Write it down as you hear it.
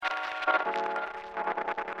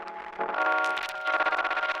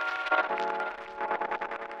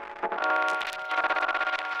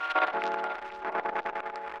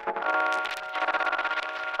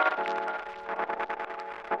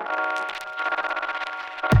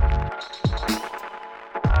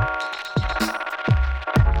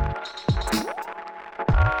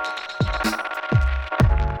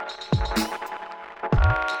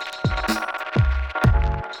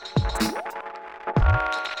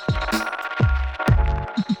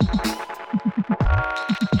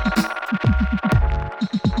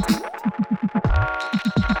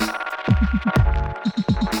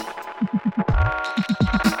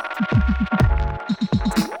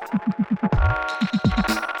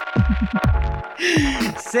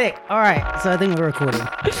Sick. All right, so I think we're recording.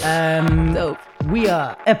 Dope. We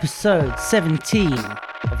are episode 17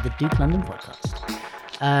 of the Duke London podcast.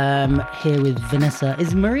 Here with Vanessa.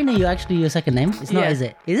 Is Marina your second name? It's not, is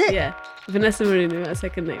it? Is it? Yeah. Vanessa Marina, my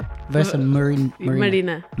second name. Vanessa Marina.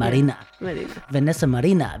 Marina. Marina. Yeah. Marina. Vanessa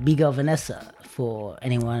Marina. Big girl Vanessa. For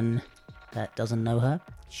anyone that doesn't know her,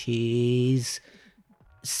 she's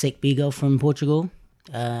sick big girl from Portugal.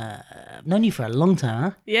 I've known you for a long time,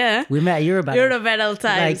 huh? Yeah. We met at Eurobattle. Eurobattle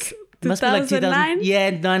times. Like, must be like 2009? Yeah,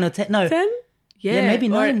 9 or 10. No. 10? Yeah, maybe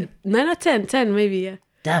 9. 9 or 10. 10 maybe, yeah.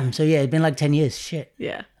 Damn, so yeah, it's been like 10 years. Shit.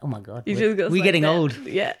 Yeah. Oh my God. It just goes we're like getting that. old.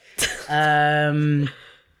 Yeah.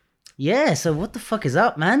 Yeah, so what the fuck is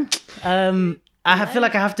up, man? I feel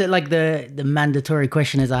like I have to, like, the mandatory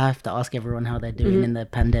question is I have to ask everyone how they're doing in the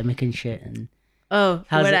pandemic and shit. And Oh,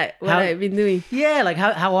 what I've been doing. yeah, like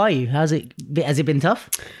how are you? Has it been tough?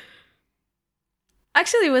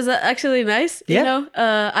 Actually, it was actually nice. Yeah? You know,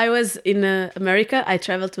 I was in America. I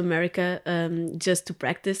traveled to America just to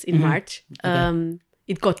practice in March. Okay.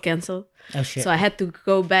 It got canceled. Oh shit. So I had to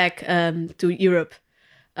go back to Europe.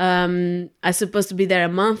 I was supposed to be there a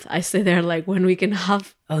month. I stayed there like 1 week and a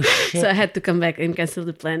half. Oh shit. So I had to come back and cancel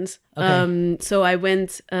the plans. Okay. So I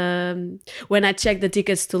went, when I checked the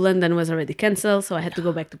tickets to London was already cancelled. So I had to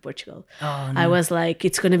go back to Portugal. Oh, no. I was like,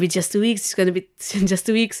 it's going to be just 2 weeks. It's going to be just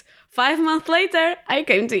 2 weeks. 5 months later, I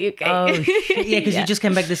came to UK. Oh shit. Yeah, because you just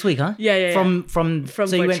came back this week, huh? Yeah. From so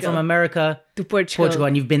you went Portugal. from America To Portugal.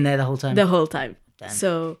 and you've been there the whole time. The whole time. Damn.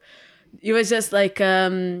 So it was just like,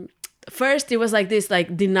 first it was like this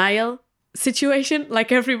like denial situation,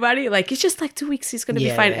 like everybody, like it's just like 2 weeks, it's gonna be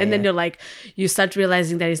fine. And then you're like, you start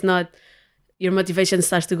realizing that it's not, your motivation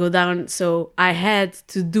starts to go down. So I had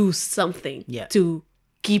to do something to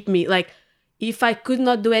keep me, like, if I could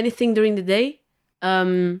not do anything during the day,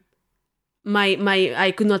 I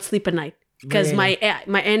could not sleep at night because my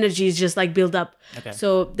energy is just like built up. Okay.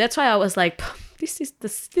 So that's why I was like, this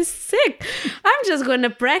is sick. I'm just gonna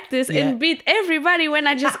practice and beat everybody when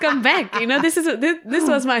I just come back. You know, this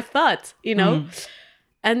was my thought. You know,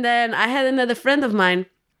 and then I had another friend of mine,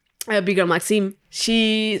 bigger Maxime.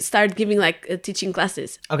 She started giving like teaching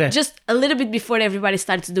classes. Okay. Just a little bit before everybody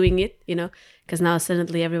starts doing it. You know, because now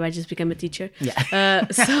suddenly everybody just became a teacher. Yeah.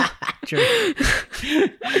 So. True.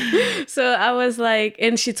 So I was like,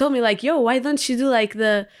 and she told me like, yo, why don't you do like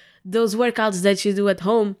those workouts that you do at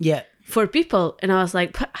home for people? And I was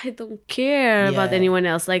like, but I don't care about anyone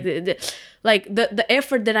else. Like the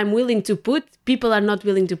effort that I'm willing to put, people are not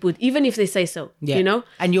willing to put, even if they say so, you know?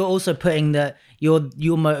 And you're also putting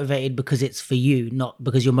you're motivated because it's for you, not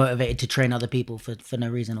because you're motivated to train other people for no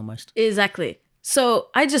reason almost. Exactly. So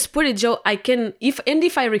I just put it, Joe, I can,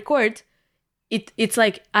 if I record, it's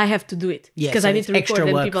like I have to do it because I need to record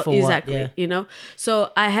and people you know.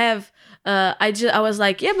 So I have I was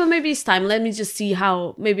like, yeah, but maybe it's time. Let me just see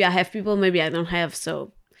how, maybe I have people, maybe I don't have.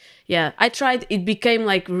 So yeah, I tried. It became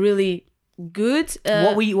like really good.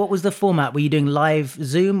 What was the format? Were you doing live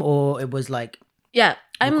Zoom or it was like? Yeah,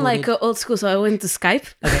 I'm like old school, so I went to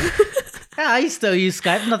Skype. Okay. I still use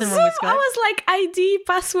Skype. Nothing wrong with Skype. I was like, ID,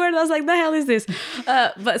 password. I was like, the hell is this?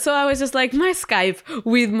 But so I was just like, my Skype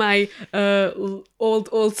with my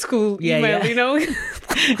old school email, you know?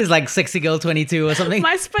 It's like Sexy Girl 22 or something.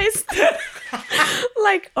 MySpace.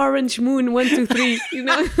 Like Orange Moon 123, you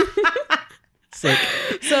know? Sick.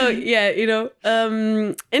 So yeah, you know,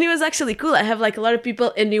 and it was actually cool. I have like a lot of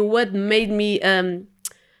people, and what made me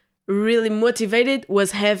really motivated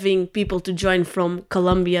was having people to join from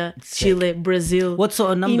Colombia, Chile, Brazil. What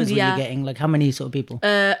sort of numbers India. were you getting? Like how many sort of people?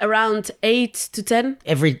 Around 8 to 10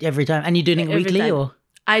 every time. And you doing it weekly time. or?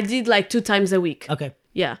 I did like 2 times a week. Okay.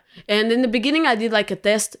 Yeah. And in the beginning I did like a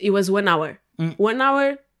test. It was 1 hour. 1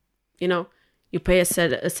 hour, you know, you pay a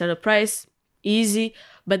set price, easy.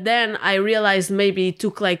 But then I realized maybe it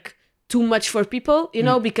took like too much for people, you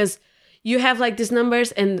know, because you have like these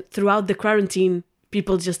numbers and throughout the quarantine,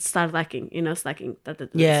 people just start slacking.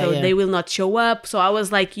 So they will not show up. So I was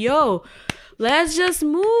like, yo, let's just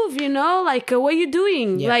move, you know, like what are you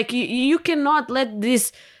doing? Yeah. Like you cannot let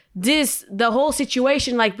the whole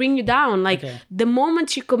situation like bring you down. Like the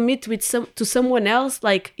moment you commit to someone else,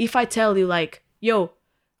 like if I tell you like, yo,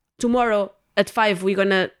 tomorrow at 5 we're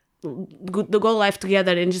gonna go live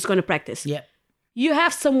together and just gonna practice. Yeah. You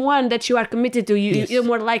have someone that you are committed to, you're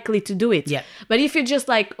more likely to do it. Yeah. But if you're just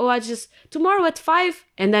like, oh, I just tomorrow at 5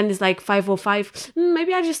 and then it's like 5:05,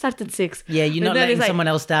 maybe I just start at 6. Yeah, you're not letting someone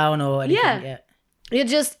else down or anything. Yeah. You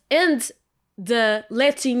just end the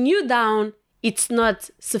letting you down, it's not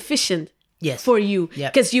sufficient for you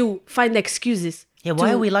because you find excuses. Yeah,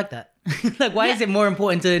 why are we like that? Like, why is it more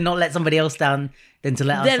important to not let somebody else down than to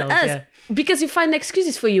let Than ourselves? us. Yeah. Because you find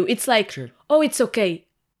excuses for you. It's like, True. oh, it's okay.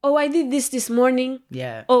 Oh, I did this morning.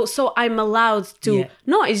 Yeah. Oh, so I'm allowed to. Yeah.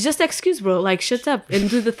 No, it's just excuse, bro. Like, shut up and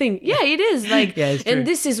do the thing. Yeah, it is. Like, Yeah, it's true. and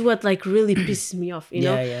this is what like really pisses me off, you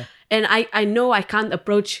know? Yeah. And I know I can't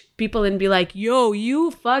approach people and be like, yo, you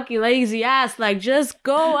fucking lazy ass. Like, just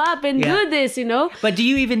go up and Yeah. do this, you know? But do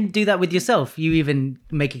you even do that with yourself? You even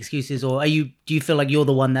make excuses, or do you feel like you're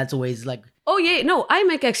the one that's always like, Oh, yeah. No, I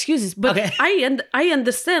make excuses. But Okay. I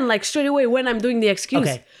understand like straight away when I'm doing the excuse.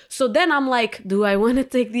 Okay. So then I'm like, do I want to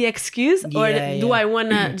take the excuse? Or Yeah, do yeah. I want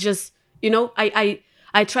to just, you know,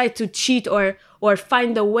 I try to cheat or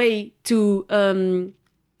find a way to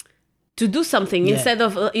do something Yeah. instead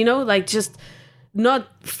of, you know, like just not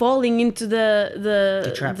falling into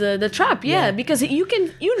the trap. The trap. Yeah. Because you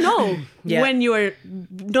can, you know, Yeah. when you're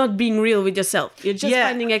not being real with yourself. You're just Yeah.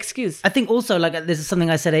 finding excuse. I think also like this is something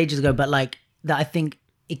I said ages ago, but like that I think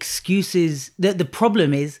excuses, the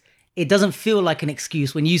problem is it doesn't feel like an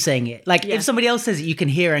excuse when you saying it. Like Yeah. if somebody else says it, you can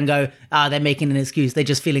hear and go, they're making an excuse.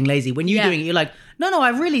 They're just feeling lazy. When you're Yeah. doing it, you're like, no, I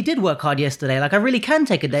really did work hard yesterday. Like I really can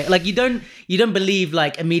take a day. Like you don't believe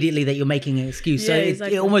like immediately that you're making an excuse. So Yeah, it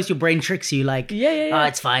exactly. almost your brain tricks you like, Yeah.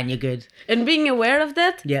 it's fine. You're good. And being aware of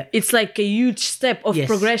that, Yeah. it's like a huge step of Yes.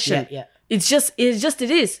 progression. Yeah. It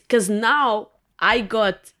is. Because now I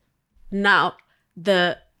got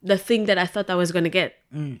the thing that I thought I was gonna get.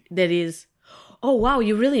 That is, oh wow,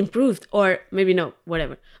 you really improved. Or maybe no,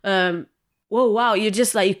 whatever. Whoa, wow, you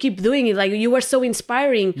just like you keep doing it, like you were so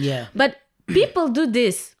inspiring. Yeah. But people do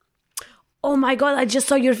this. Oh my god, I just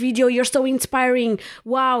saw your video, you're so inspiring.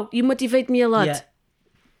 Wow, you motivate me a lot. Yeah.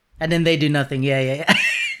 And then they do nothing. Yeah.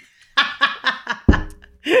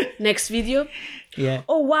 Next video. Yeah.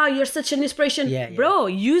 Oh wow, you're such an inspiration. Yeah. Bro,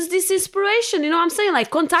 use this inspiration, you know what I'm saying? Like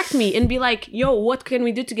contact me and be like, yo, what can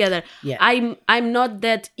we do together? Yeah. I'm not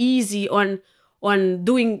that easy on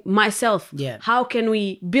doing myself. Yeah. How can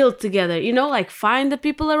we build together? You know, like find the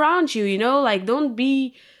people around you, you know, like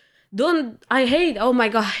I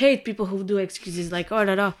hate people who do excuses like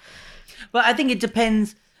no. But I think it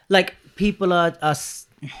depends. Like people are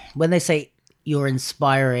when they say you're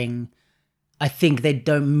inspiring, I think they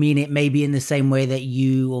don't mean it maybe in the same way that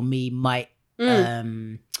you or me might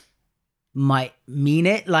mean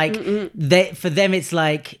it. Like for them, it's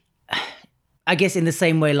like, I guess in the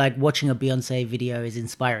same way, like watching a Beyonce video is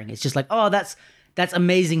inspiring. It's just like, oh, that's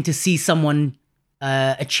amazing to see someone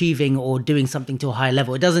achieving or doing something to a high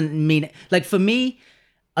level. It doesn't mean like for me,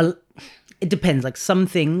 it depends. Like some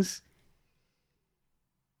things,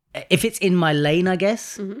 if it's in my lane, I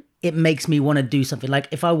guess, it makes me want to do something. Like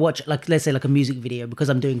if I watch, like let's say like a music video, because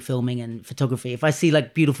I'm doing filming and photography, if I see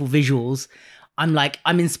like beautiful visuals,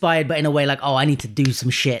 I'm inspired, but in a way like, oh, I need to do some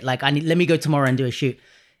shit. Like let me go tomorrow and do a shoot.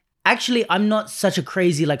 Actually, I'm not such a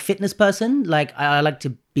crazy like fitness person. Like I like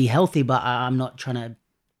to be healthy, but I'm not trying to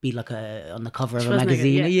be like on the cover of a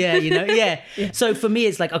magazine. Yeah, you know, yeah. So for me,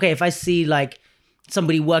 it's like, okay, if I see like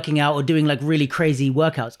somebody working out or doing like really crazy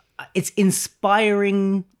workouts, it's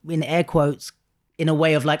inspiring in air quotes in a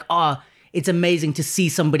way of like, it's amazing to see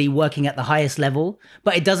somebody working at the highest level,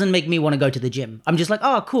 but it doesn't make me want to go to the gym. I'm just like,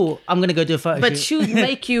 oh, cool, I'm gonna go do a photo But shoot. should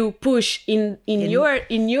make you push in your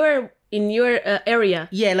area.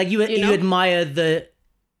 Yeah, like you know? admire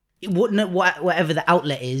whatever the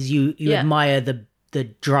outlet is. You admire the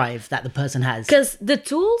drive that the person has. Because the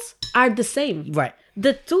tools are the same. Right.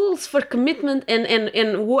 The tools for commitment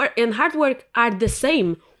and work and hard work are the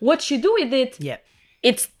same. What you do with it,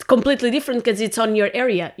 it's completely different because it's on your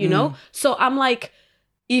area, you know? So I'm like,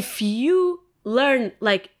 if you learn,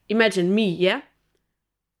 like, imagine me, yeah?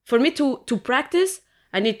 For me to practice,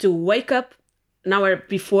 I need to wake up an hour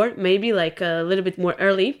before, maybe like a little bit more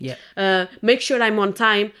early. Yeah. Make sure I'm on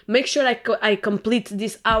time. Make sure I complete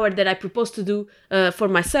this hour that I propose to do for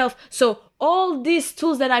myself. So all these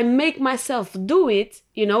tools that I make myself do it,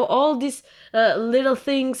 you know, all these little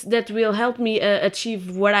things that will help me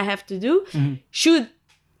achieve what I have to do should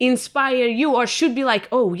inspire you, or should be like,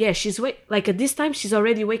 oh yeah, like at this time she's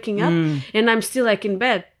already waking up and I'm still like in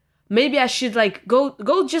bed. Maybe I should like go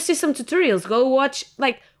just see some tutorials, go watch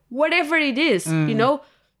like whatever it is, you know.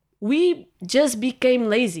 We just became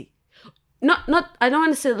lazy. Not I don't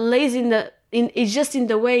want to say lazy it's just in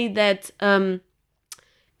the way that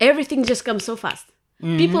everything just comes so fast.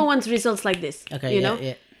 People want results like this, Okay, you know.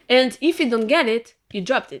 yeah. And if you don't get it, you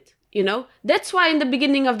dropped it, you know. That's why in the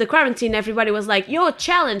beginning of the quarantine, everybody was like, yo,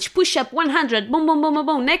 challenge, push up 100, boom, boom, boom, boom,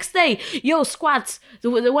 boom. Next day, yo, squats, the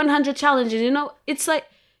 100 challenges, you know. It's like,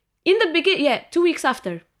 in the beginning, 2 weeks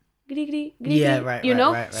after. Yeah, right, you right,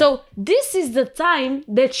 know? right. So this is the time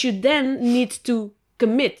that you then need to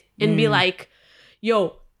commit and be like, yo,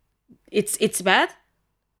 it's bad.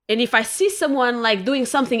 And if I see someone like doing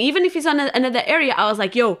something, even if it's on another area, I was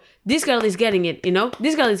like, yo, this girl is getting it, you know?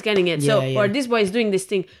 This girl is getting it. Or this boy is doing this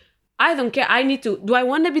thing. I don't care. Do I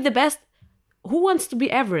want to be the best? Who wants to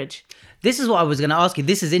be average? This is what I was going to ask you.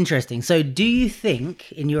 This is interesting. So do you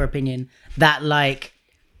think, in your opinion, that like,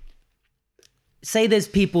 say there's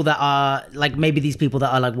people that are like, maybe these people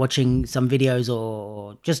that are like watching some videos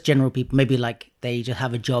or just general people, maybe like they just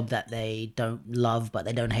have a job that they don't love, but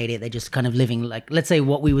they don't hate it. They're just kind of living like, let's say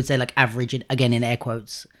what we would say like average, again in air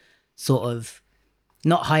quotes, sort of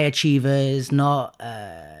not high achievers, not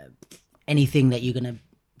anything that you're going to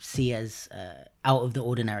see as out of the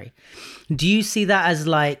ordinary. Do you see that as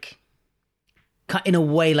like, in a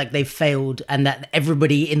way, like they failed and that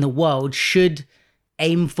everybody in the world should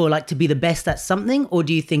aim for like to be the best at something? Or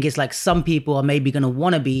do you think it's like some people are maybe going to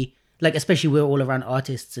want to be like, especially we're all around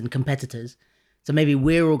artists and competitors, so maybe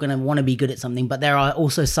we're all going to want to be good at something, but there are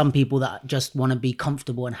also some people that just want to be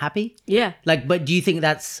comfortable and happy? Yeah. Like, but do you think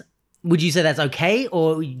would you say that's okay?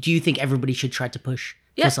 Or do you think everybody should try to push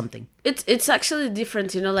for something? It's actually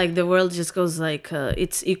different, you know, like the world just goes like,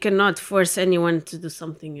 you cannot force anyone to do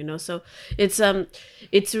something, you know? So it's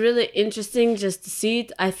really interesting just to see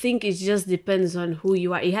it. I think it just depends on who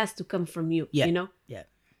you are. It has to come from you, you know? Yeah.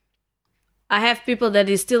 I have people that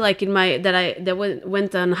is still like that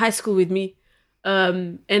went on high school with me.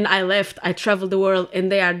 And I left, I traveled the world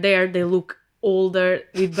and they are there. They look older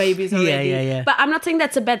with babies already. Yeah. But I'm not saying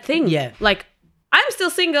that's a bad thing. Yeah. Like, I'm still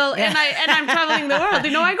single and I'm traveling the world.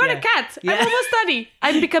 You know, I got a cat. I'm almost 30.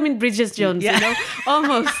 I'm becoming Bridget Jones, you know,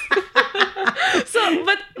 almost. So,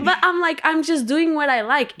 but I'm like, I'm just doing what I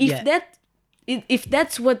like. If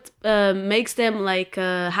that's what makes them like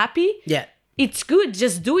happy, it's good.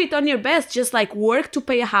 Just do it on your best. Just like work to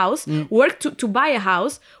pay a house, work to buy a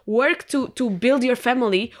house, work to build your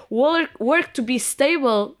family, work to be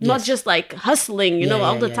stable, not just like hustling, you know,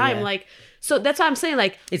 all the time. Like, so that's why I'm saying,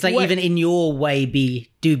 like, it's like even in your way, be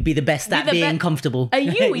the best at being comfortable. Be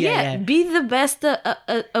the best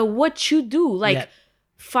at what you do. Like,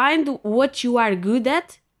 find what you are good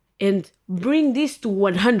at and bring this to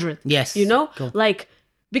 100. Yes, you know, cool. Like,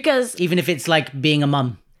 because even if it's like being a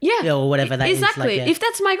mum, or whatever that exactly. is. Like, if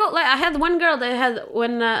that's my goal, like I had one girl that had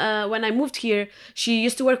when I moved here, she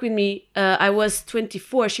used to work with me. I was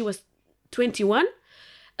 24, she was 21.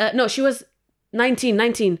 No, she was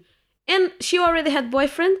 19. And she already had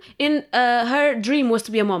boyfriend, and her dream was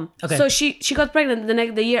to be a mom. Okay. So she got pregnant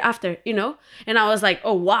the year after, you know? And I was like,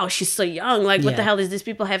 oh, wow, she's so young. Like, what the hell is these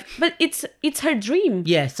people have? But it's her dream.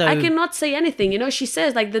 Yeah, so... I cannot say anything, you know? She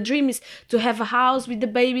says, like, the dream is to have a house with the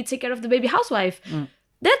baby, take care of the baby, housewife.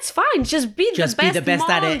 That's fine. Just be the best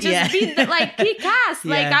mom. At it. Just be like kick ass.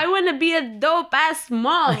 Like, I want to be a dope ass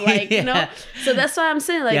mom. Like, you know? So that's why I'm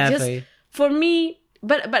saying, like, just for me,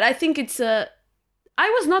 but I think it's I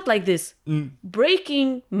was not like this.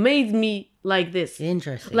 Breaking made me like this.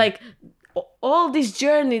 Interesting. Like, all this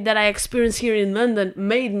journey that I experienced here in London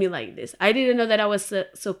made me like this. I didn't know that I was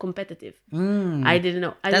so competitive. I didn't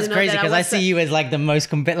know. That's crazy because I see you as like the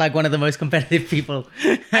most like one of the most competitive people.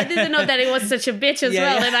 I didn't know that it was such a bitch as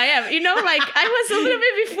well, and I am. You know, like I was a little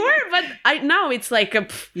bit before, but now it's like a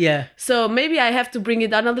So maybe I have to bring it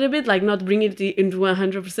down a little bit, like not bring it into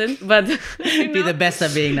 100%, but be the best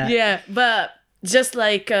at being that. Yeah, but just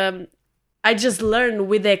like I just learned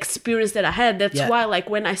with the experience that I had. That's why, like,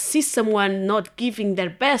 when I see someone not giving their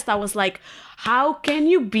best, I was like, how can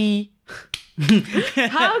you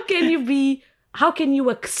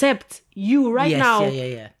accept you right now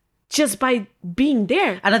just by being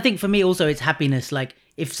there? And I think for me also, it's happiness. Like,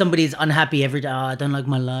 if somebody's unhappy every day, I don't like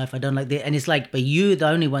my life, I don't like this. And it's like, but you're the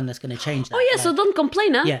only one that's going to change that. Oh, yeah, like, so don't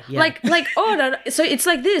complain, huh? Yeah. Like, so it's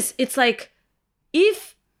like this. It's like,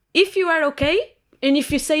 if you are okay, and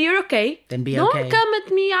if you say you're okay, then don't come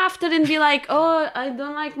at me after and be like, oh, I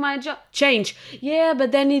don't like my job. Change. Yeah,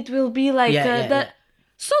 but then it will be like that.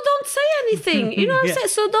 So don't say anything. You know what I'm saying?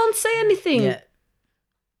 So don't say anything.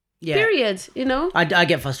 Yeah. Period. You know? I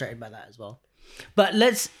get frustrated by that as well. But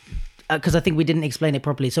let's... because I think we didn't explain it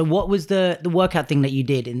properly. So what was the workout thing that you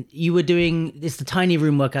did? And you were doing, it's the tiny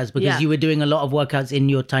room workouts because you were doing a lot of workouts in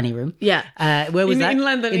your tiny room. Yeah. Where was that? In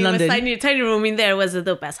London. In London. Tiny room in there was a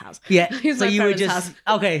dope ass house. Yeah. So you were just,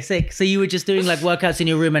 house. Okay, sick. So you were just doing like workouts in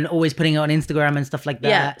your room and always putting it on Instagram and stuff like that.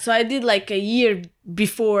 Yeah. So I did like a year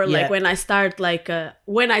before, like when I start, like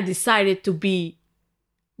when I decided to be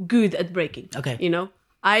good at breaking. Okay. You know,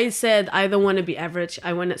 I said, I don't want to be average.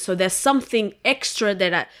 So there's something extra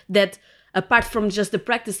that apart from just the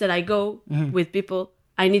practice that I go with people,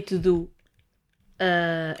 I need to do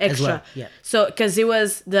extra. well, yeah. So because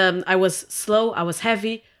I was slow, I was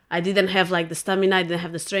heavy. I didn't have like the stamina, I didn't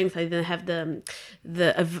have the strength, I didn't have the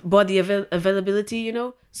body availability, you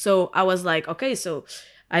know. So I was like, okay, so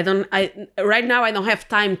right now I don't have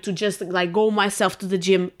time to just like go myself to the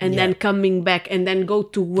gym and then coming back and then go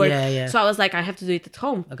to work. So I was like, I have to do it at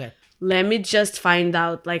home. Okay. Let me just find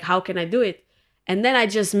out like how can I do it. And then I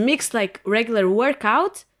just mixed like regular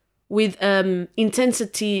workout with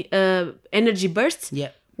intensity energy bursts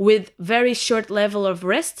with very short level of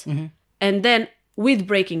rest. And then with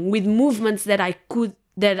breaking, with movements that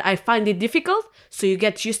I find it difficult. So you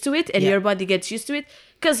get used to it and your body gets used to it.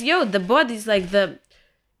 Because the body is like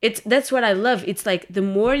that's what I love. It's like the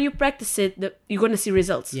more you practice it, you're going to see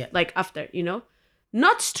results like after, you know.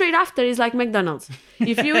 Not straight after is like McDonald's.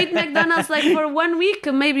 If you eat McDonald's like for 1 week,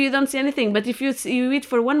 maybe you don't see anything. But if you eat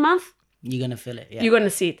for 1 month, you're going to feel it. Yeah. You're going to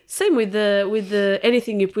see it. Same with the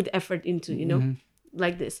anything you put effort into, you know,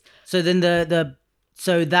 like this. So then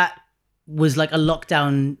so that was like a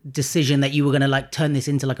lockdown decision that you were going to like turn this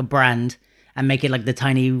into like a brand and make it like the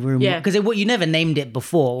tiny room. Yeah. Because you never named it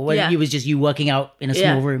before. It was just you working out in a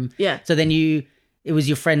small room. Yeah. So then it was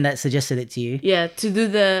your friend that suggested it to you. Yeah. To do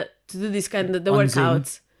this kind of the workouts.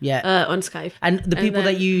 Zoom. Yeah. On Skype. And the people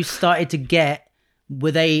that you started to get,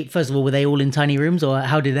 were they all in tiny rooms or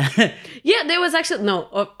how did that? Yeah, there was actually, no,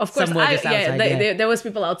 of course. Some were just outside, there was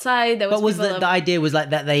people outside. But was the idea was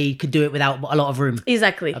like that they could do it without a lot of room?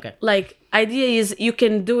 Exactly. Okay. Like idea is you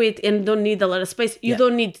can do it and don't need a lot of space. You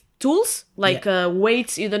don't need tools like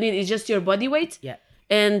weights. You don't need, it's just your body weight. Yeah.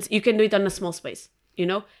 And you can do it on a small space, you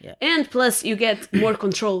know? Yeah. And plus you get more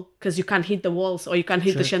control because you can't hit the walls or you can't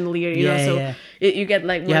hit the chandelier, you know? So you get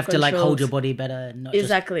like more you have control. to like hold your body better and not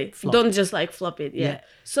exactly. Just flop. Don't just like flop it. Yeah.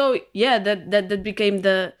 So that became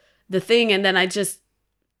the thing. And then I just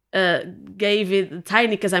gave it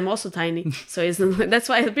tiny because I'm also tiny. So that's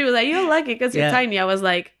why people are like, you're lucky because you're tiny. I was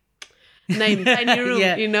like, tiny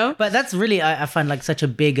room, you know? But that's really, I find like such a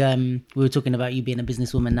big, we were talking about you being a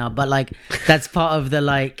businesswoman now, but like that's part of the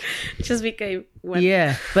like... just became one.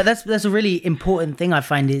 Yeah, but that's a really important thing I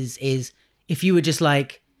find is if you were just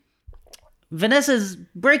like, Vanessa's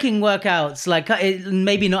breaking workouts, like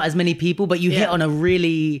maybe not as many people, but you hit on a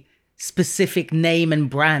really specific name and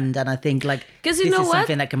brand. And I think like this is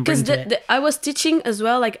something that can bring to it. I was teaching as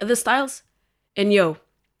well, like other styles. And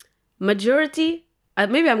majority...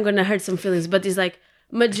 maybe I'm going to hurt some feelings, but it's like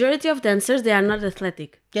majority of dancers, they are not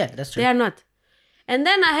athletic. Yeah, that's true. They are not. And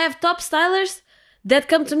then I have top stylers that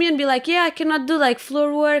come to me and be like, yeah, I cannot do like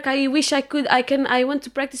floor work. I wish I could. I want to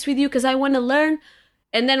practice with you because I want to learn.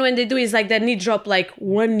 And then when they do, it's like that knee drop, like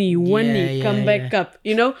one knee, come back up,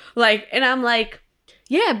 you know? Like, and I'm like,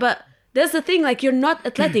 yeah, but that's the thing. Like, you're not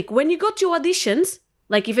athletic. When you go to auditions,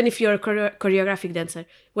 like even if you're a choreographic dancer,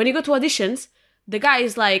 when you go to auditions, the guy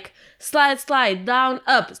is like, slide, down,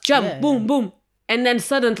 up, jump, boom, boom. And then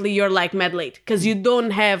suddenly you're like mad late because you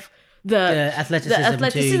don't have the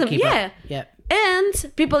athleticism. To keep up. Yeah. And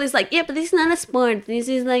people is like, yeah, but this is not a sport. This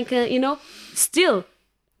is like, you know, still,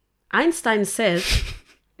 Einstein said,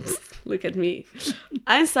 look at me.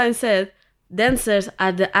 Einstein said, dancers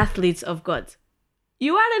are the athletes of God.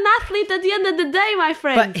 You are an athlete at the end of the day, my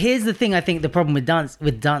friend. But here's the thing I think the problem with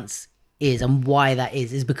dance is, and why that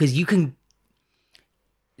is because you can...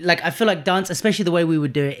 Like, I feel like dance, especially the way we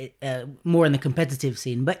would do it more in the competitive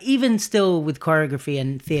scene, but even still with choreography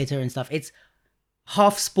and theatre and stuff, it's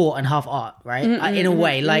half sport and half art, right? In a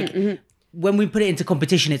way. Like, when we put it into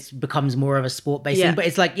competition, it becomes more of a sport-based thing. But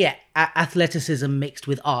it's like, athleticism mixed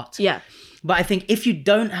with art. Yeah. But I think if you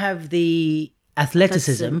don't have the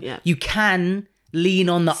athleticism, you can lean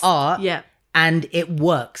on the art and it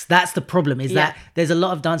works. That's the problem, is that there's a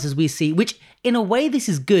lot of dancers we see, which... In a way, this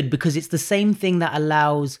is good because it's the same thing that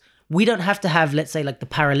allows... We don't have to have, let's say, like the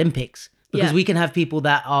Paralympics. Because we can have people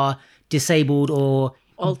that are disabled or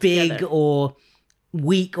big or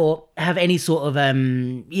weak or have any sort of,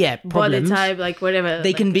 problems. Body type, like whatever.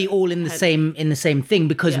 They can be all in the same thing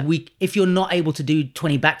because if you're not able to do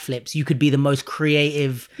 20 backflips, you could be the most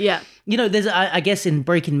creative. Yeah. You know, there's, I guess in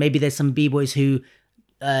breaking, maybe there's some B-boys who...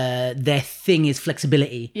 their thing is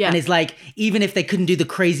flexibility. And it's like, even if they couldn't do the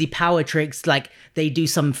crazy power tricks, like they do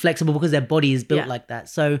some flexible because their body is built like that.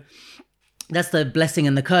 So that's the blessing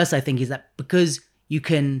and the curse, I think, is that because you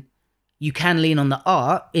can lean on the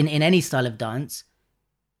art in any style of dance,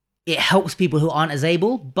 it helps people who aren't as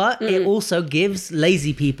able, but it also gives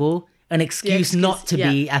lazy people an excuse not to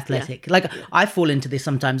be athletic. Like I fall into this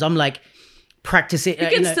sometimes. I'm like, practice it. You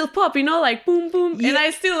can still pop, like boom, boom. Yeah. And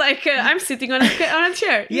I still like, I'm sitting on a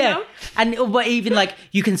chair, you know? And but even like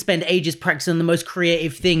you can spend ages practicing the most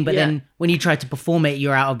creative thing, but then when you try to perform it,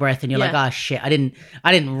 you're out of breath and you're like, oh shit, I didn't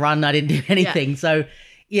run, I didn't do anything. So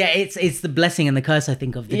yeah, it's the blessing and the curse, I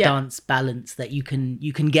think, of the dance balance that you can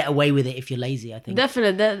get away with it if you're lazy, I think.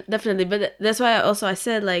 Definitely. But that's why I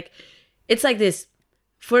said, like, it's like this.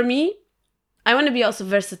 For me, I want to be also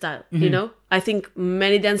versatile, you know? I think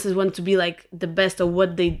many dancers want to be like the best of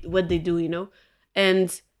what they do, you know?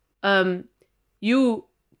 And you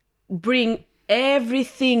bring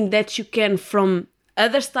everything that you can from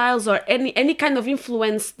other styles or any kind of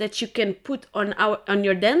influence that you can put on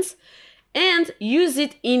your dance and use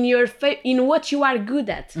it in in what you are good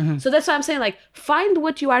at. So that's why I'm saying, like, find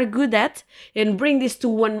what you are good at and bring this to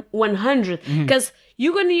 100. Because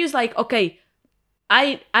you're going to use like, okay,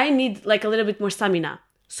 I need like a little bit more stamina.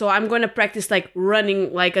 So I'm going to practice like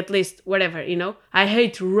running, like at least whatever, you know. I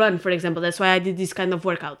hate to run, for example. That's why I did these kind of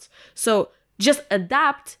workouts. So just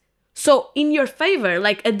adapt. So in your favor,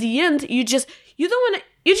 like at the end, you just do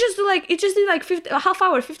like a half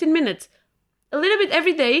hour, 15 minutes, a little bit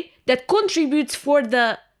every day that contributes for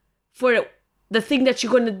the thing that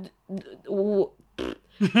you're going to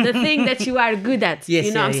the thing that you are good at. Yes,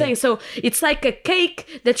 you know what I'm saying? So it's like a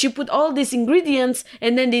cake that you put all these ingredients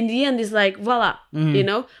and then in the end it's like voila, you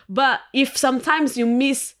know? But if sometimes you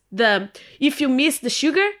miss the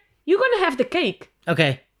sugar, you're going to have the cake.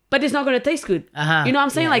 Okay. But it's not going to taste good. You know what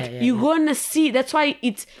I'm saying? You're going to see, that's why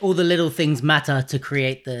it's... all the little things matter to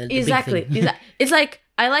create the exactly. big thing. It's like,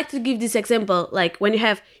 I like to give this example, like when you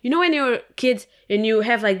have, when you're a kid and you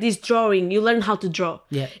have like this drawing, you learn how to draw.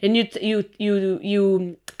 Yeah. And you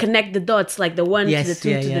connect the dots, like the 1 to the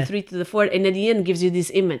 2 to the 3 to the 4, and at the end gives you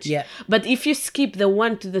this image. Yeah. But if you skip the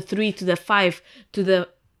 1 to the 3 to the 5 to the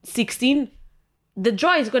 16, the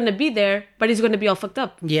draw is going to be there, but it's going to be all fucked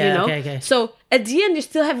up. Yeah, you know? okay. So at the end, you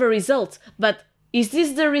still have a result, but is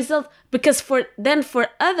this the result? Because for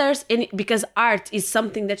others, and because art is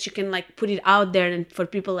something that you can like put it out there and for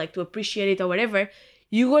people like to appreciate it or whatever,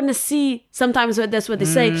 you're gonna see sometimes that's what they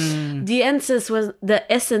say. The essence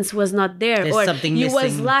was not there. There's or something you missing.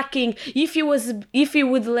 was lacking. If you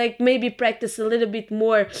would like maybe practice a little bit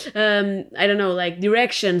more, I don't know, like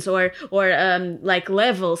directions or like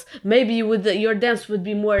levels, maybe your dance would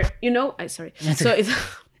be more, you know. So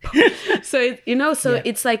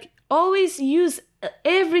it's like always use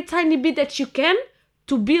every tiny bit that you can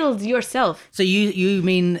to build yourself. So you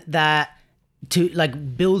mean that to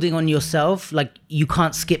like building on yourself, like you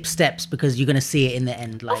can't skip steps because you're going to see it in the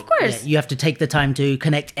end. Like, of course. Yeah, you have to take the time to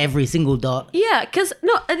connect every single dot. Yeah, because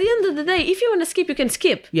no, at the end of the day, if you want to skip, you can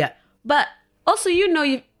skip. Yeah. But also, you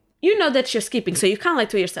know that you're skipping, so you can't lie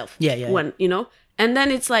to yourself. Yeah. You know? And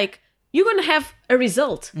then it's like, you're going to have a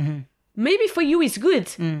result. Maybe for you it's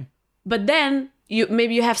good, but then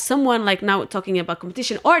maybe you have someone like now talking about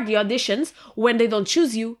competition or the auditions when they don't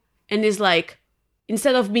choose you, and it's like,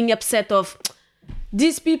 instead of being upset of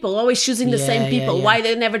these people always choosing the same people, why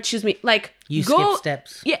they never choose me? Like, you skip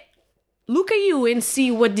steps. Yeah. Look at you and see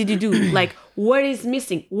what did you do? Like, what is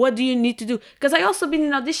missing? What do you need to do? Because I also been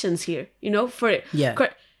in auditions here, you know, for it. Yeah.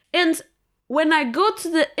 And when I go to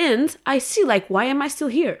the end, I see like, why am I still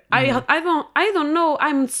here? I don't know.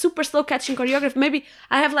 I'm super slow catching choreography. Maybe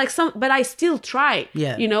I have like but I still try.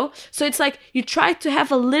 Yeah. You know? So it's like you try to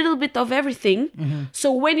have a little bit of everything.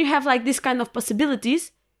 So when you have like this kind of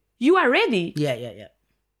possibilities, you are ready. Yeah.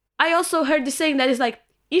 I also heard the saying that is like,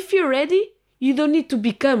 if you're ready, you don't need to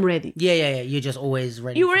become ready. Yeah. You're just always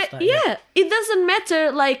ready. It doesn't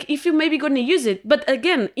matter like if you're maybe going to use it, but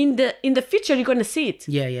again, in the future you're going to see it.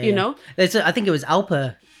 Yeah. You know. I think it was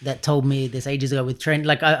Alpa that told me this ages ago with training.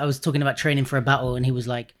 Like I was talking about training for a battle, and he was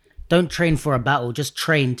like, "Don't train for a battle. Just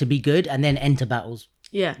train to be good, and then enter battles."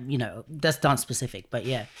 Yeah. You know, that's dance specific, but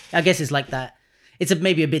yeah, I guess it's like that. It's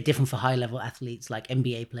maybe a bit different for high level athletes. Like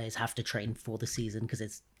NBA players have to train for the season because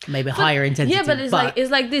it's maybe higher intensity. Yeah, but it's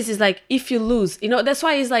like this. It's like if you lose, you know, that's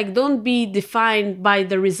why it's like, don't be defined by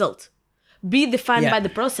the result. Be defined by the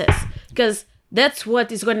process, because that's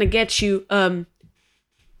what is going to get you. You're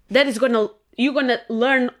going to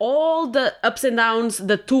learn all the ups and downs,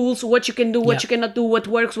 the tools, what you can do, what you cannot do, what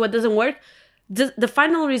works, what doesn't work. The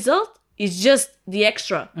final result is just the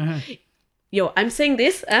extra. Yo, I'm saying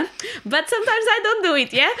this, but sometimes I don't do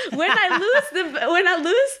it, yeah? When I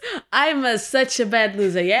lose, I'm such a bad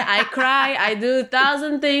loser, yeah? I cry, I do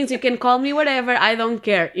 1,000 things, you can call me whatever, I don't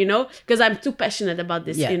care, you know? Because I'm too passionate about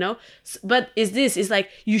this, you know? But it's like,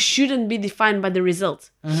 you shouldn't be defined by the result.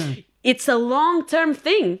 It's a long-term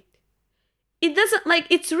thing. it doesn't like,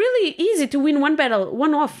 it's really easy to win one battle,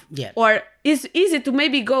 one off. Yeah. Or it's easy to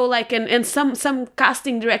maybe go like, and some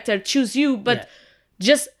casting director choose you, but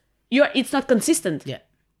just it's not consistent. Yeah.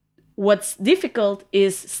 What's difficult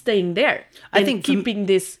is staying there. I think keeping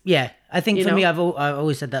this. Yeah. I think for me, I've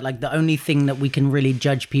always said that, like, the only thing that we can really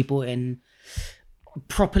judge people in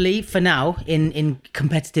properly for now in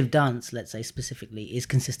competitive dance, let's say specifically, is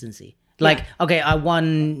consistency. Like, okay, I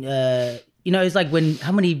won, it's like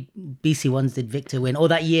how many BC1s did Victor win? Or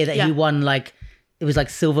that year that he won, like, it was like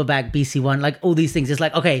silverback BC1, like all these things. It's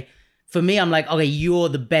like, okay, for me, I'm like, okay, you're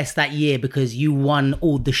the best that year because you won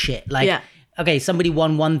all the shit. Like, okay, somebody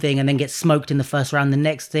won one thing and then gets smoked in the first round. The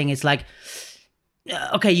next thing, it's like,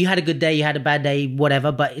 okay, you had a good day, you had a bad day,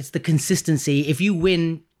 whatever, but it's the consistency. If you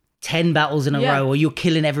win 10 battles in a row or you're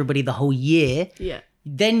killing everybody the whole year,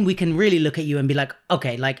 then we can really look at you and be like,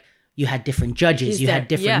 okay, like, you had different judges, you had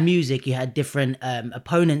different music, you had different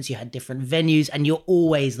opponents, you had different venues, and you're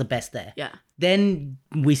always the best there. Yeah. Then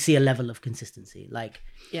we see a level of consistency. Like,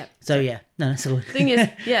 So no, that's all. The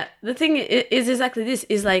thing is exactly this,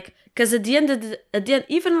 is like, because at the end,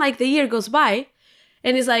 even like the year goes by,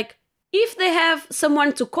 and it's like, if they have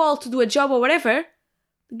someone to call to do a job or whatever,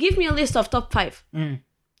 give me a list of top 5.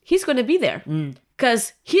 He's going to be there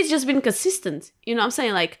because he's just been consistent. You know what I'm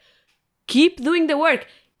saying? Like, keep doing the work.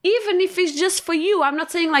 Even if it's just for you. I'm not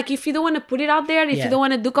saying like, if you don't want to put it out there, if you don't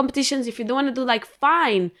want to do competitions, if you don't want to do, like,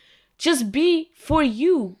 fine. Just be for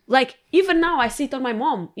you. Like, even now I see it on my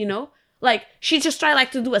mom, like, she just tried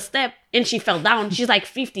like to do a step and she fell down. She's like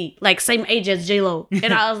 50, like same age as J-Lo.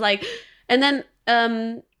 And I was like, and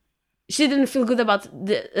then she didn't feel good about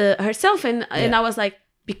herself. And I was like,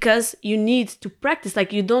 because you need to practice,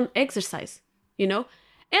 like, you don't exercise,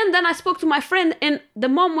 And then I spoke to my friend, and the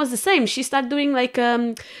mom was the same. She started doing like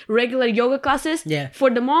regular yoga classes for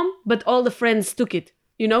the mom, but all the friends took it,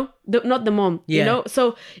 not the mom,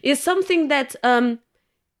 So it's something that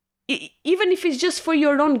even if it's just for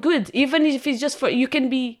your own good, even if it's just for, you can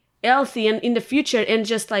be healthy and in the future and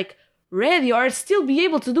just like ready, or still be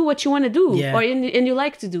able to do what you want to do and you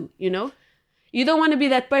like to do, You don't want to be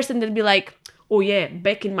that person that be like, oh yeah,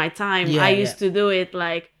 back in my time, I used to do it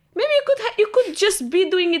like. Maybe you could just be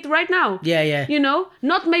doing it right now. Yeah.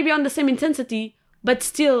 Not maybe on the same intensity, but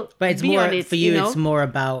still. But it's more on it, for you. It's more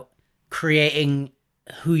about creating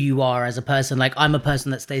who you are as a person. Like, I'm a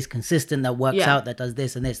person that stays consistent, that works out, that does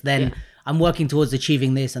this and this. Then I'm working towards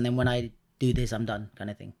achieving this, and then when I do this, I'm done, kind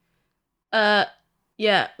of thing.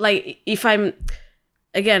 Like, if I'm,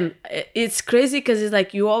 again, it's crazy because it's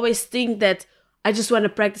like you always think that I just want to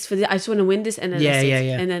practice for this, I just want to win this, and then that's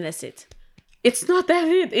it. And then that's it. It's not that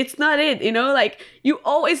it. It's not it. Like, you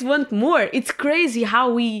always want more. It's crazy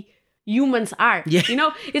how we humans are. Yeah.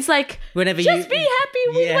 It's like, whenever just be happy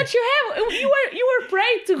with what you have. You were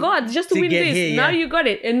praying to God just to win this. Here, now you got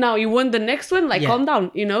it, and now you want the next one. Like, calm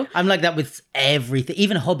down. I'm like that with everything,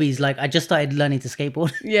 even hobbies. Like, I just started learning to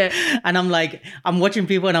skateboard. And I'm like, I'm watching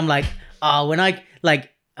people, and I'm like, when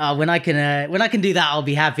I can do that, I'll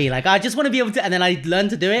be happy. Like, I just want to be able to, and then I learn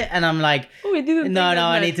to do it, and I'm like,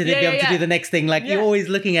 I need to be able to do the next thing. Like, you're always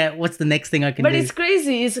looking at what's the next thing I can do. But it's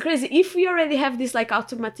crazy. If we already have this like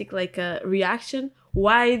automatic like reaction,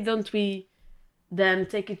 why don't we then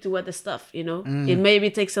take it to other stuff? It maybe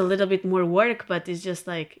takes a little bit more work, but it's just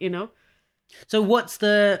like, So what's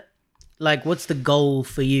the goal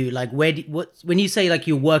for you? Like, when you say like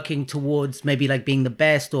you're working towards maybe like being the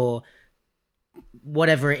best or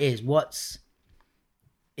whatever it is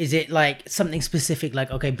it like something specific, like,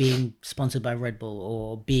 okay, being sponsored by Red Bull,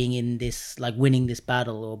 or being in this, like, winning this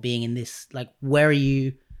battle, or being in this, like, where are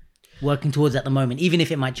you working towards at the moment, even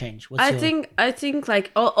if it might change? I think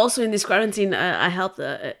like also in this quarantine,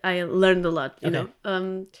 I learned a lot, you know.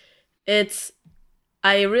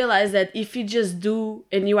 I realized that if you just do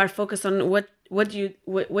and you are focused on what you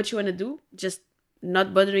want to do, just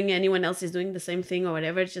not bothering anyone else is doing the same thing or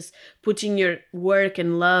whatever, just putting your work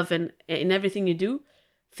and love and in everything you do,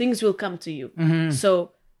 things will come to you. Mm-hmm.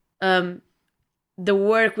 So the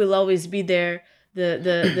work will always be there,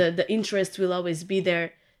 the interest will always be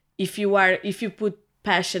there if you put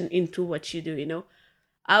passion into what you do, you know.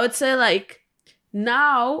 I would say, like,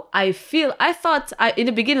 now I thought in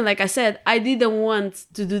the beginning, like I said, I didn't want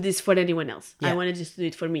to do this for anyone else. Yeah. I wanted just to do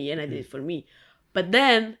it for me, and I did it for me. But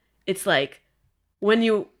then it's like, when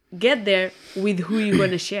you get there, with who you're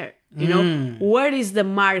going to share, you know, what is the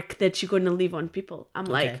mark that you're going to leave on people? I'm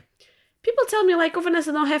like, people tell me like, oh,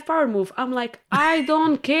 Vanessa, don't have power move. I'm like, I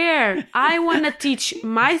don't care. I want to teach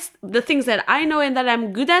the things that I know and that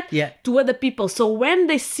I'm good at to other people. So when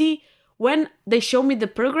they show me the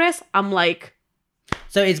progress, I'm like,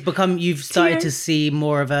 So it's become, you've started to see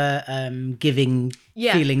more of a giving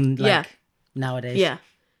feeling nowadays. Yeah.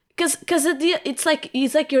 Because it's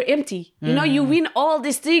like you're empty. You know, you win all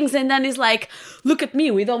these things and then it's like, look at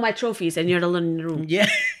me with all my trophies and you're alone in the room. Yeah.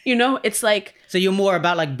 You know, it's like... So you're more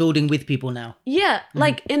about like building with people now. Yeah.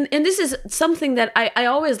 Like, and this is something that I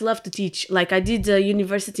always love to teach. Like I did a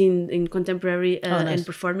university in contemporary and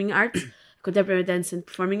performing arts, contemporary dance and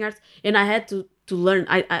performing arts. And I had to learn.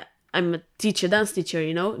 I'm a dance teacher,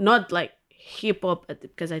 you know, not like hip hop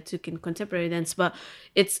because I took in contemporary dance, but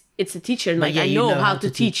it's a teacher. Like I know how to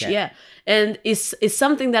teach. Yeah. And it's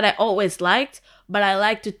something that I always liked, but I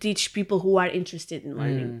like to teach people who are interested in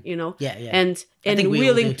learning, you know, and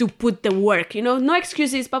willing to put the work, you know, no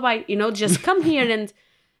excuses. Bye-bye. You know, just come here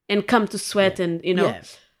and come to sweat and, you know,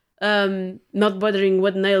 not bothering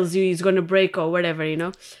what nails you is going to break or whatever, you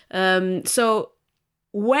know? So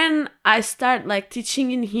when I start like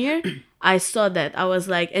teaching in here, I saw that. I was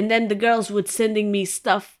like, and then the girls would sending me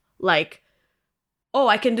stuff like, oh,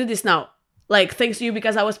 I can do this now. Like, thanks to you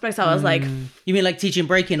because I was practicing. I was like... You mean like teaching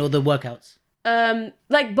breaking or the workouts?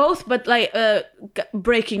 Like both, but like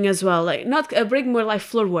breaking as well. Like not breaking, more like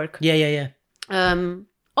floor work. Yeah.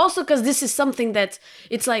 Also because this is something that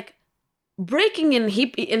it's like breaking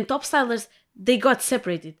and top stylers, they got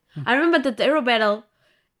separated. I remember that the Aero Battle,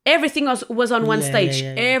 everything was on one stage.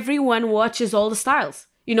 Yeah. Everyone watches all the styles,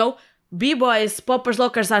 you know. B-boys, poppers,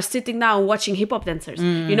 lockers are sitting down watching hip-hop dancers,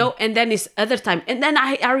 you know, and then it's other time. And then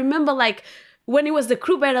I remember like when it was the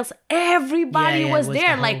crew battles, everybody was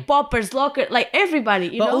there, like poppers, locker, like everybody,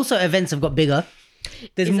 you know. But also events have got bigger.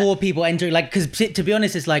 There's more people entering, like, because to be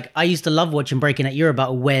honest, it's like, I used to love watching breaking at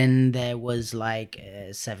Eurobattle when there was like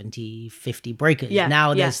 70, 50 breakers. Yeah,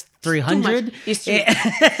 now there's 300. It's true.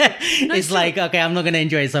 It's like, okay, I'm not going to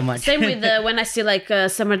enjoy it so much. Same with when I see like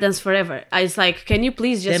Summer Dance Forever. I was like, can you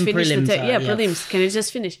please just finish the prelims? Can you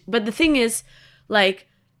just finish? But the thing is, like,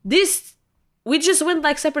 this... We just went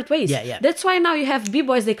like separate ways. Yeah. That's why now you have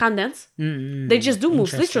B-boys, they can't dance. They just do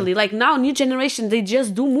moves, literally. Like now, new generation, they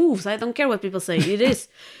just do moves. I don't care what people say. It is.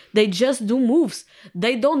 They just do moves.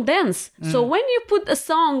 They don't dance. So when you put a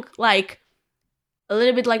song like a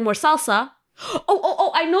little bit like more salsa,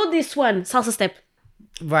 oh, I know this one, salsa step.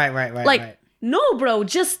 Right. Like, no, bro,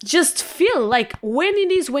 just feel like when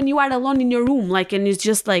you are alone in your room, like, and it's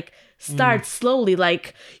just like, start slowly,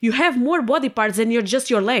 like you have more body parts than just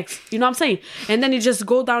your legs, you know what I'm saying? And then you just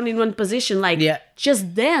go down in one position, like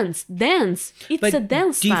just dance. It's a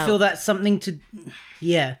dance do you style. feel that's something to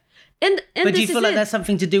and but do you feel like that's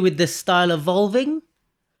something to do with the style evolving,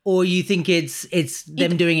 or you think it's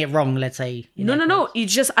them doing it wrong, let's say? No, it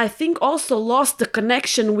just, I think, also lost the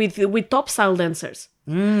connection with top style dancers.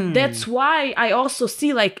 That's why I also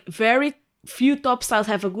see like very few top styles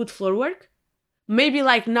have a good floor work. Maybe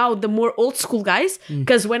like now the more old school guys,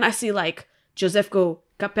 because when I see like Josefko,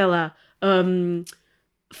 Capella,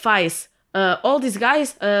 Faiz, all these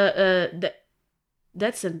guys, they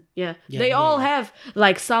all have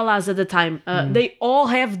like Salas at the time. They all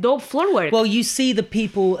have dope floor work. Well, you see the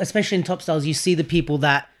people, especially in top styles, you see the people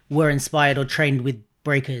that were inspired or trained with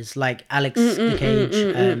breakers, like Alex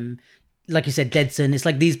Cage, like you said, Deadson. It's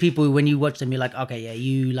like these people, when you watch them, you're like, okay, yeah,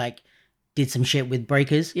 you like did some shit with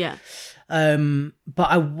breakers. Yeah. But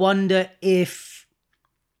I wonder if,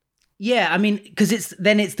 I mean, because it's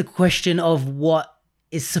the question of what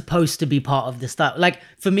is supposed to be part of the style. Like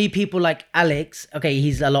for me, people like Alex, okay,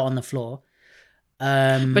 he's a lot on the floor.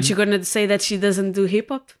 But you're gonna say that she doesn't do hip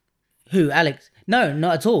hop? Who, Alex? No,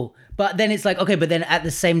 not at all. But then it's like, okay, but then at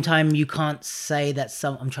the same time, you can't say that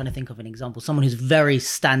I'm trying to think of an example. Someone who's very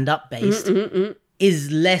stand-up based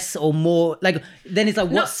is less or more, like, then it's like,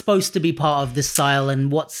 what's supposed to be part of the style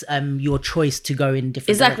and what's your choice to go in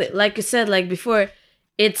different directions? Like you said, like before,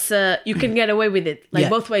 it's, you can get away with it. Like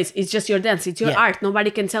both ways. It's just your dance. It's your art. Nobody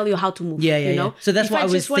can tell you how to move. You know? So that's what I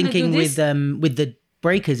was thinking with the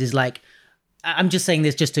breakers is like, I'm just saying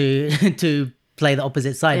this just to play the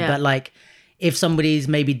opposite side, but like, if somebody's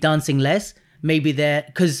maybe dancing less, maybe they're,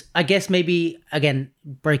 because I guess maybe, again,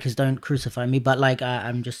 breakers don't crucify me, but like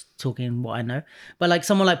I'm just talking what I know. But like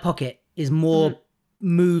someone like Pocket is more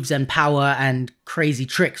moves and power and crazy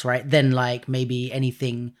tricks, right? Than like maybe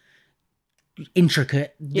anything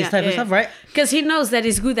intricate, type of stuff, right? Because he knows that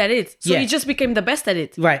he's good at it. So he just became the best at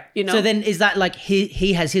it. Right. You know? So then is that like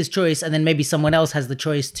he has his choice and then maybe someone else has the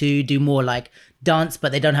choice to do more like dance,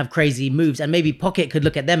 but they don't have crazy moves. And maybe Pocket could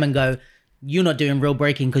look at them and go, you're not doing real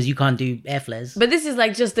breaking because you can't do air flares. But this is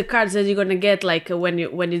like just the cards that you're gonna get like when you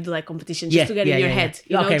do like competition, just to get in your head,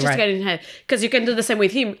 you know, just to get in your head. Because you can do the same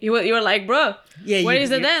with him. You're like, bro, where is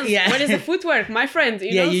the dance? Where is the footwork, my friend?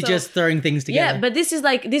 You know? You're just throwing things together. Yeah, but this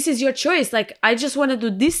is your choice. Like, I just want to do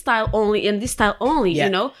this style only and this style only, you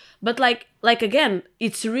know. But like again,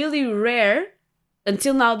 it's really rare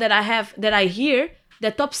until now that I hear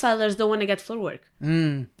that top stylers don't want to get floor work.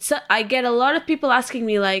 So I get a lot of people asking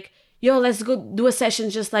me like, yo, let's go do a session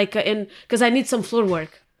just like because I need some floor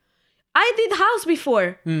work. I did house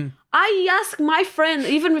before. I asked my friend,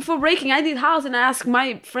 even before breaking, I did house and I asked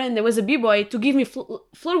my friend, there was a b-boy, to give me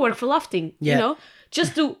floor work for lofting, you know,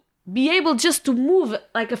 just to be able just to move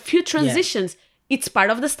like a few transitions. It's part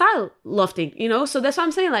of the style, lofting, you know? So that's what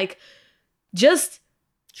I'm saying, like, just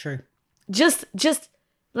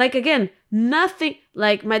like, again, nothing,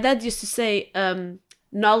 like my dad used to say,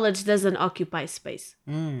 knowledge doesn't occupy space.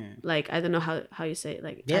 Like, I don't know how you say it.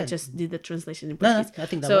 Like, I just did the translation in Portuguese. No, I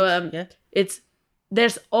think that works. It's,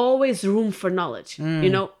 there's always room for knowledge, you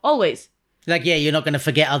know, always. Like, you're not going to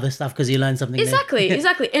forget other stuff because you learned something new.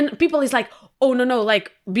 Exactly. And people is like, oh, no,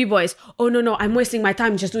 like, b-boys, oh, no, I'm wasting my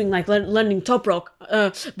time just doing, like, learning top rock.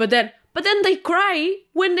 But then they cry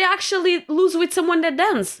when they actually lose with someone that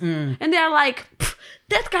dance. And they are like,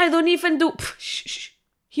 that guy don't even do...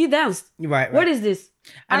 He danced. Right. What is this?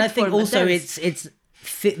 And I think also it's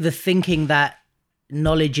the thinking that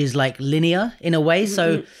knowledge is like linear in a way.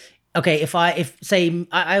 So, okay, if I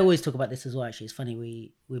always talk about this as well, actually, it's funny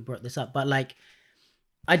we brought this up, but like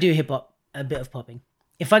I do hip hop, a bit of popping.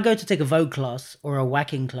 If I go to take a Vogue class or a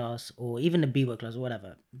whacking class or even a b-boy class or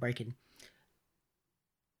whatever, breaking,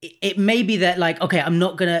 it may be that like, okay,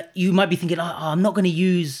 you might be thinking, I'm not going to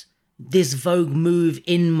use this Vogue move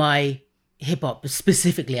in my hip hop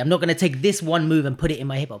specifically. I'm not going to take this one move and put it in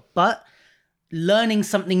my hip hop, but learning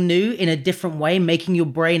something new in a different way, making your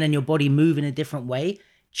brain and your body move in a different way,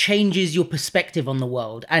 changes your perspective on the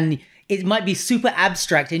world. And it might be super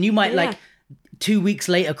abstract and you might like 2 weeks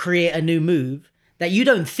later create a new move that you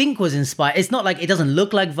don't think was inspired. It's not like it doesn't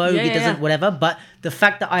look like Vogue, it doesn't whatever, but the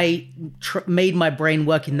fact that I made my brain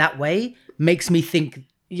work in that way makes me think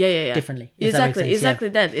differently.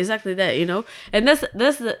 Exactly that, you know. And that's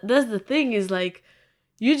the thing is like,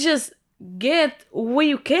 you just get what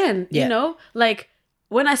you can, you know. Like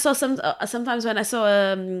when I saw sometimes when I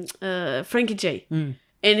saw Frankie J,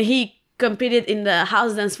 and he competed in the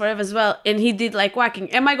house dance forever as well, and he did like whacking.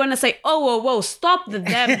 Am I gonna say, whoa, stop the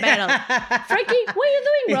damn battle, Frankie? What are you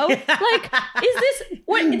doing, bro? Like,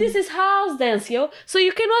 this is house dance, yo. So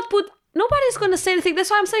you cannot put. Nobody's going to say anything. That's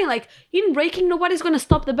why I'm saying, like, in breaking, nobody's going to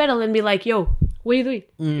stop the battle and be like, yo, what are you doing?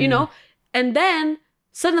 You know? And then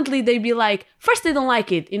suddenly they be like, first they don't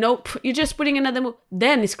like it, you know? You're just putting another move.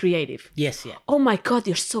 Then it's creative. Yes, yeah. Oh my God,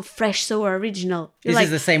 you're so fresh, so original. This is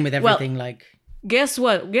the same with everything. Like, guess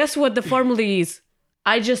what? Guess what the formula is?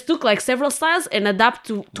 I just took like several styles and adapt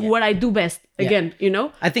to what I do best again, you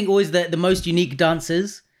know? I think always the most unique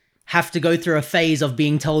dancers have to go through a phase of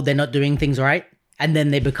being told they're not doing things right. And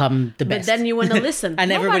then they become the best. But then you want to listen.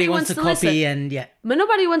 And everybody wants to copy listen. But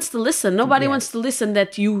nobody wants to listen. Nobody wants to listen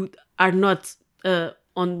that you are not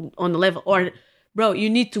on the level. Or, bro, you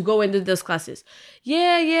need to go and do those classes.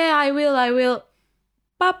 Yeah, I will.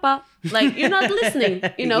 Papa. Like, you're not listening,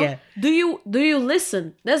 you know? Do you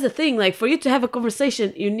listen? That's the thing. Like, for you to have a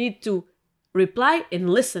conversation, you need to reply and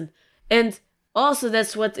listen. And also,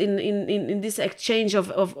 that's what in this exchange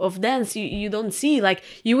of dance, you don't see. Like,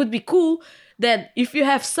 you would be cool that if you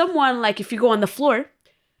have someone, like if you go on the floor,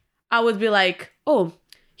 I would be like, oh,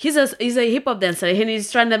 he's a hip hop dancer and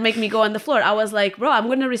he's trying to make me go on the floor. I was like, bro, I'm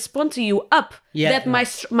going to respond to you up.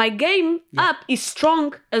 My game up is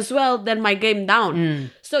strong as well than my game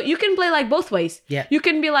down. So you can play like both ways. You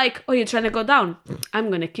can be like, oh, you're trying to go down. I'm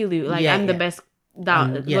going to kill you. Like I'm the best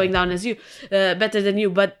going down as you, better than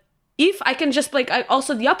you. But if I can just play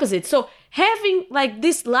also the opposite. So having like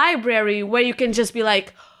this library where you can just be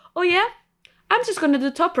like, oh yeah, I'm just going to do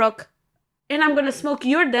top rock and I'm going to smoke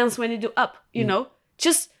your dance when you do up, you know?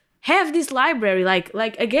 Just have this library, like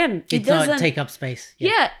again, it doesn't not take up space.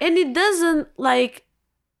 And it doesn't like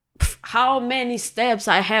how many steps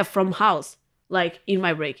I have from house, like in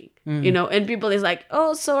my breaking, you know? And people is like,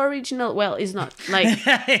 oh, so original. Well, it's not like,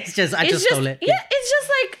 I just stole it. Yeah, it's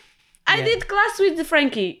just like, I did class with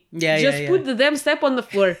Frankie. Put the damn step on the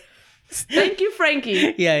floor. Thank you,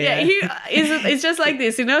 Frankie. It's just like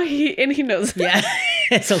this, you know. He knows.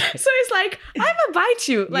 It's okay. So it's like I'm gonna bite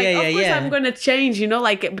you. Like of course I'm gonna change, you know,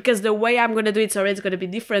 like because the way I'm gonna do it's already gonna be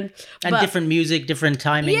different. And different music, different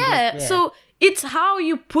timing. So it's how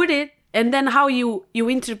you put it and then how you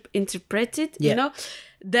interpret it, you know.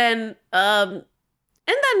 then and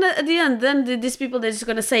then at the end, then these people, they're just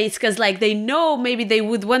gonna say it's because like they know maybe they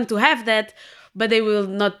would want to have that, but they will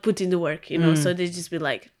not put in the work, you know. So they just be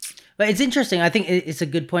like. But it's interesting. I think it's a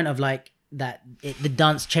good point of like that. The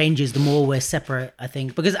dance changes the more we're separate. I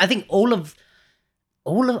think because I think all of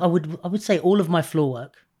I would say all of my floor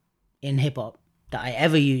work in hip hop that I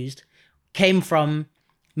ever used came from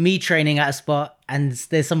me training at a spot, and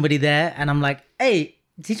there's somebody there, and I'm like, hey.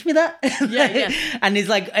 Teach me that. Yeah. And it's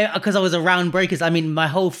like, because I was around breakers. I mean, my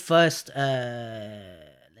whole first,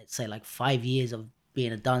 let's say like 5 years of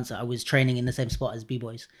being a dancer, I was training in the same spot as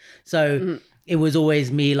B-boys. So it was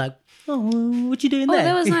always me like, oh, what you doing there? Oh,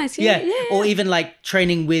 that was nice. Yeah. Or even like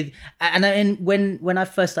training with, and when I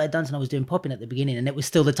first started dancing, I was doing popping at the beginning, and it was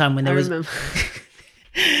still the time when there was, remember.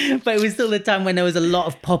 but it was still the time when there was a lot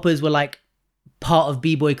of poppers were like part of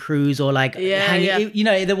B-boy crews or like hanging, you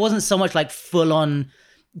know, there wasn't so much like full on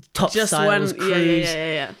top Just styles one, crews.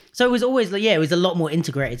 yeah. So it was always like, it was a lot more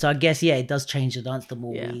integrated. So I guess, it does change the dance the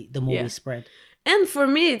more we spread. And for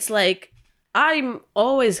me, it's like, I'm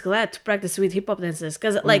always glad to practice with hip hop dancers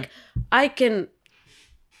because like I can,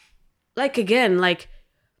 like, again, like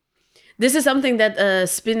this is something that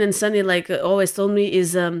Spin and Sunny like always told me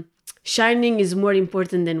is shining is more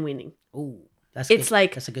important than winning. Oh, that's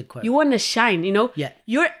a good quote. You want to shine, you know? Yeah.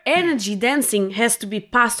 Your energy dancing has to be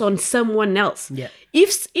passed on someone else. Yeah.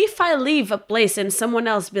 If I leave a place and someone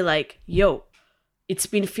else be like, yo, it's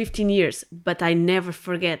been 15 years, but I never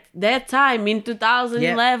forget that time in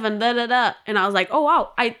 2011, And I was like, oh,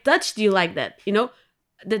 wow, I touched you like that, you know?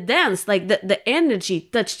 The dance, like the energy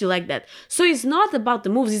touched you like that. So it's not about the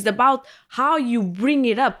moves, it's about how you bring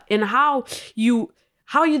it up and how you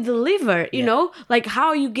deliver, you know, like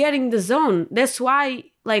how you get in the zone. That's why,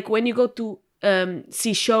 like, when you go to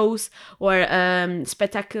see shows or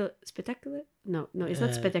spectacular. No, it's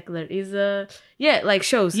not spectacular. It's like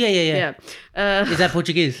shows. Yeah. Is that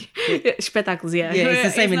Portuguese? Espetáculos, yeah. Yeah, it's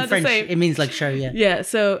the same in French. It means like show, yeah. Yeah.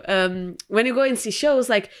 So when you go and see shows,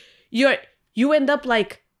 like you end up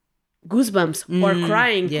like goosebumps or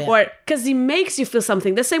crying or because it makes you feel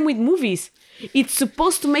something. The same with movies. It's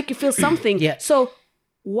supposed to make you feel something. Yeah. So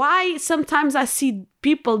why sometimes I see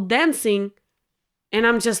people dancing and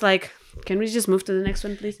I'm just like, can we just move to the next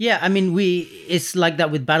one, please? Yeah, I mean, it's like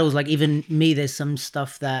that with battles. Like even me, there's some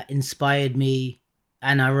stuff that inspired me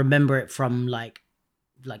and I remember it from like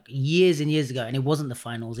years and years ago, and it wasn't the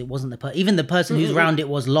finals. It wasn't even the person who's around it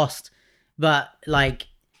was lost, but like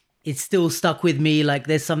it's still stuck with me. Like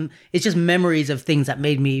it's just memories of things that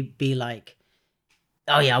made me be like,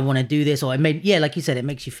 oh yeah, I want to do this. Or like you said, it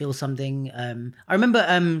makes you feel something. I remember,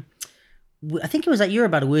 I think it was at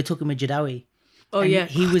Eurobattle, we were talking with Jadawi. Oh, and yeah.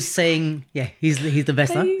 he was saying, he's the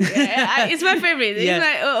best, huh? It's my favorite.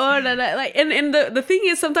 It's like, and the thing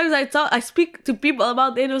is, sometimes I speak to people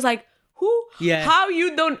about it and it was like, who? Yeah. How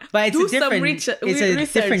you don't do some research? It's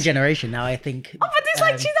a different generation now, I think. Oh, but it's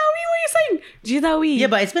like Jadawi, what are you saying? Jadawi. Yeah,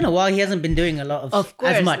 but it's been a while. He hasn't been doing a lot of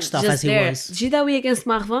course, as much stuff as he was. Jadawi against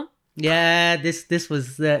Marvin. Yeah, this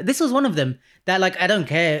was one of them. That like I don't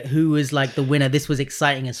care who was like the winner. This was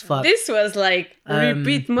exciting as fuck. This was like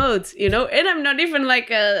repeat modes, you know. And I'm not even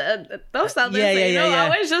like a toast out there, you know.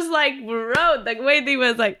 I was just like, bro, the way they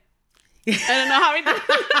was like, I don't know how it.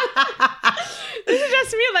 This is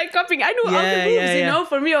just me like copying. I knew all the moves, you know.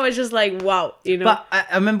 For me, I was just like, wow, you know. But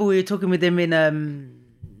I remember we were talking with him in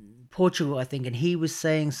Portugal, I think, and he was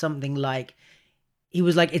saying something like,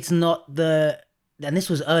 it's not the. And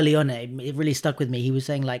this was early on, it really stuck with me. He was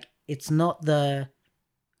saying like, it's not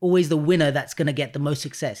always the winner that's going to get the most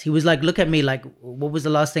success. He was like, look at me, like, what was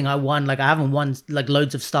the last thing I won? Like, I haven't won like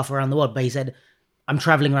loads of stuff around the world, but he said, I'm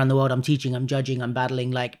traveling around the world, I'm teaching, I'm judging, I'm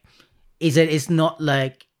battling. Like, it's not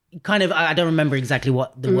like, kind of, I don't remember exactly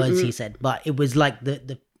what the words he said, but it was like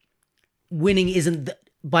the winning isn't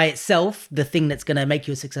by itself the thing that's going to make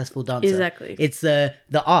you a successful dancer. Exactly. It's the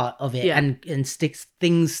art of it and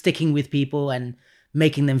things sticking with people and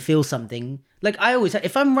making them feel something. Like I always,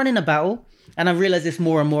 if I'm running a battle, and I realize this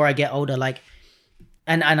more and more I get older, like,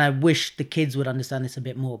 and I wish the kids would understand this a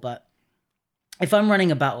bit more, but if I'm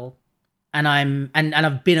running a battle and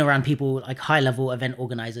I've been around people like high level event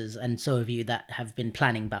organizers, and so have you that have been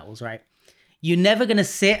planning battles, right? You're never going to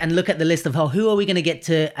sit and look at the list of who are we going to get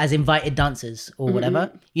to as invited dancers or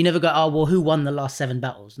whatever. You never go, oh, well, who won the last 7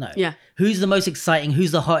 battles? No. Yeah. Who's the most exciting?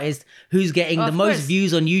 Who's the hottest? Who's getting the most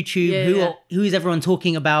views on YouTube? Who is everyone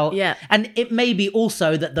talking about? Yeah. And it may be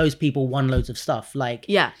also that those people won loads of stuff. Like,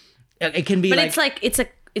 yeah. It can be but like... it's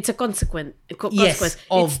a consequence. Yes,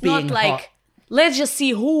 of it's being not like, hot. Let's just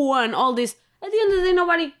see who won all this. At the end of the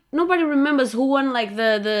day, nobody remembers who won like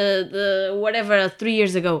the whatever 3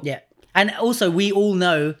 years ago. Yeah. And also, we all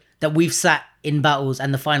know that we've sat in battles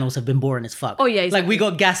and the finals have been boring as fuck. Oh, yeah, exactly. Like, we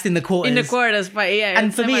got gassed in the quarters. In the quarters, but yeah.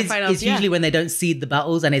 And for me, it's usually when they don't seed the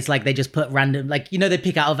battles and it's like they just put random, like, you know, they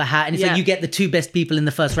pick out of a hat and it's like you get the 2 best people in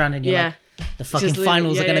the first round and you're like, the fucking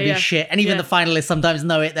finals are going to be shit. And even the finalists sometimes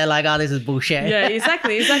know it. They're like, oh, this is bullshit. Yeah,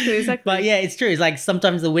 exactly. But yeah, it's true. It's like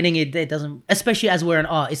sometimes the winning, it doesn't, especially as we're in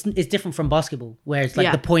art, it's different from basketball where it's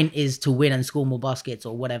like the point is to win and score more baskets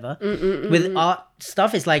or whatever. With art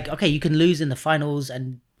stuff, it's like, okay, you can lose in the finals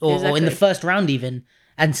and or in the first round even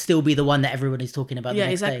and still be the one that everyone is talking about the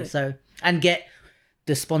next day. So, and get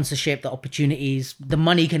the sponsorship, the opportunities, the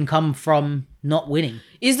money can come from not winning.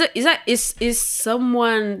 Is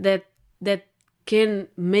someone that can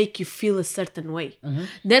make you feel a certain way.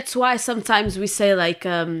 That's why sometimes we say like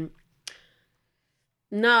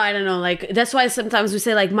no, I don't know, like that's why sometimes we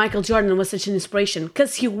say like Michael Jordan was such an inspiration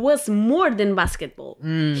because he was more than basketball.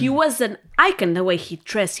 He was an icon. The way he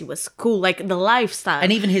dressed, he was cool, like the lifestyle,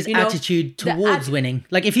 and even his attitude towards winning.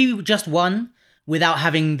 Like if he just won without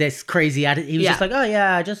having this crazy attitude, he was just like, oh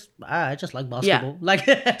yeah, I just like basketball. Like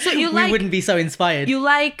so we wouldn't be so inspired. You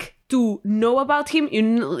like to know about him.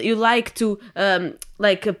 You like to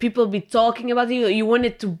people be talking about you. You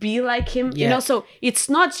wanted to be like him. You know, so it's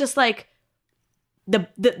not just like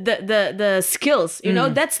the skills, you know,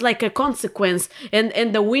 that's like a consequence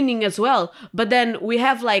and the winning as well. But then we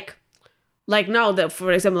have like now that,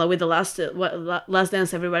 for example, with the last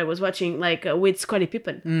dance everybody was watching, like with Scottie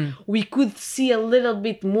Pippen, we could see a little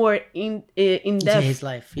bit more in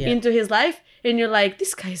depth into his life, and you're like,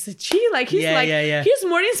 this guy's a G, like he's he's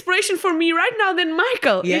more inspiration for me right now than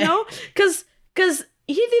Michael, you know, because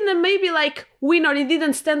he didn't maybe like win or he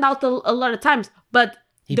didn't stand out a lot of times, but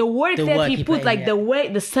the work he put, like the way,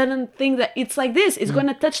 the sudden thing that it's like this, it's going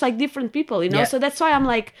to touch like different people, you know? So that's why I'm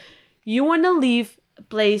like, you want to leave a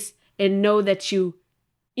place and know that you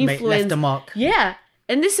influence. Left a mark. Yeah.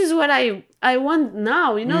 And this is what I want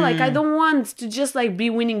now, you know? Like, I don't want to just like be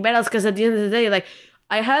winning battles because at the end of the day, like,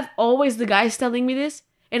 I have always the guys telling me this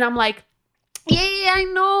and I'm like, yeah, I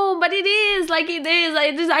know, but it is. Like, it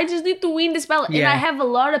is. I just need to win this battle. And I have a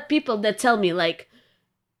lot of people that tell me like,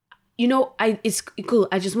 you know, it's cool.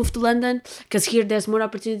 I just moved to London because here there's more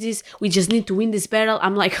opportunities. We just need to win this battle.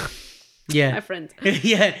 I'm like, my friend.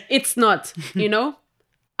 It's not, you know.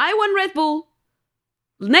 I won Red Bull.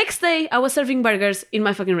 Next day, I was serving burgers in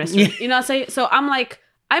my fucking restaurant. You know, so I'm like,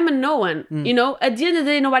 I'm a no one. You know, at the end of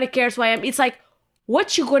the day, nobody cares who I am. It's like,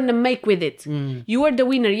 what you gonna make with it? You are the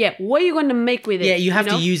winner. Yeah. What are you gonna make with it? Yeah, you have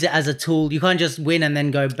to use it as a tool. You can't just win and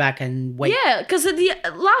then go back and wait. Yeah, because at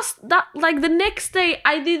the next day,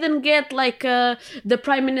 I didn't get like the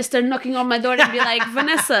prime minister knocking on my door and be like,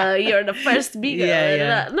 Vanessa, you're the first speaker.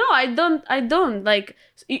 No, I don't. Like,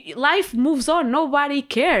 life moves on. Nobody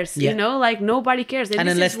cares. You know, like nobody cares. And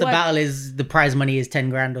unless the battle is the prize money is 10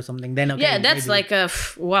 grand or something, they're not. Yeah, that's maybe like a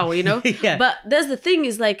wow, you know. But that's the thing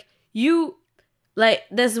is like you. Like,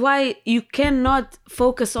 that's why you cannot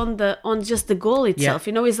focus on just the goal itself.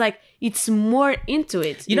 You know, it's like, it's more into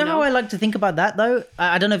it. You know how I like to think about that though?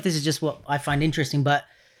 I don't know if this is just what I find interesting, but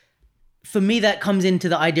for me, that comes into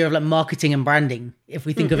the idea of like marketing and branding. If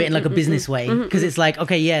we think of it in like a business way, because it's like,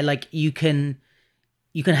 okay, yeah, like you can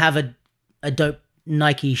have a dope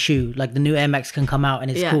Nike shoe, like the new Air Max can come out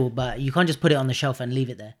and it's cool, but you can't just put it on the shelf and leave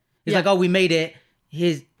it there. It's like, oh, we made it.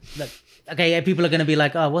 Here's like, okay, yeah, people are going to be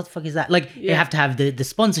like, oh, what the fuck is that? Like, you have to have the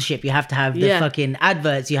sponsorship. You have to have the fucking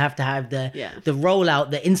adverts. You have to have the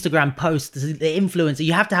rollout, the Instagram posts, the influencer.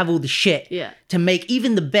 You have to have all the shit to make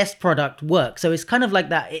even the best product work. So it's kind of like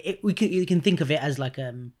that. You can think of it as like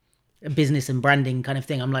a business and branding kind of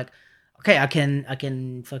thing. I'm like, okay, I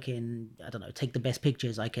can fucking, I don't know, take the best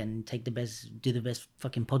pictures. I can do the best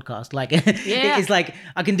fucking podcast. Like, it's like,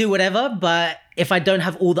 I can do whatever, but if I don't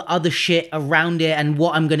have all the other shit around it and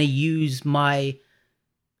what I'm going to use my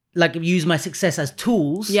success as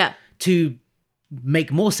tools to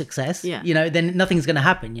make more success, you know, then nothing's going to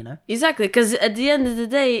happen, you know? Exactly. Because at the end of the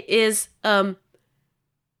day is,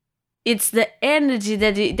 it's the energy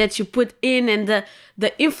that you put in and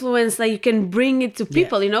the influence that you can bring it to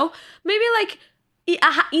people, you know? Maybe like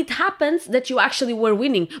it happens that you actually were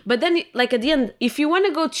winning. But then like at the end, if you want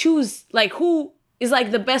to go choose like who is like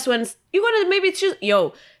the best ones, you're going to maybe choose,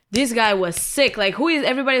 this guy was sick. Like who is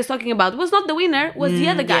everybody's talking about was not the winner, was the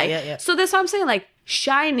other guy. So that's what I'm saying, like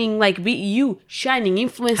shining, like be you, shining,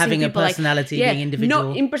 influencing having people. Having a personality, being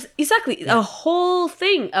individual. No, exactly. A whole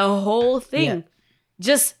thing. Yeah.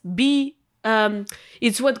 Just be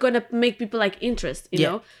it's what's gonna make people like interest, you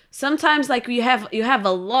know. Sometimes like you have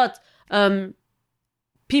a lot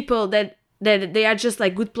people that they are just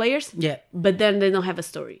like good players, but then they don't have a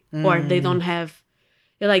story or they don't have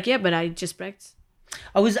You're like, yeah, but I just practice.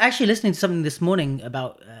 I was actually listening to something this morning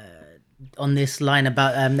about on this line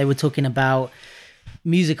about they were talking about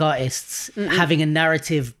music artists having a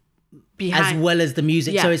narrative Behind. as well as the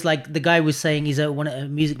music. Yeah. So it's like the guy was saying he's a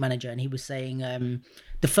music manager, and he was saying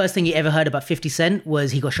the first thing he ever heard about 50 Cent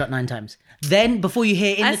was he got shot 9 times. Then before you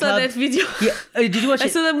hear I saw that video. Yeah, did you watch it? I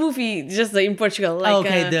saw the movie just in Portugal. Like,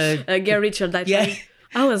 Get Rich or Die Trying.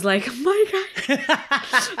 I was like, oh my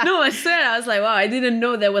God. No, I swear, I was like, wow, I didn't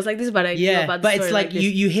know there was like this, but I knew about the story. But it's like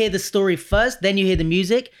you hear the story first, then you hear the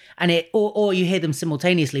music, and or you hear them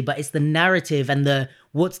simultaneously, but it's the narrative and the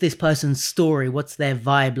what's this person's story, what's their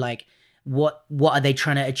vibe, like what are they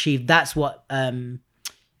trying to achieve? That's what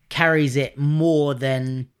carries it more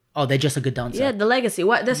than they're just a good dancer. Yeah, the legacy.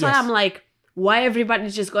 That's why I'm like, why everybody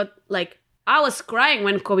just got like, I was crying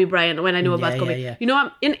when I knew about Kobe. Yeah. You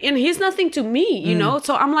know, and he's nothing to me, you know?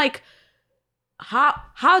 So I'm like,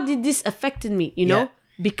 how did this affected me, you know?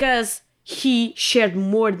 Because he shared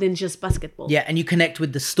more than just basketball. Yeah, and you connect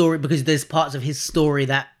with the story because there's parts of his story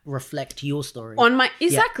that reflect your story.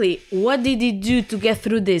 What did he do to get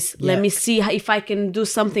through this? Let me see if I can do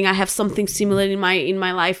something. I have something similar in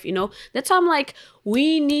my life, you know? That's why I'm like,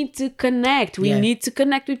 we need to connect. We need to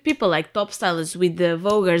connect with people like top stylers, with the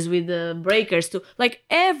voguers, with the breakers, to like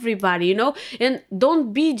everybody, you know? And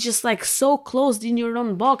don't be just like so closed in your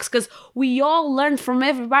own box, because we all learn from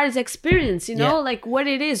everybody's experience, you know? Like what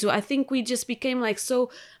it is. I think we just became like so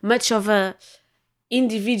much of a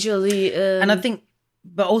individually... and I think,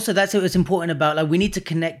 but also that's what's important about, like, we need to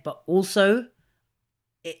connect, but also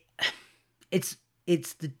it's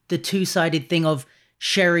the two-sided thing of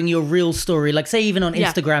sharing your real story. Like, say, even on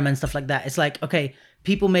Instagram and stuff like that, it's like, okay,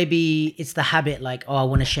 people maybe it's the habit, like, oh, I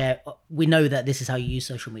want to share. We know that this is how you use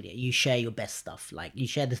social media. You share your best stuff. Like, you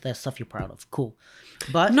share the stuff you're proud of. Cool.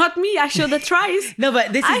 But not me. I show the tries. No,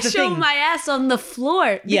 but this is the thing. I show my ass on the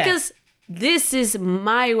floor because this is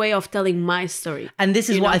my way of telling my story. And this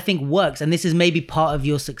is what I think works. And this is maybe part of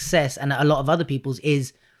your success and a lot of other people's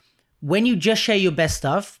is when you just share your best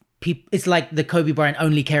stuff, it's like the Kobe Bryant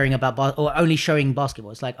only caring about or only showing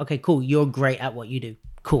basketball. It's like, okay, cool. You're great at what you do.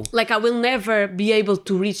 Cool. Like, I will never be able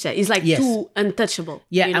to reach that. It's like too untouchable.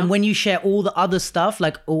 Yeah. You know? And when you share all the other stuff,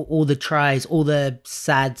 like all the tries, all the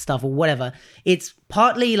sad stuff or whatever, it's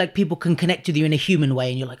partly like people can connect with you in a human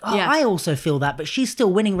way. And you're like, oh, I also feel that, but she's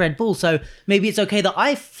still winning Red Bull. So maybe it's okay that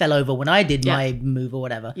I fell over when I did my move or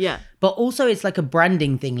whatever. Yeah. But also it's like a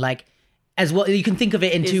branding thing. Like, as what you can think of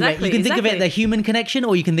it in two ways. You can think of it the human connection,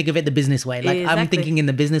 or you can think of it the business way. Like I'm thinking in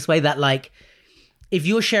the business way that, like, if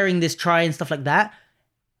you're sharing this try and stuff like that,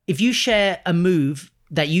 if you share a move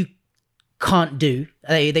that you can't do,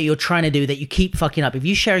 that you're trying to do, that you keep fucking up, if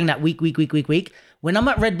you're sharing that week, when I'm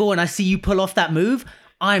at Red Bull and I see you pull off that move,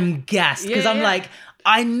 I'm gassed because I'm like,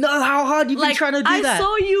 I know how hard you've been trying to do that. I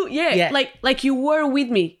saw you, like you were with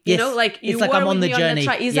me, you know, like you it's like were I'm on with the me journey.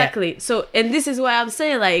 On the exactly. So, and this is why I'm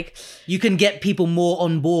saying, like, you can get people more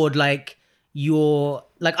on board. Like, you're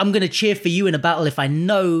like, I'm gonna cheer for you in a battle if I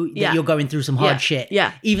know that you're going through some hard shit.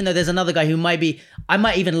 Yeah. Even though there's another guy who I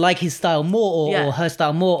might even like his style more or her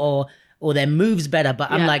style more or their moves better. But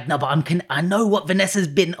I'm like, no, but I know what Vanessa's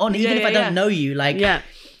been on, even if I don't know you. Like,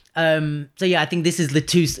 so yeah, I think this is the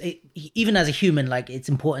two. Even as a human, like, it's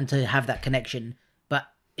important to have that connection. But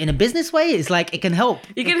in a business way, it's like it can help.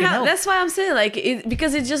 It can help. That's why I'm saying, like,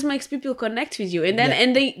 because it just makes people connect with you, and then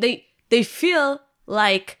and they feel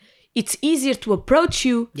like it's easier to approach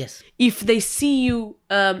you. Yes. If they see you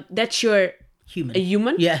that you're human. A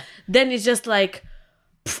human. Yeah. Then it's just like,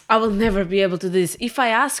 I will never be able to do this. If I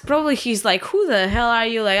ask, probably he's like, who the hell are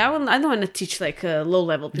you? Like, I don't want to teach like low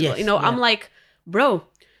level people. Yes, you know, I'm like, bro,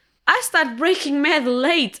 I start breaking mad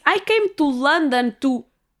late. I came to London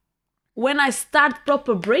when I start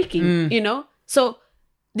proper breaking, you know? So,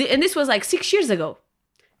 and this was like 6 years ago.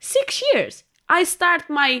 6 years. I start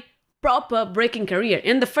my proper breaking career.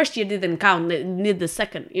 And the first year didn't count, need the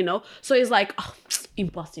second, you know? So it's like, oh,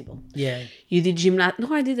 impossible. Yeah. You did gymnastics?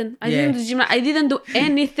 No, I didn't. I didn't do gymnastics. I didn't do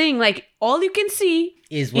anything. Like, all you can see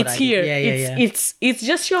is what it's here. Yeah. It's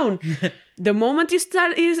just shown. The moment you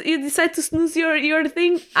decide to snooze your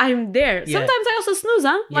thing, I'm there. Yeah. Sometimes I also snooze,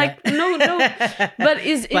 huh? Yeah. Like, no. But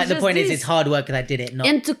it's but the just point this. is, it's hard work that did it. Not...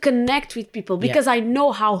 And to connect with people, because I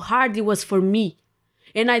know how hard it was for me.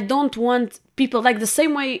 And I don't want people, like the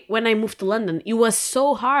same way when I moved to London, it was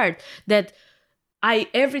so hard that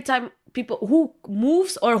every time people who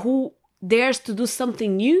moves or who dares to do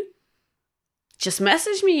something new, just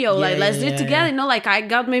message me, like, let's do it together. You know, like, I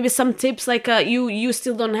got maybe some tips, like, you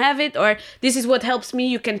still don't have it, or this is what helps me,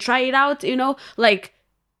 you can try it out, you know, like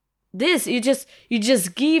this, you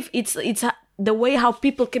just give, it's the way how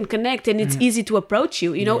people can connect and it's easy to approach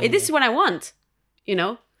you, you know, this is what I want, you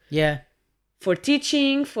know? Yeah. For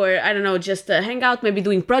teaching, for, I don't know, just hang out, maybe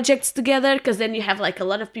doing projects together, because then you have like a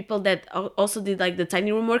lot of people that also did like the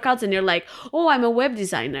tiny room workouts, and you're like, oh, I'm a web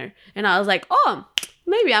designer. And I was like, oh,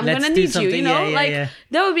 maybe I'm going to need you, you know?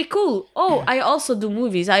 That would be cool. Oh, I also do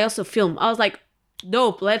movies. I also film. I was like,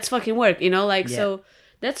 dope, let's fucking work, you know? Like, so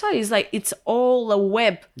that's why it's like, it's all a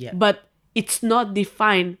web, but it's not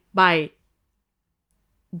defined by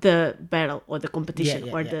the battle or the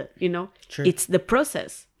competition or the, you know? True. It's the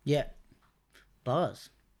process. Yeah. Bars.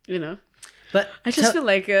 You know? But I just feel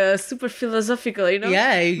like super philosophical, you know?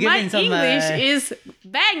 Yeah, you're giving my English is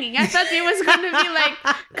banging. I thought it was going to be like,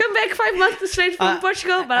 come back 5 months straight from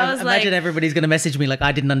Portugal. But I was like... Imagine everybody's going to message me like,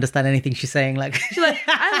 I didn't understand anything she's saying. Like, she's like,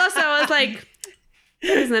 I lost it. I was like,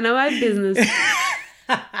 it's none of my business.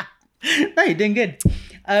 No, you're doing good.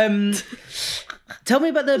 Tell me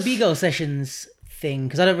about the B-Girl sessions thing,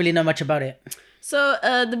 because I don't really know much about it. So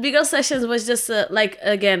the B-Girl sessions was just like,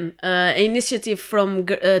 again, an initiative from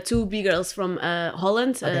two B-Girls from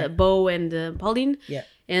Holland, Bo and Pauline. Yeah.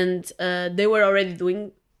 And they were already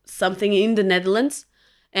doing something in the Netherlands.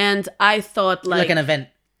 And I thought like an event.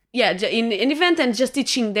 Yeah, in an event and just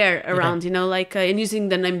teaching there around, you know, like and using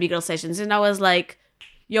the name B-Girl sessions. And I was like,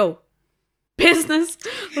 yo, business,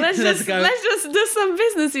 let's just do some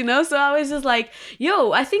business, you know? So I was just like,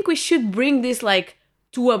 yo, I think we should bring this like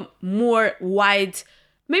to a more wide,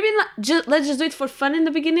 maybe not just, let's just do it for fun in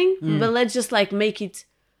the beginning, but let's just like make it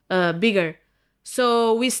bigger.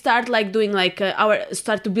 So we start like doing like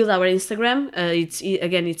start to build our Instagram. It's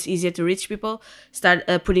easier to reach people. Start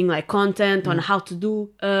putting like content on how to do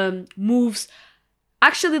moves.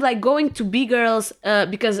 Actually, like going to B-Girls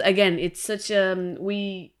because again, it's such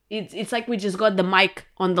it's like we just got the mic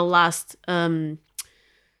on the last 2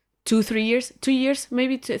 years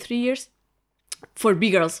for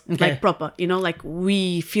B-Girls, like proper, you know, like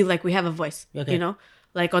we feel like we have a voice, you know,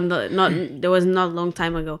 like on the there was not a long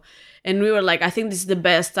time ago. And we were like, I think this is the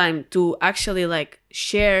best time to actually like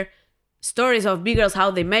share stories of B-Girls, how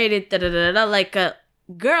they made it, like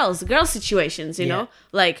girls situations, you know,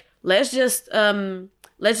 like let's just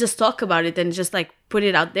talk about it and just like put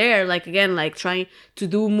it out there, like again, like trying to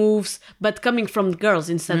do moves, but coming from girls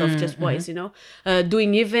instead of just boys, you know,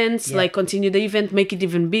 doing events, like continue the event, make it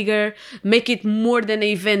even bigger, make it more than an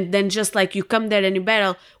event than just like you come there and you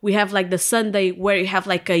battle. We have like the Sunday where you have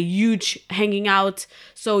like a huge hanging out,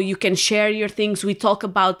 so you can share your things. We talk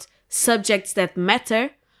about subjects that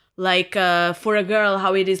matter, like for a girl,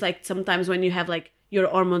 how it is like sometimes when you have like your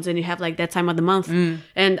hormones and you have like that time of the month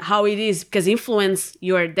and how it is because influence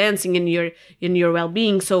your dancing and your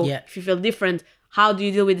well-being. So if you feel different, how do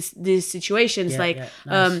you deal with these situations? Nice.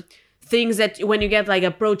 Things that when you get like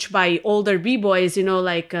approached by older b-boys, you know,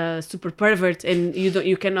 like super pervert, and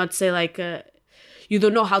you cannot say like you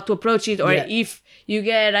don't know how to approach it, or if you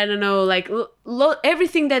get, I don't know, like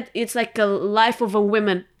everything that it's like a life of a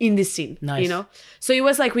woman in this scene, you know. So it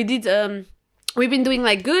was like we did we've been doing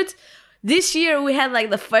like good. This year we had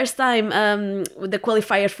like the first time the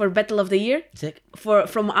qualifier for Battle of the Year. Sick.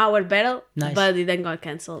 from our battle, but it then got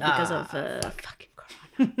cancelled because of fucking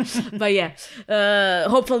Corona. But yeah,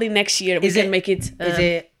 hopefully next year we can make it. Is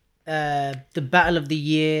it the Battle of the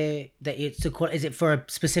Year that is it for a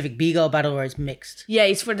specific B-Girl battle or it's mixed? Yeah,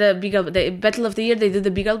 it's for the B-Girl. The Battle of the Year, they do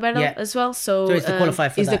the B-Girl battle as well. So it's the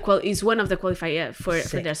qualifier for that. Is one of the qualifier for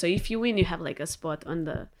there. So if you win, you have like a spot on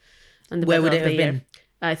the Where Battle would it of the have Year. been?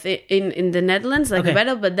 I think in the Netherlands, like a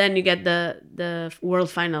battle, but then you get the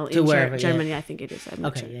world final in Germany. I think it is. I'm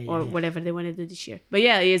not sure, or whatever they want to do this year. But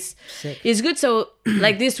yeah, it's good. So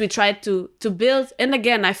like this, we tried to build. And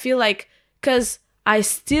again, I feel like because I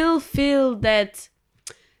still feel that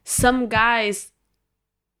some guys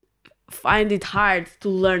find it hard to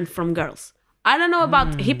learn from girls. I don't know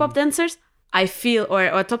about hip hop dancers. I feel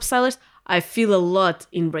or top stylers. I feel a lot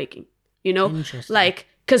in breaking. You know, like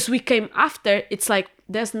because we came after. It's like.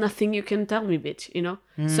 There's nothing you can tell me, bitch, you know?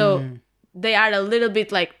 So they are a little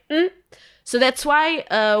bit like, So that's why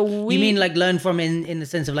we... You mean like learn from in the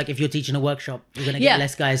sense of like if you're teaching a workshop, you're going to get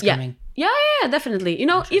less guys coming? Yeah, definitely. You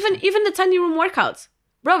know, even the tiny room workouts.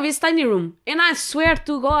 Bro, it's tiny room. And I swear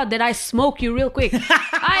to God that I smoke you real quick.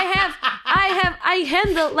 I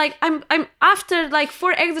handle, like, I'm after like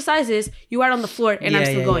 4 exercises, you are on the floor and I'm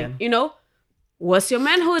still going, you know? What's your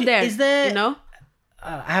manhood there? Is there... You know?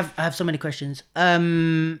 I have so many questions.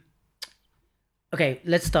 Okay,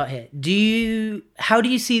 let's start here. How do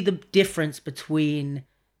you see the difference between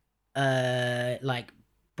like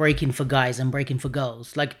breaking for guys and breaking for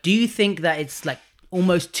girls? Like, do you think that it's like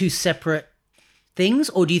almost 2 separate things,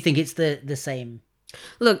 or do you think it's the same?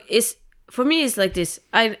 Look, it's for me, it's like this.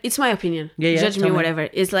 It's my opinion. Yeah, Judge me, whatever.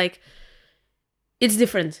 It's like, it's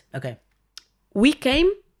different. Okay. We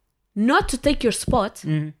came not to take your spot.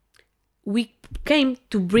 Mm-hmm. We came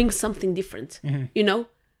to bring something different. Mm-hmm. You know,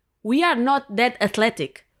 we are not that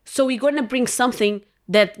athletic. So we're going to bring something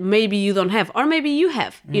that maybe you don't have, or maybe you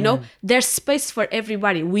have, you know, there's space for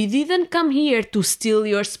everybody. We didn't come here to steal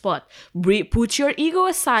your spot. Put your ego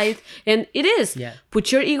aside, and it is. Yeah.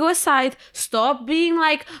 Put your ego aside. Stop being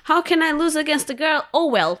like, how can I lose against a girl? Oh,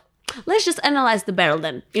 well, let's just analyze the barrel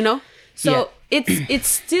then, you know? So it's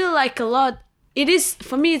still like a lot. It is,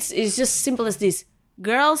 for me, it's just simple as this.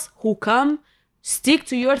 Girls who come, stick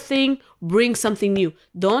to your thing, bring something new.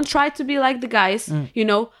 Don't try to be like the guys, you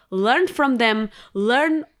know, learn from them,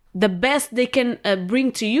 learn the best they can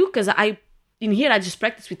bring to you. Because I just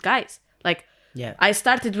practice with guys. Like, I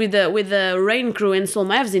started with the Rain crew and Soul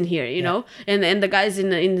Mavs in here, you know, and the guys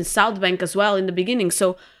in the South Bank as well in the beginning.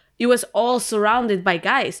 So it was all surrounded by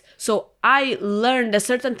guys. So I learned the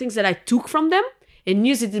certain things that I took from them and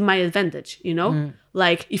use it in my advantage, you know?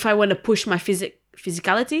 Like, if I want to push my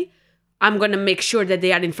physicality, I'm going to make sure that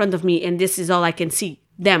they are in front of me and this is all I can see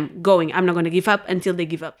them going. I'm not going to give up until they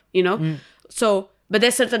give up, you know? So, but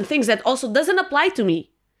there's certain things that also doesn't apply to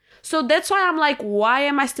me. So that's why I'm like, why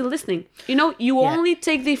am I still listening? You know, you only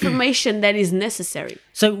take the information that is necessary.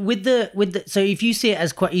 So so if you see it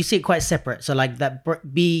as quite separate. So like that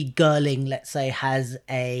B-girling, let's say, has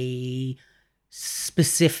a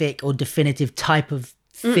specific or definitive type of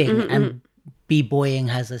thing, and B-boying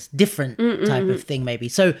has a different type of thing, maybe.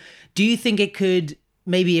 So do you think it could,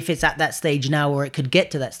 maybe if it's at that stage now, or it could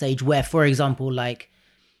get to that stage where, for example, like,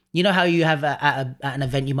 you know how you have at an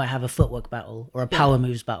event, you might have a footwork battle or a power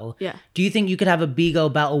moves battle. Yeah. Do you think you could have a B-girl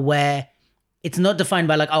battle where it's not defined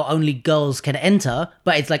by like, oh, only girls can enter,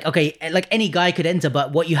 but it's like, okay, like any guy could enter,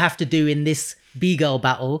 but what you have to do in this B-girl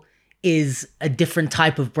battle is a different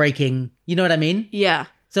type of breaking. You know what I mean? Yeah.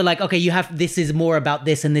 So like, okay, this is more about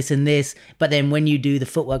this and this and this, but then when you do the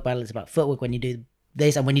footwork battle, it's about footwork. When you do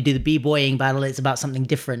this, and when you do the B-boying battle, it's about something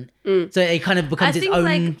different. So it kind of becomes its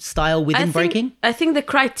own style within breaking. I think the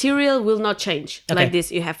criteria will not change. Okay. Like this,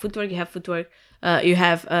 you have footwork, you have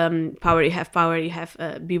power, you have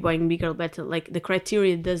B-boying, B-girl battle. Like the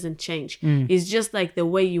criteria doesn't change. It's just like the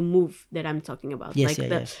way you move that I'm talking about. Yes,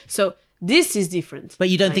 like So this is different. But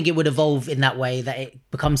you don't think it would evolve in that way, that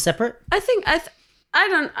it becomes separate? I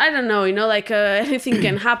don't know, you know, like anything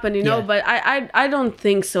can happen, you know, but I don't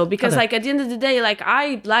think so, because like at the end of the day, like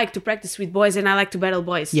I like to practice with boys and I like to battle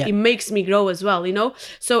boys. It makes me grow as well, you know.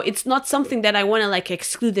 So it's not something that I want to like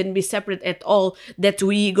exclude and be separate at all, that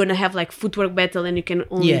we gonna have like footwork battle and you can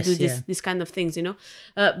only do this kind of things, you know.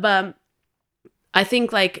 But I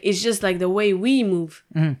think like it's just like the way we move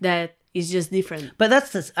that is just different. But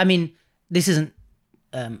I mean, this isn't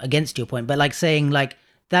against your point, but like saying like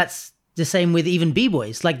that's the same with even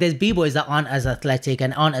B-boys. Like there's B-boys that aren't as athletic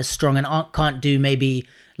and aren't as strong and can't do maybe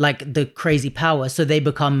like the crazy power, so they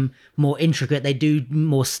become more intricate, they do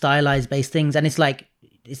more stylized based things, and it's like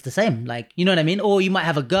it's the same, like, you know what I mean? Or you might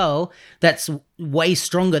have a girl that's way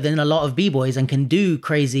stronger than a lot of B-boys and can do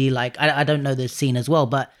crazy, like I don't know the scene as well,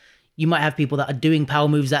 but you might have people that are doing power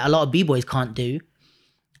moves that a lot of B-boys can't do,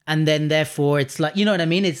 and then therefore it's like, you know what I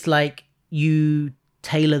mean? It's like you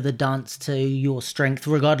tailor the dance to your strength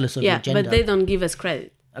regardless of your gender. But they don't give us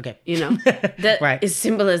credit. Okay. You know? That right. It's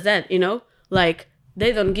simple as that, you know? Like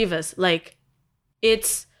they don't give us, like,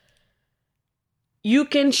 it's, you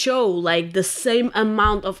can show like the same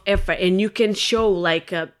amount of effort, and you can show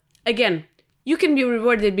like again, you can be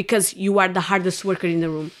rewarded because you are the hardest worker in the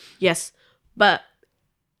room. Yes. But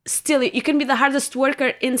still, you can be the hardest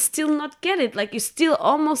worker and still not get it. Like you're still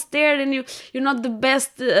almost there, and you're not the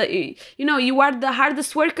best. You know, you are the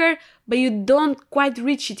hardest worker, but you don't quite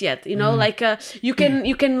reach it yet. You know, like you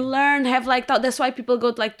can learn, have like that's why people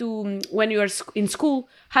go like to when you are in school,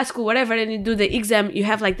 high school, whatever, and you do the exam, you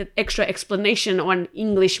have like that extra explanation on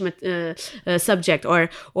English subject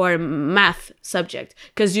or math subject,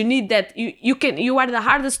 because you need that. You are the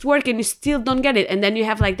hardest worker and you still don't get it, and then you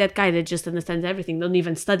have like that guy that just understands everything, don't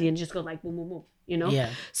even study and just go like boom boom boom, you know. Yeah.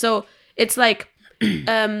 So it's like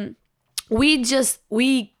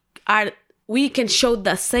we can show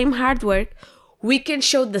the same hard work, we can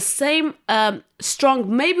show the same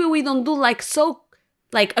strong, maybe we don't do like so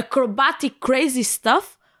like acrobatic crazy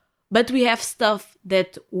stuff, but we have stuff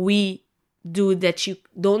that we do that you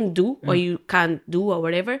don't do or you can't do or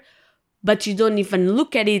whatever, but you don't even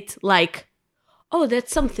look at it like, oh,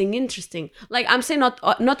 that's something interesting. Like I'm saying,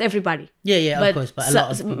 not everybody. Yeah, but, of course, but a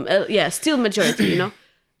lot of still majority, you know,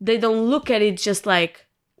 they don't look at it just like,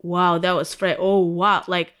 wow, that was fresh. Oh, wow,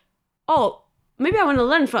 like, oh, maybe I want to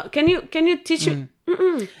learn from. Can you teach me?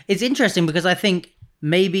 It's interesting because I think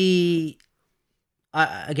maybe,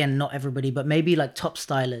 again, not everybody, but maybe like top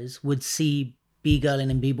stylers would see B-girling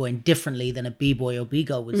and B-boying differently than a B-boy or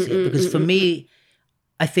B-girl would see it. Because for me,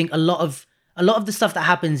 I think a lot of the stuff that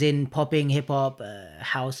happens in popping, hip hop,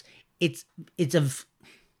 house, it's of,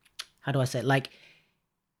 how do I say it? Like,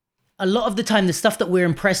 a lot of the time, the stuff that we're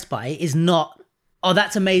impressed by is not, oh,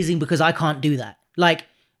 that's amazing because I can't do that. Like,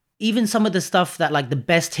 even some of the stuff that like the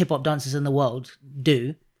best hip hop dancers in the world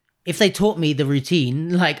do, if they taught me the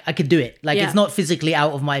routine, like I could do it. Like it's not physically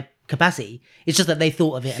out of my capacity. It's just that they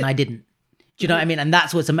thought of it and I didn't. Do you know what I mean? And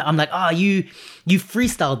that's I'm like, oh, you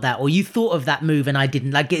freestyled that, or you thought of that move and I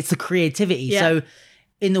didn't. Like, it's the creativity. Yeah. So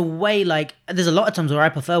in a way, like, there's a lot of times where I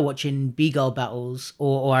prefer watching B-girl battles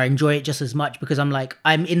or I enjoy it just as much because I'm like,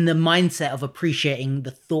 I'm in the mindset of appreciating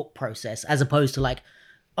the thought process as opposed to like,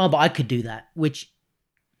 oh, but I could do that, which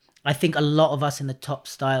I think a lot of us in the top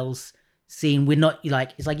styles scene, we're not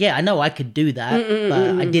like, it's like, yeah, I know I could do that,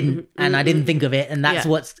 but I didn't, and I didn't think of it. And that's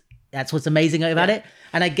what's amazing about it.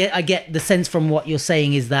 And I get the sense from what you're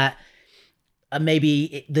saying is that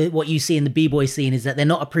maybe what you see in the B-boy scene is that they're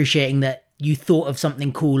not appreciating that you thought of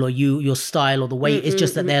something cool or your style or the way. It's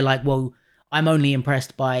just that they're like, well, I'm only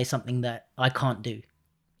impressed by something that I can't do.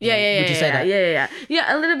 Would you say that?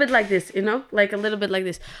 Yeah, a little bit like this, you know, like a little bit like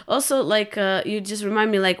this. Also, like you just remind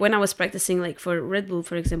me, like when I was practicing, like for Red Bull,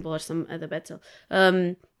 for example, or some other battle.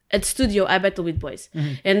 At studio, I battle with boys,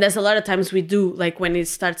 and there's a lot of times we do like when it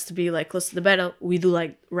starts to be like close to the battle, we do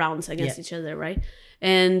like rounds against each other, right?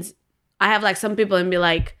 And I have like some people and be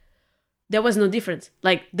like, there was no difference.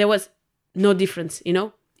 Like there was no difference, you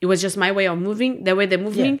know. It was just my way of moving, the way they're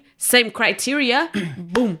moving, same criteria,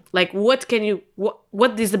 boom. Like, what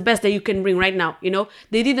is the best that you can bring right now? You know,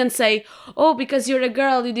 they didn't say, oh, because you're a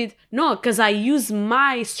girl, you did. No, because I use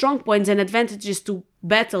my strong points and advantages to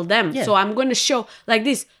battle them. Yeah. So I'm going to show like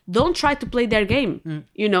this. Don't try to play their game,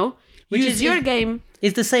 you know, use your game.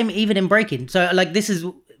 It's the same even in breaking. So like, this is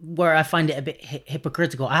where I find it a bit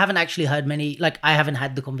hypocritical. I haven't actually heard I haven't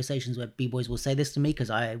had the conversations where B-boys will say this to me because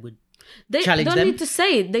I would challenge them. They don't need to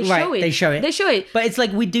say it. They show it. They show it. But it's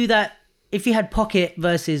like we do that if you had Pocket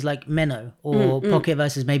versus like Menno or Pocket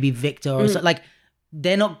versus maybe Victor or something. Like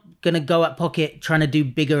they're not going to go at Pocket trying to do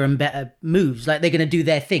bigger and better moves. Like they're going to do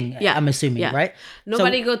their thing, I'm assuming, right?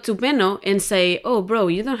 Nobody go to Menno and say, oh, bro,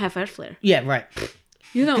 you don't have air flare. Yeah, right.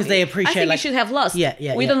 You don't. Because they appreciate I think you should have lost.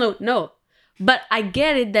 We don't know. No. But I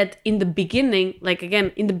get it that in the beginning, like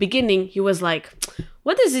again, in the beginning, he was like,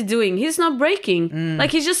 what is he doing? He's not breaking.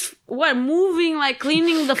 Like he's just moving, like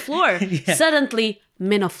cleaning the floor. Suddenly,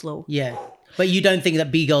 Menno flow. Yeah. But you don't think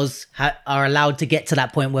that B-girls are allowed to get to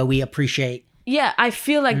that point where we appreciate? Yeah, I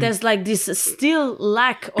feel like there's like this still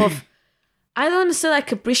lack of, I don't want to say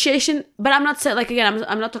like appreciation, but I'm not saying like, again,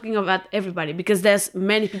 I'm not talking about everybody because there's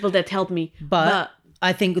many people that help me. But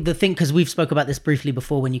I think the thing, because we've spoke about this briefly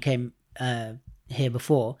before when you came here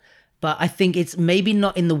before, but I think it's maybe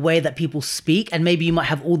not in the way that people speak, and maybe you might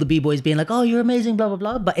have all the B-boys being like, oh, you're amazing, blah, blah,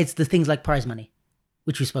 blah, but it's the things like prize money,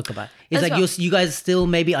 which we spoke about. It's like you guys still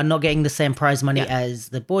maybe are not getting the same prize money as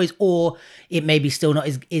the boys, or it maybe still not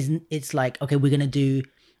it's like, okay, we're going to do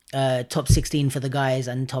top 16 for the guys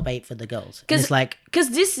and top 8 for the girls. Because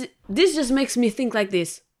this just makes me think like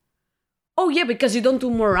this. Oh yeah, because you don't do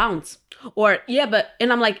more rounds. Or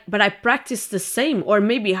and I'm like, but I practice the same or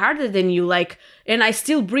maybe harder than you, like, and I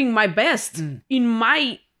still bring my best in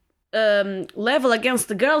my level against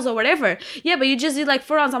the girls or whatever. Yeah, but you just did like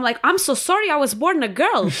 4 rounds. I'm like, I'm so sorry, I was born a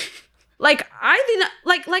girl. Like I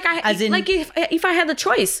didn't if I had a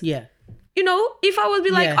choice. Yeah. You know, if I would be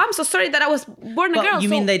like, I'm so sorry that I was born a girl. You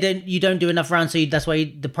mean you don't do enough rounds, so that's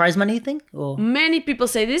why the prize money thing? Or many people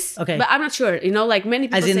say this, but I'm not sure. You know, like many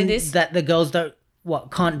people say this. That the girls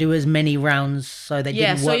can't do as many rounds, so they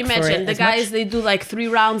didn't work for it. Yeah, so imagine the guys, they do like 3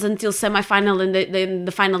 rounds until semifinal, and then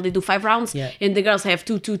the final they do 5 rounds, and the girls have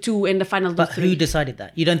 2, 2, 2, and the final do 3. But who decided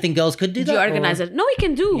that? You don't think girls could do that? The organizer. No, we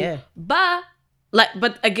can do. Yeah. But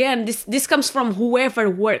again, this comes from whoever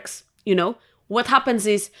works, you know? What happens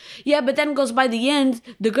is, but then goes by the end,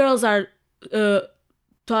 the girls are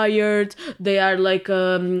tired, they are like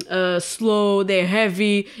slow, they're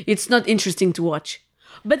heavy, it's not interesting to watch.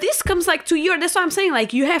 But this comes like to that's what I'm saying,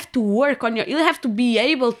 like you have to work on you have to be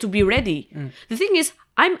able to be ready. The thing is,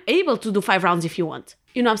 I'm able to do 5 rounds if you want.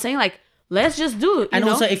 You know what I'm saying? Like, let's just do it. And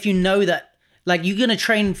also if you know that, like you're going to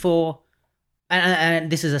train for, and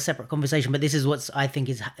this is a separate conversation, but this is what I think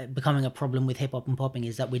is becoming a problem with hip hop and popping,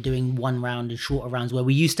 is that we're doing 1 round and shorter rounds where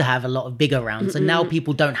we used to have a lot of bigger rounds. And now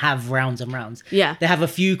people don't have rounds and rounds. Yeah. They have a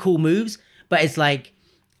few cool moves, but it's like,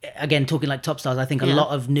 again, talking like top stars, I think a lot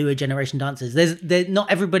of newer generation dancers, there's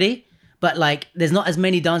not everybody, but like there's not as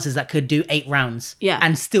many dancers that could do 8 rounds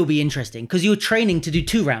and still be interesting because you're training to do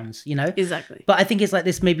 2 rounds, you know? Exactly. But I think it's like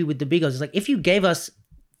this maybe with the B-girls. It's like if you gave us,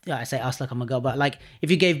 I say us like I'm a girl, but like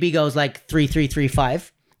if you gave B-girls like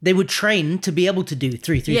 3-3-3-5, they would train to be able to do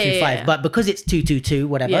 3-3-3-5. But because it's 2-2-2,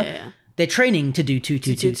 whatever, they're training to do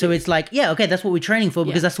 2-2-2. So it's like, okay, that's what we're training for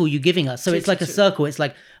because that's all you're giving us. So it's like a circle. It's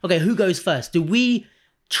like, okay, who goes first? Do we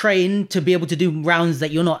train to be able to do rounds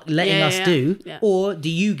that you're not letting us do? Or do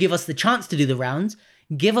you give us the chance to do the rounds?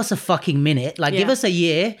 Give us a fucking minute. Like, give us a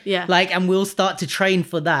year. Like, and we'll start to train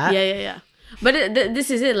for that. But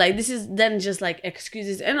this is it. Like, this is then just like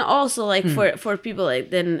excuses. And also like for people,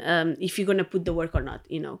 like then if you're going to put the work or not,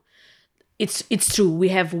 you know, it's true. We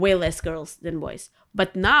have way less girls than boys.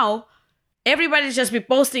 But now everybody's just be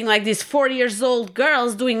posting like these 40 years old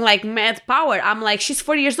girls doing like mad power. I'm like, she's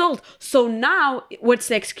 40 years old. So now what's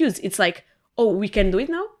the excuse? It's like, oh, we can do it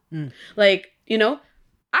now? Like, you know,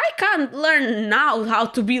 I can't learn now how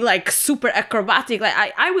to be like super acrobatic.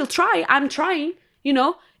 Like I will try. I'm trying, you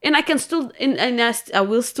know, and I can still, and I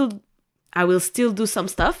will still do some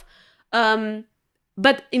stuff.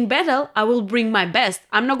 But in battle, I will bring my best.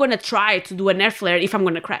 I'm not going to try to do an air flare if I'm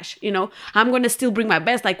going to crash, you know. I'm going to still bring my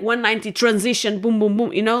best, like 190 transition, boom, boom,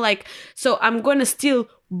 boom, you know, like, so I'm going to still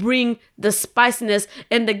bring the spiciness.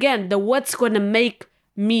 And again, what's going to make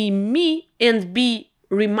me and be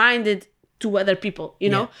reminded to other people, you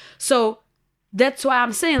know. So that's why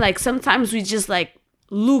I'm saying, like, sometimes we just like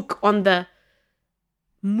look on the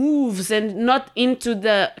moves and not into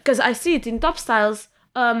because I see it in top styles.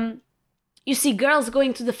 You see girls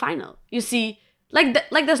going to the final. You see, like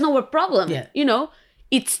there's no problem. You know,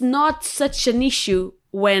 it's not such an issue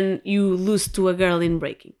when you lose to a girl in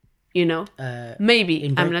breaking. You know,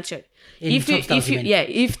 maybe I'm not sure.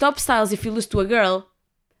 If top styles, if you lose to a girl,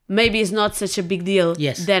 maybe it's not such a big deal.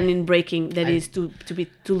 Than in breaking that is to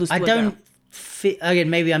lose to a girl. I don't. Again,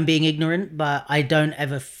 maybe I'm being ignorant, but I don't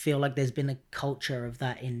ever feel like there's been a culture of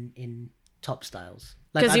that in top styles.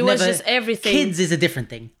 Because it was just everything. Kids is a different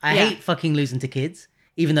thing. I hate fucking losing to kids,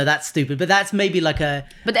 even though that's stupid. But that's maybe like a...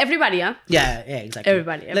 But everybody, huh? Yeah, exactly.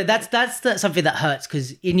 Everybody. Like that's something that hurts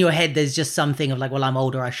because in your head there's just something of like, well, I'm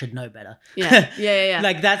older, I should know better. Yeah.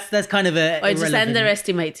 Like that's kind of a... Or just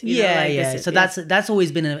underestimate. You know, like So that's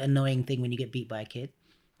always been an annoying thing when you get beat by a kid.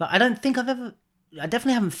 But I don't think I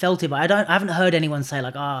definitely haven't felt it, but I haven't heard anyone say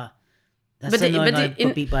like, that's annoying, I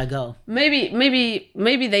got beat by a girl. Maybe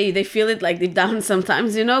they feel it like deep down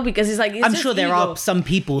sometimes, you know, because it's like... I'm sure there are some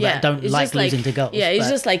people that don't like losing to girls. Yeah, it's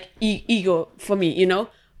just like ego for me, you know?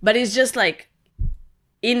 But it's just like,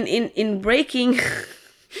 in breaking,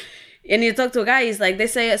 and you talk to a guy, it's like, they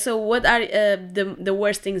say, so what are the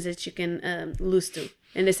worst things that you can lose to?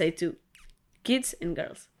 And they say 2, kids and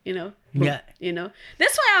girls, you know? Yeah. You know?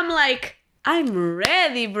 That's why I'm like... I'm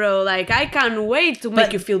ready, bro. Like, I can't wait to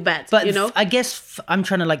make you feel bad, but you know? I guess I'm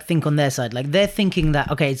trying to, like, think on their side. Like, they're thinking that,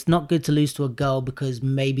 okay, it's not good to lose to a girl because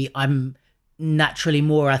maybe I'm naturally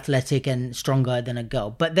more athletic and stronger than a girl.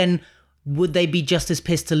 But then, would they be just as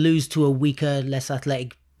pissed to lose to a weaker, less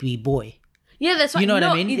athletic boy? Yeah, that's why. You know what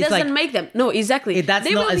I mean? It doesn't make them. No, exactly.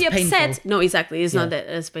 They will be upset. Painful. No, exactly. It's not that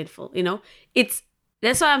as painful, you know?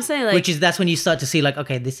 That's what I'm saying. Like, that's when you start to see, like,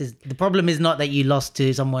 okay, the problem is not that you lost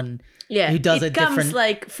to someone who does it different. It comes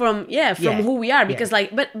like from who we are, because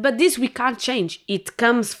like, but this we can't change. It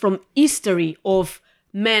comes from history of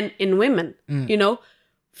men and women, you know,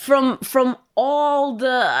 from all the,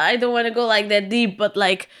 I don't want to go like that deep, but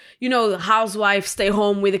like, you know, housewife stay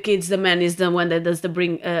home with the kids, the man is the one that does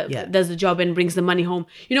does the job and brings the money home,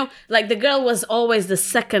 you know, like the girl was always the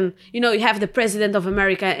second, you know, you have the president of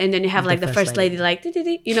America and then you have like the first lady like,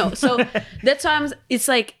 you know, so that's why it's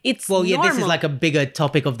like, it's normal. This is like a bigger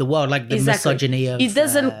topic of the world, like the misogyny of... It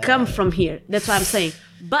doesn't come from here, that's what I'm saying,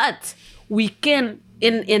 but we can,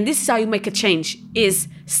 and this is how you make a change, is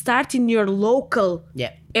start in your local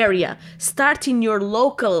area, start in your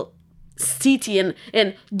local city,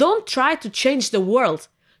 and don't try to change the world.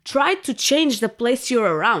 Try to change the place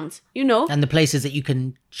you're around, you know? And the places that you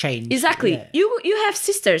can change. Exactly. Yeah. You have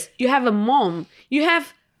sisters, you have a mom, you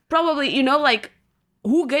have probably, you know, like,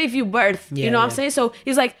 who gave you birth? You know what I'm saying? So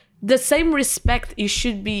it's like the same respect you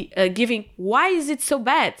should be giving. Why is it so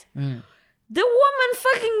bad? The woman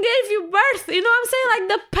fucking gave you birth. You know what I'm saying? Like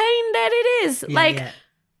the pain that it is.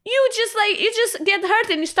 You just get hurt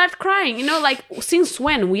and you start crying. You know, like, since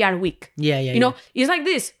when we are weak? You know, it's like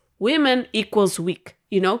this. Women equals weak,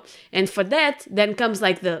 you know? And for that, then comes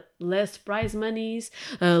like the less prize monies,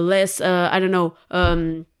 less, I don't know.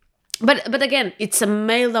 But again, it's a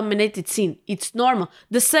male-dominated scene. It's normal.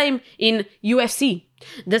 The same in UFC.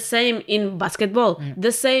 The same in basketball.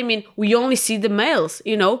 The same in we only see the males,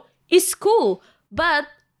 you know. It's cool, but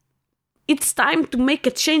it's time to make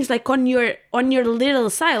a change, like on your little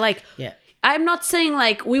side. Like, I'm not saying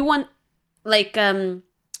like we want like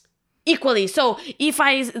equally. So if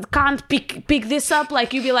I can't pick this up,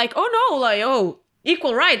 like you be like, oh no, like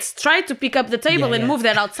equal rights. Try to pick up the table and move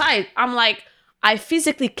that outside. I'm like, I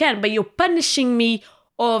physically can, but you're punishing me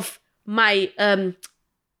of my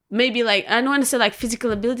maybe like, I don't want to say like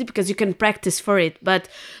physical ability because you can practice for it, but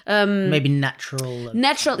maybe natural.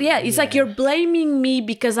 It's like you're blaming me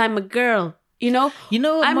because I'm a girl, you know.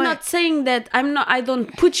 I'm not saying that I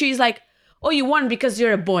don't put you. It's like, oh, you won because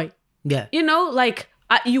you're a boy. Yeah, you know, like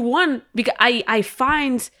you won because I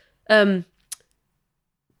find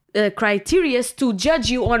criteria to judge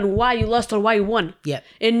you on why you lost or why you won. Yeah,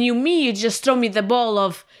 and you just throw me the ball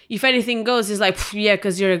of if anything goes, it's like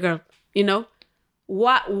because you're a girl, you know.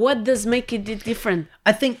 What does make it different?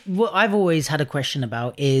 I think what I've always had a question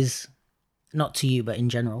about is, not to you, but in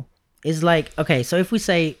general, is like, okay, so if we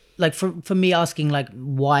say, like, for me asking, like,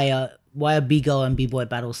 why are B-girl and B-boy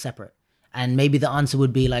battles separate? And maybe the answer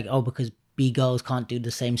would be like, oh, because B-girls can't do the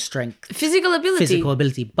same strength. Physical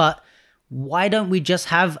ability. But why don't we just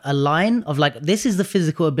have a line of like, this is the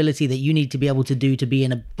physical ability that you need to be able to do to be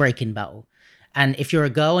in a break-in battle. And if you're a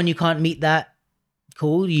girl and you can't meet that,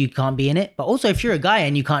 cool, you can't be in it. But also if you're a guy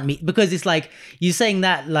and you can't meet, because it's like you're saying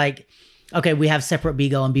that like, okay, we have separate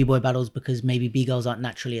B-girl and B-boy battles because maybe B-girls aren't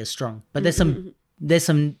naturally as strong, but there's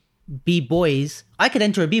some B-boys. I could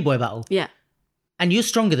enter a B-boy battle, and you're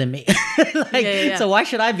stronger than me. So why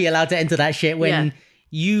should I be allowed to enter that shit when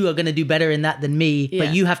you are going to do better in that than me,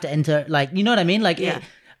 but you have to enter, like, you know what I mean? Like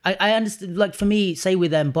I understand, like for me, say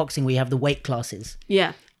with boxing we have the weight classes,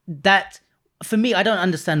 that for me, I don't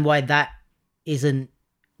understand why that isn't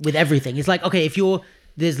with everything. It's like, okay, if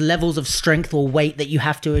there's levels of strength or weight that you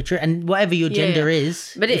have to attract, and whatever your gender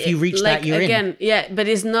is, but if you reach like, that, you're again, in. But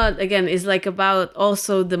it's not, again, it's like about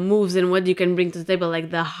also the moves and what you can bring to the table,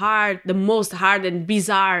 like the most hard and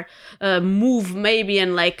bizarre move maybe,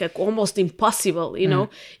 and like almost impossible, you know.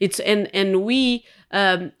 It's and we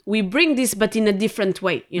bring this, but in a different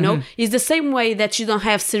way, you know. It's the same way that you don't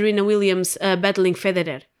have Serena Williams battling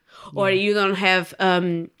Federer, or you don't have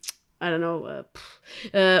I don't know,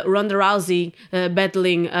 Ronda Rousey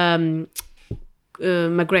battling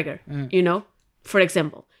McGregor, you know, for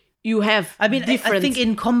example. You have I think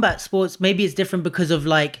in combat sports, maybe it's different because of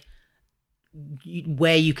like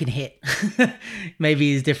where you can hit.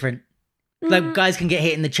 Maybe it's different. Like guys can get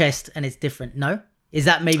hit in the chest and it's different, no? Is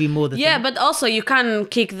that maybe more the thing? But also you can't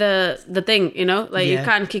kick the thing, you know? Like you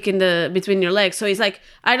can't kick in between your legs. So it's like,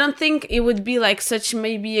 I don't think it would be like such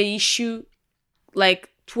maybe a issue like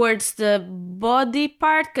towards the body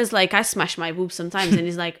part, because like I smash my boobs sometimes and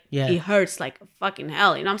it's like it hurts like fucking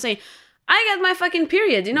hell, you know what I'm saying? I get my fucking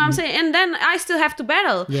period, you know what I'm saying? And then I still have to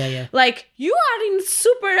battle. Like you are in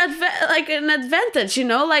super an advantage, you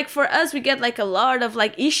know? Like for us, we get like a lot of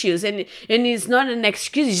like issues, and it's not an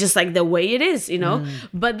excuse, it's just like the way it is, you know?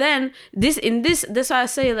 But then that's why I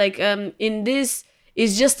say like in this,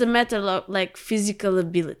 it's just a matter of like physical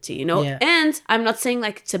ability, you know? And I'm not saying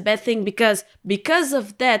like it's a bad thing, because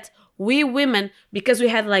of that, we women, because we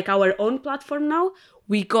have like our own platform now,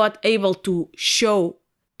 we got able to show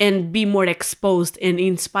and be more exposed and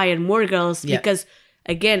inspire more girls, because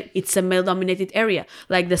again, it's a male dominated area.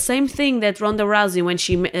 Like the same thing that Ronda Rousey, when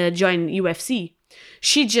she joined UFC,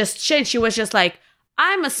 she just changed. She was just like,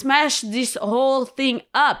 I'ma smash this whole thing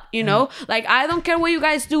up, you know? Like, I don't care what you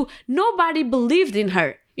guys do. Nobody believed in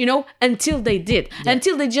her, you know, until they did.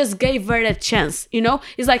 Until they just gave her a chance, you know?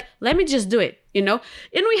 It's like, let me just do it, you know?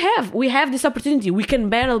 And we have this opportunity. We can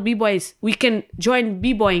battle B-boys. We can join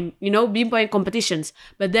B-boying, you know, B-boying competitions.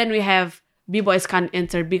 But then we have B-boys can't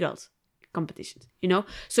enter B-girls competitions, you know?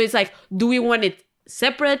 So it's like, do we want it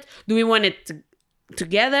separate? Do we want it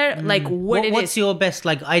together? Like, what's your best,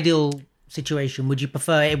 like, ideal situation? Would you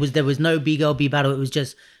prefer there was no B-girl B battle, it was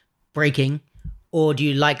just breaking, or do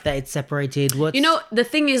you like that it's separated? You know, the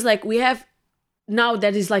thing is, like, we have now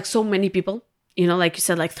that is like so many people, you know, like you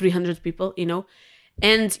said, like 300 people, you know,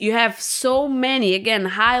 and you have so many, again,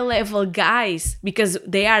 high level guys, because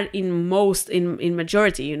they are in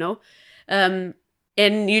majority, you know, and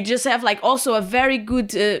you just have like also a very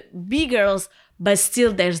good B girls, but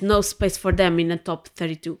still there's no space for them in the top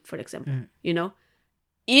 32, for example, you know.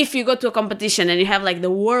 If you go to a competition and you have like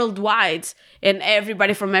the worldwide and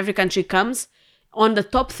everybody from every country comes, on the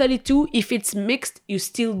top 32, if it's mixed, you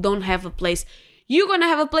still don't have a place. You're going to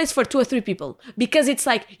have a place for 2 or 3 people, because it's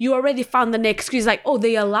like you already found an excuse, like, oh,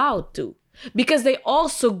 they allowed to. Because they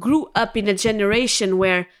also grew up in a generation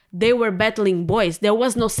where they were battling boys. There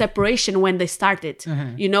was no separation when they started,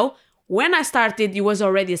 you know? When I started, it was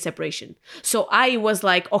already a separation. So I was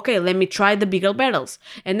like, okay, let me try the bigger battles.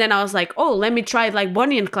 And then I was like, oh, let me try like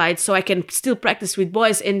Bonnie and Clyde so I can still practice with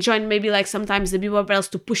boys and join maybe like sometimes the b-boy battles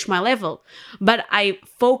to push my level. But I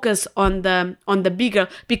focus on the bigger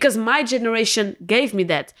because my generation gave me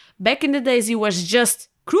that. Back in the days, it was just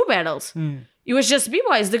crew battles. It was just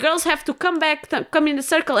b-boys. The girls have to come in the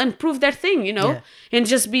circle and prove their thing, you know, and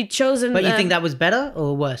just be chosen. But you think that was better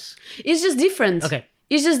or worse? It's just different. Okay.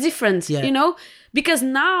 It's just different, you know, because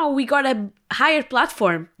now we got a higher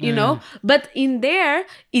platform, you know, but in there,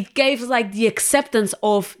 it gave like the acceptance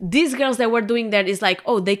of these girls that were doing that is like,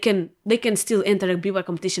 oh, they can still enter a b-boy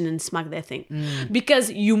competition and smack their thing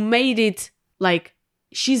because you made it like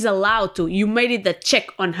she's allowed to. You made it the check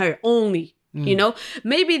on her only, you know.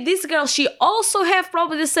 Maybe this girl, she also have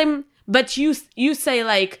probably the same. But you say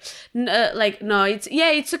like no,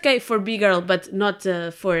 it's okay for big girl, but not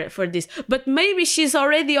for this. But maybe she's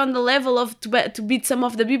already on the level of to beat some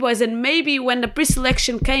of the b-boys, and maybe when the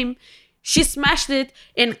pre-selection came, she smashed it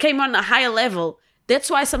and came on a higher level. That's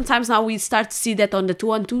why sometimes now we start to see that on the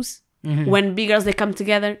 2-on-2s when big girls they come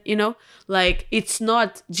together. You know, like it's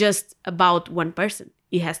not just about one person.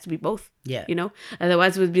 It has to be both. Yeah. You know,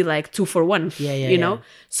 otherwise it would be like 2 for 1. Yeah. You know,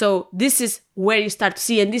 so this is where you start to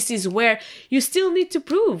see, and this is where you still need to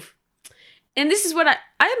prove. And this is what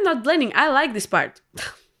I am not blaming. I like this part.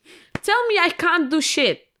 Tell me I can't do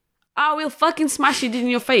shit. I will fucking smash it in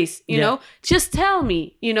your face. You know, just tell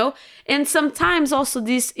me, you know, and sometimes also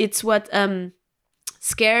it's what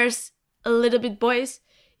scares a little bit boys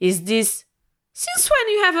is this, since when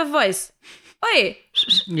you have a voice? Oi,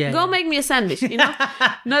 go make me a sandwich, you know?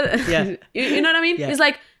 You know what I mean? It's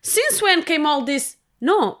like, since when came all this?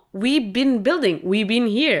 No, we've been building. We've been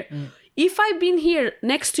here. If I've been here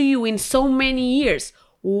next to you in so many years,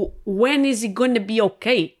 when is it going to be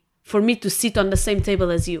okay for me to sit on the same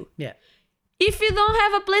table as you? Yeah. If you don't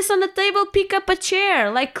have a place on the table, pick up a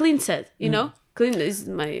chair, like Clint said, you know? Clint is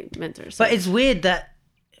my mentor. So. But it's weird that...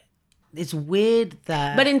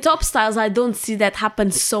 But in top styles, I don't see that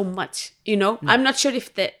happen so much, you know? No. I'm not sure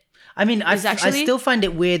if that... I mean, I still find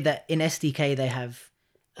it weird that in SDK they have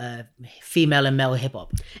female and male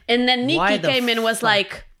hip-hop. And then Nikki came and was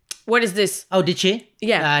like, what is this? Oh, did she?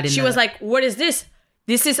 Yeah. She was like, what is this?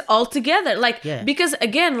 This is all together. Like, because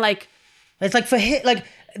again, like... It's like for hit, like...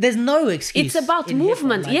 There's no excuse. It's about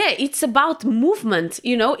movement. Like, it's about movement.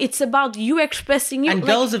 You know, it's about you expressing you. And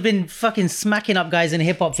girls have been fucking smacking up guys in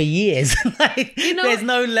hip hop for years. Like, you know, there's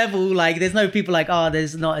no level. Like, there's no people like, oh,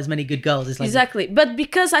 there's not as many good girls. It's like exactly. But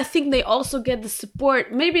because I think they also get the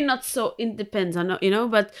support. Maybe not so. It depends on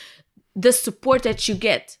but the support that you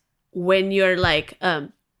get when you're like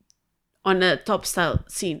on a top style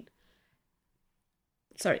scene.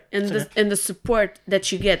 And the support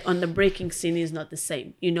that you get on the breaking scene is not the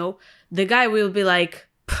same, you know? The guy will be like,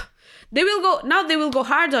 they will go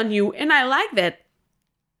hard on you, and I like that.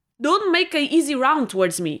 Don't make an easy round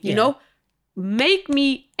towards me, you know? Make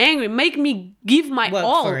me angry, make me give my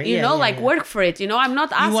all, work for it, you know? I'm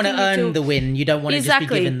not asking you want to earn the win, you don't want to just be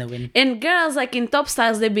given the win. And girls, like in top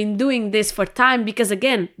styles, they've been doing this for time because,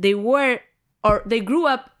 again, they grew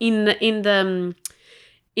up in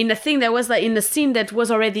the thing that was like in the scene that was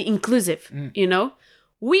already inclusive, you know.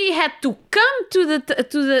 We had to come to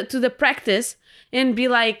the practice and be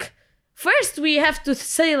like, first we have to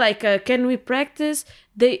say like, can we practice?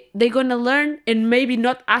 They gonna learn and maybe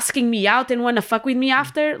not asking me out and wanna fuck with me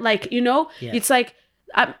after, like, you know. It's like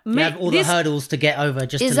you have all the hurdles to get over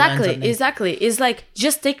just to learn something. Exactly. It's like,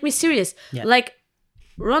 just take me serious. Like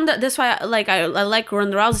Ronda. That's why I like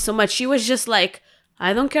Ronda Rousey so much. She was just like,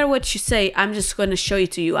 I don't care what you say. I'm just going to show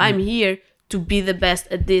it to you. I'm here to be the best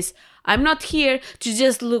at this. I'm not here to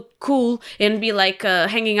just look cool and be like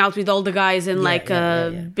hanging out with all the guys and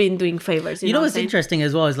been doing favors. You know what's interesting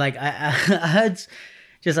as well is like I heard,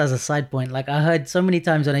 just as a side point, like I heard so many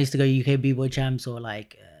times when I used to go UK B-Boy Champs or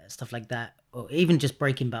like stuff like that, or even just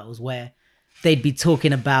breaking battles where they'd be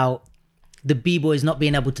talking about the b-boys not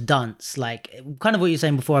being able to dance, like kind of what you're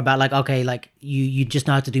saying before about like, okay, like you just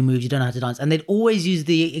know how to do moves, you don't know how to dance. And they'd always use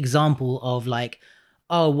the example of like,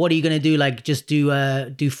 oh, what are you going to do? Like just do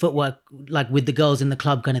footwork like with the girls in the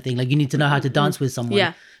club kind of thing. Like you need to know how to dance with someone.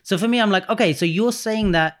 Yeah. So for me, I'm like, okay, so you're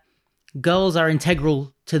saying that girls are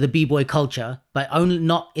integral to the b-boy culture, but only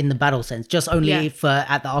not in the battle sense, just only for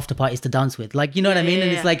at the after parties to dance with. Like, you know what I mean?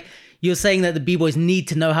 And it's like, you're saying that the b-boys need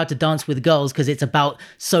to know how to dance with girls because it's about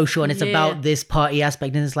social and it's about this party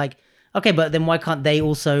aspect. And it's like, Okay, but then why can't they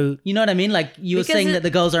also, you know what I mean? Like you were saying that the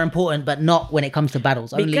girls are important, but not when it comes to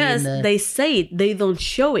battles. Only because they say it, they don't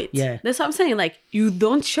show it. Yeah. That's what I'm saying. Like, you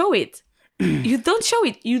don't show it. You don't show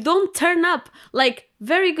it. You don't turn up. Like,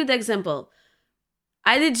 very good example.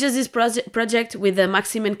 I did just this project with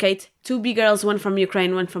Maxime and Kate, 2 big girls, one from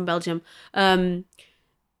Ukraine, one from Belgium. And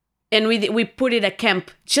we put it at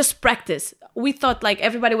camp, just practice. We thought like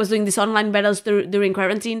everybody was doing these online battles during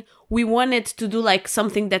quarantine. We wanted to do like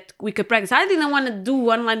something that we could practice. I didn't want to do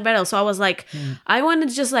online battles. So I was like, I wanted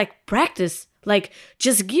to just like practice, like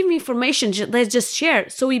just give me information. Let's just share.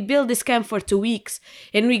 So we built this camp for 2 weeks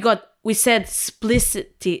and we said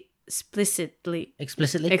explicitly.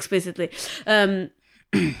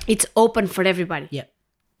 It's open for everybody. Yeah.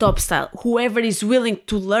 Top style. Whoever is willing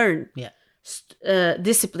to learn. Yeah.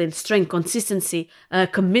 Discipline, strength, consistency,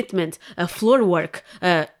 commitment, floor work,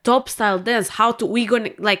 top style dance.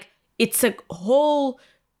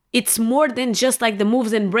 It's more than just like the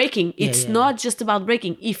moves and breaking. It's not just about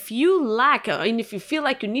breaking. If you lack, and if you feel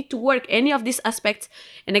like you need to work any of these aspects,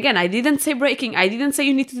 and again, I didn't say breaking, I didn't say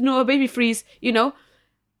you need to know a baby freeze, you know,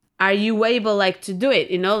 are you able like to do it,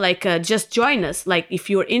 you know, like just join us, like if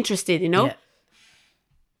you're interested, you know. Yeah.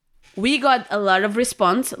 We got a lot of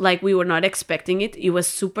response, like we were not expecting it. It was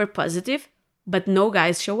super positive, but no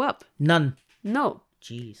guys show up. None. No.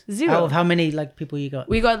 Jeez. 0. Out of how many like people you got?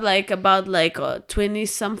 We got like about like 20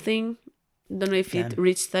 something. Don't know if it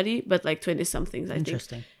reached 30, but like 20 somethings, I think.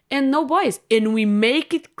 Interesting. And no boys. And we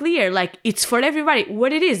make it clear, like it's for everybody.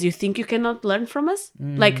 What it is, you think you cannot learn from us?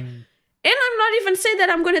 Like, and I'm not even saying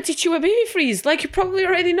that I'm going to teach you a baby freeze. Like, you probably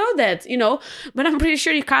already know that, you know. But I'm pretty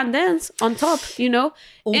sure you can't dance on top, you know.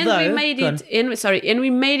 Although, and we made it, and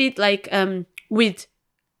we made it like with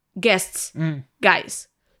guests, guys.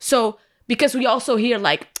 So, because we also hear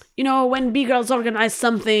like, you know, when B-girls organize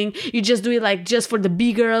something, you just do it like just for the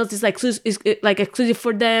B-girls. It's like exclusive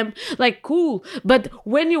for them. Like, cool. But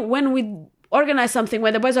when we organize something,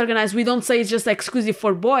 when the boys organize, we don't say it's just exclusive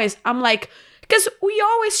for boys. I'm like, because we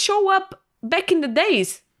always show up back in the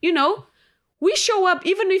days, you know? We show up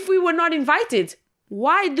even if we were not invited.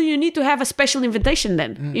 Why do you need to have a special invitation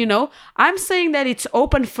then? You know? I'm saying that it's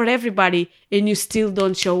open for everybody and you still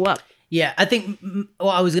don't show up. Yeah, I think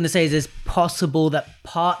what I was going to say is it's possible that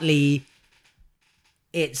partly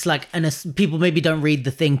it's like, people maybe don't read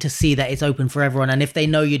the thing to see that it's open for everyone. And if they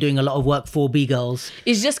know you're doing a lot of work for B-girls...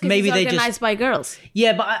 It's just because it's organized by girls.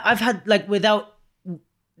 Yeah, but I've had like without...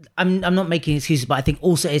 I'm not making excuses, but I think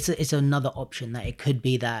also it's another option that it could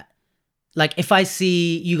be that, like, if I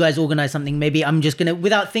see you guys organize something, maybe I'm just gonna,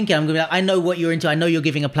 without thinking, I'm gonna be like, I know what you're into. I know you're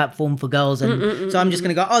giving a platform for girls, and so I'm just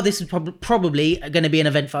gonna go, oh, this is probably gonna be an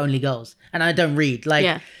event for only girls, and I don't read,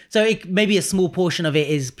 like, so maybe a small portion of it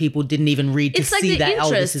is people didn't even read to see that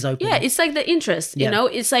this is open. Yeah, it's like the interest, you know.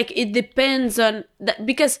 It's like it depends on that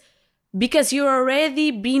because you're already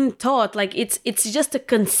being taught, like it's just a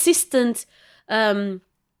consistent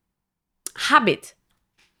habit,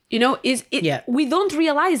 you know. We don't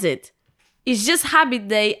realize it. It's just habit,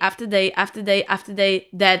 day after day after day after day,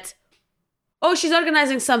 that, oh, she's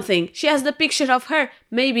organizing something, she has the picture of her.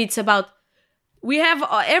 Maybe it's about, we have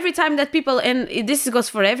every time that people, and this goes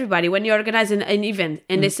for everybody, when you're organizing an event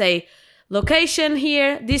and they say location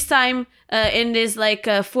here this time, and there's like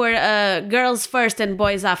for girls first and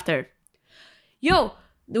boys after. Yo,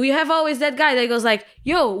 we have always that guy that goes like,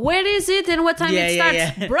 yo, where is it and what time it starts?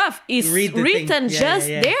 Yeah. Bruv, it's written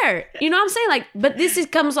there. You know what I'm saying? Like, but this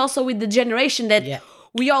comes also with the generation that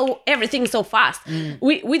everything's so fast.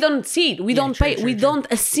 We don't see it. We don't pay. We don't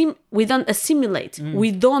assimilate.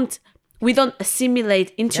 We don't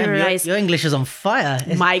assimilate, interiorize. Your English is on fire.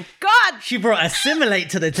 My God. She brought assimilate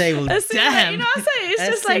to the table. Damn. You know what I'm saying? It's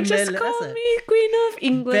just like, just call me Queen of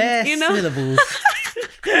England. Bare you know? syllables.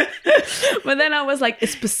 But then I was like,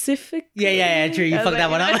 specific. Yeah, true. You fucked that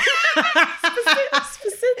one up.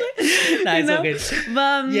 Specific. No, it's all good.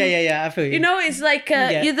 But, yeah, I feel you. You know, it's like,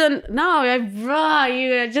 you don't, no,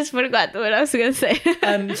 I just forgot what I was going to say.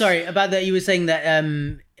 Sorry, about that, you were saying that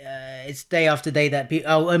it's day after day that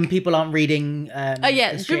people aren't reading.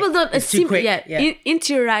 People don't assimilate.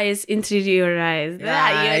 Interiorize.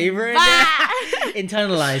 You ruined it.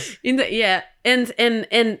 Internalize.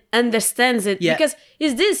 And understands it, because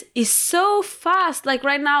is so fast. Like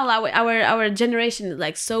right now, our generation is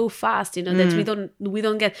like so fast, you know, that we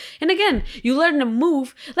don't get. And again, you learn a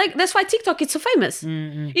move, like that's why TikTok is so famous.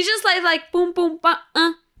 It's just like boom boom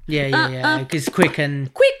because quick,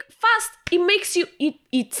 fast. It makes you.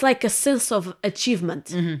 It's like a sense of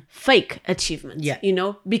achievement, fake achievement. Yeah, you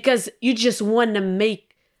know, because you just want to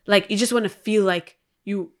make, like, you just want to feel like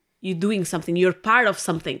you're doing something, you're part of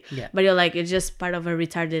something, but you're like, it's just part of a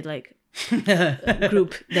retarded like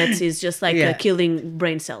group that is just like killing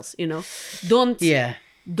brain cells, you know. Don't. Yeah,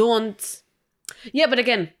 but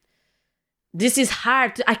again, this is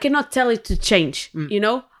hard. I cannot tell it to change, you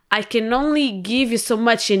know. I can only give you so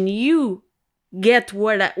much, and you get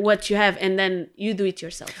what you have, and then you do it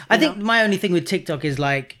yourself. I think my only thing with TikTok is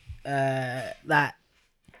like that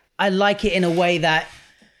I like it in a way that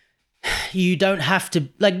you don't have to,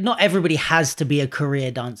 like, not everybody has to be a career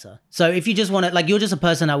dancer. So if you just want to, like, you're just a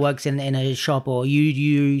person that works in a shop, or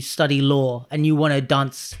you study law and you want to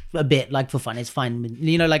dance a bit, like, for fun, it's fine.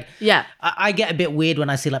 You know, like, I get a bit weird when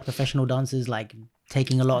I see like professional dancers like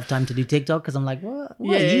taking a lot of time to do TikTok, because I'm like, what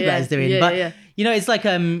are you guys doing? You know, it's like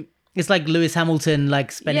Lewis Hamilton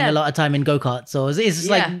like spending a lot of time in go-karts, or it's just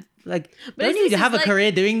like but don't you have a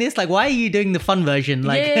career doing this? Like, why are you doing the fun version?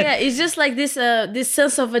 Like, it's just like this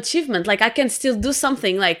sense of achievement. Like, I can still do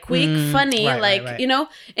something like quick, funny, right. You know,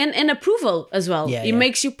 and approval as well. It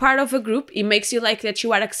makes you part of a group. It makes you like that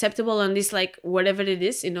you are acceptable on this, like, whatever it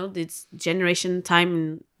is, you know, this generation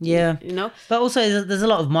time. You know, but also there's a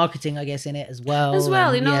lot of marketing, I guess, in it as well.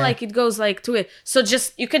 You know, like it goes like to it. So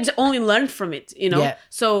just you can only learn from it, you know.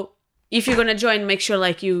 So if you're gonna join, make sure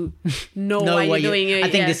like you know why you're doing it. I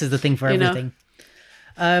think this is the thing for everything.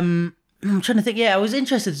 I'm trying to think. I was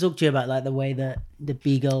interested to talk to you about like the way that the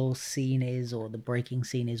B-girl scene is, or the breaking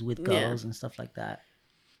scene is with girls and stuff like that.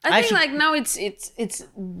 I think like now it's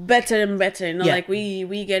better and better. You know, like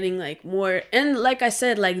we getting like more. And like I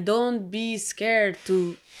said, like, don't be scared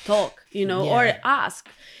to talk. You know, or ask.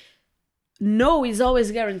 No is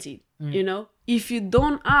always guaranteed. You know, if you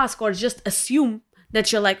don't ask or just assume that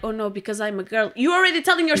you're like, oh no, because I'm a girl, you're already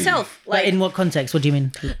telling yourself. Like, in what context? What do you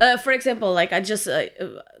mean? For example, like I just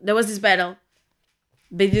there was this battle.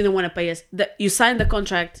 They didn't want to pay us. You signed the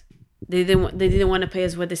contract. They didn't want to pay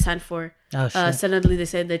us what they signed for. Oh, shit. Suddenly they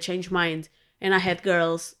said they changed mind, and I had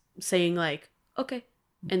girls saying like, okay,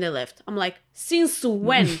 and they left. I'm like, since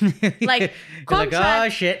when? Like, contract, like, oh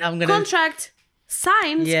shit, contract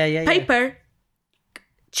signed, paper.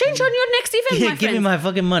 Change on your next event, my friend. Give me my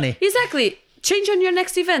fucking money. Exactly. Change on your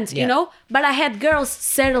next event, you know? But I had girls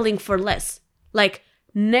settling for less. Like,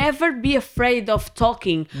 never be afraid of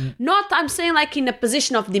talking. Not, I'm saying, like, in a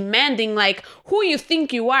position of demanding, like, who you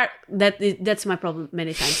think you are. That's my problem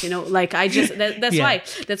many times, you know? Like, I just,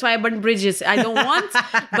 that's why I burn bridges. I don't want,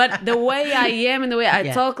 but the way I am and the way I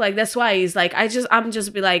talk, like, that's why it's like, I'm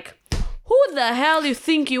just be like, who the hell you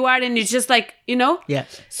think you are? And it's just like, you know? Yeah.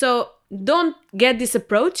 So don't get this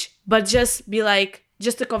approach, but just be like,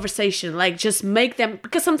 just a conversation, like just make them,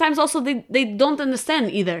 because sometimes also they don't understand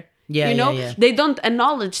either. You know, they don't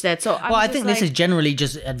acknowledge that. So I think this is generally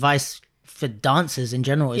just advice for dancers in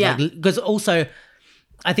general. Because also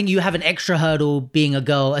I think you have an extra hurdle being a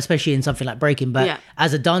girl, especially in something like breaking. But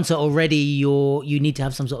as a dancer already, you need to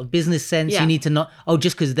have some sort of business sense. You need to not,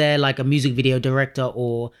 just because they're like a music video director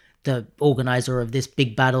or the organizer of this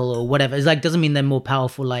big battle or whatever. It's like, doesn't mean they're more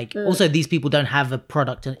powerful. Like, also these people don't have a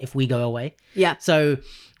product if we go away. So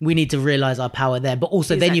we need to realize our power there. But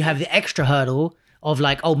also then you have the extra hurdle of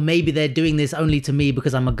like, oh, maybe they're doing this only to me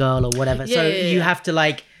because I'm a girl or whatever. You have to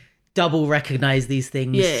like double recognize these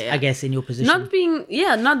things, I guess, in your position.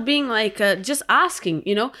 Not being like, just asking,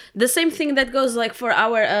 you know, the same thing that goes like for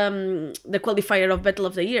our, the qualifier of Battle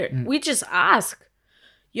of the Year. We just ask.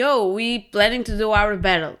 Yo, we planning to do our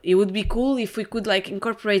battle. It would be cool if we could like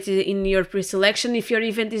incorporate it in your pre-selection. If your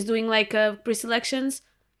event is doing like pre-selections,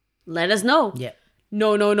 let us know.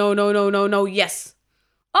 No. Yes.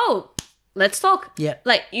 Oh, let's talk.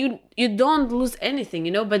 Like you don't lose anything,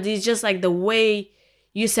 you know. But it's just like the way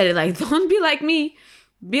you said it. Like, don't be like me.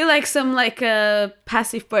 Be like some like a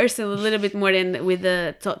passive person, a little bit more than with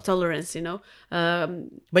the tolerance, you know.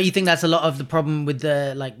 But you think that's a lot of the problem with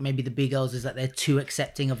the like maybe the big girls is that they're too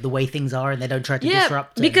accepting of the way things are and they don't try to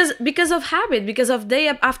disrupt. Because of habit, because of day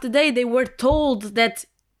after day they were told that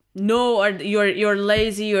no, or you're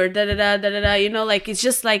lazy or da da da da da. You know, like it's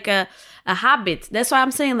just like a habit. That's why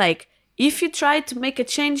I'm saying like, if you try to make a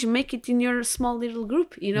change, make it in your small little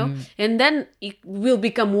group, you know, and then it will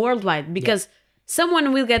become worldwide because.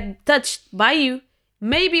 Someone will get touched by you.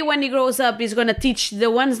 Maybe when he grows up, he's going to teach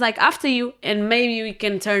the ones like after you. And maybe we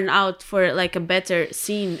can turn out for like a better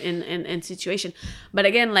scene and situation. But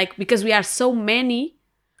again, like, because we are so many,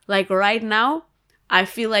 like right now, I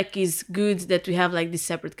feel like it's good that we have like these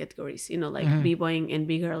separate categories, you know, like b-boying and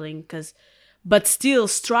b-girling. But still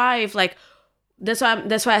strive, like,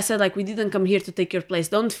 that's why I said, like, we didn't come here to take your place.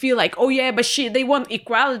 Don't feel like, oh yeah, but they want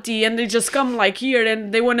equality and they just come like here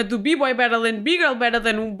and they want to do b-boy battle and b-girl battle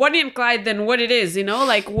than Bonnie and Clyde, than what it is, you know,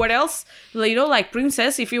 like what else, you know, like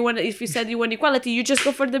Princess, if you said you want equality, you just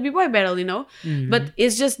go for the b-boy battle, you know. But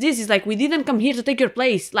it's just this, it's like, we didn't come here to take your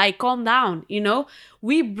place, like, calm down, you know.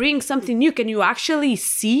 We bring something new. Can you actually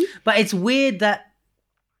see? But it's weird that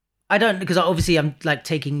I don't, because obviously I'm like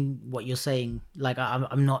taking what you're saying, like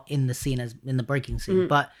I'm not in the scene as in the breaking scene,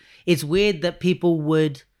 but it's weird that people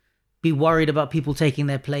would be worried about people taking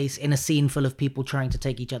their place in a scene full of people trying to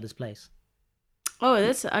take each other's place. Oh,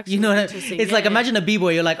 that's actually, you know, interesting. It's like, imagine a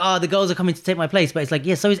b-boy, you're like, oh, the girls are coming to take my place, but it's like,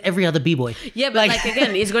 yeah, so is every other b-boy. Yeah, but like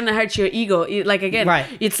again, it's gonna hurt your ego. Like again, right.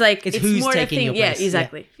 It's like it's who's more taking a thing. your Yeah,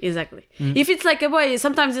 place. exactly. If it's like a boy,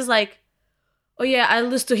 sometimes it's like, oh yeah, I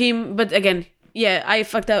lose to him, but again, yeah, I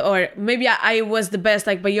fucked up, or maybe I was the best,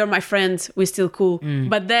 like, but you're my friend, we're still cool.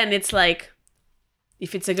 But then it's like,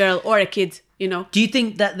 if it's a girl or a kid, you know. Do you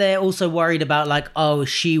think that they're also worried about, like, oh,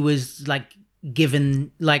 she was like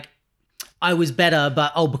given, like, I was better,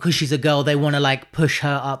 but because she's a girl, they want to like push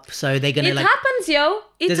her up, so they're gonna like. It happens, yo.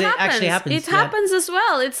 It actually happen? It happens as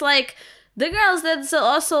well. It's like the girls. That's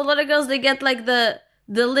also a lot of girls. They get like the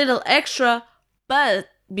little extra, but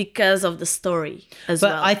because of the story as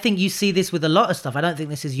well. But I think you see this with a lot of stuff. I don't think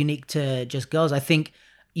this is unique to just girls. I think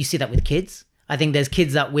you see that with kids. I think there's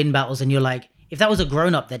kids that win battles, and you're like, if that was a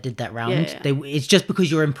grown-up that did that round, it's just because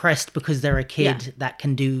you're impressed because they're a kid that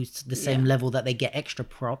can do the same level, that they get extra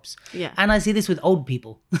props. Yeah. And I see this with old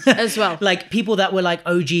people. As well. Like people that were like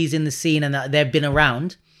OGs in the scene and that they've been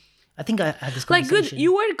around. I think I had this conversation. Like, good,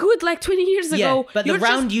 you were good like 20 years ago. Yeah, but the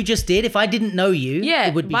round you just did, if I didn't know you,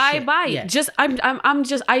 it would be shit. Bye. Yeah.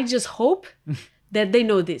 I just hope that they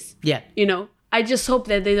know this. Yeah. You know? I just hope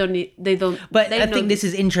that they don't. But I think this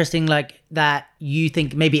is interesting, like, that you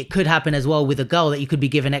think maybe it could happen as well with a girl, that you could be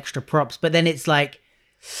given extra props. But then it's like,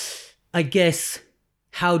 I guess,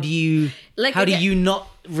 how do you not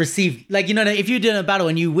receive, like, you know, if you're doing a battle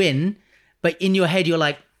and you win, but in your head you're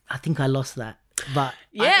like, I think I lost that. But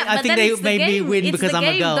I think they made me win because I'm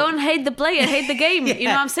a girl. Don't hate the player, hate the game. You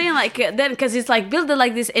know what I'm saying? Like, then, because it's like built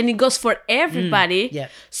like this and it goes for everybody. Yeah.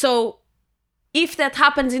 So if that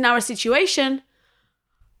happens in our situation,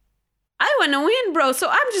 I want to win, bro. So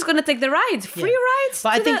I'm just going to take the rides, free rides.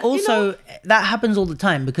 But I think also that happens all the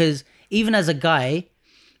time, because even as a guy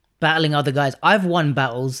battling other guys, I've won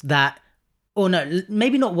battles that, or no,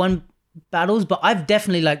 maybe not won battles, but I've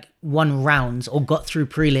definitely like won rounds or got through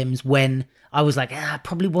prelims when I was like, I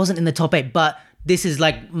probably wasn't in the top 8, but this is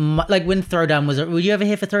like when Throwdown was. Were you ever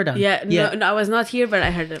here for Throwdown? Yeah, no, I was not here, but I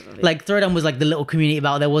heard of it. Like Throwdown was like the little community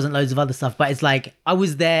battle. There wasn't loads of other stuff, but it's like I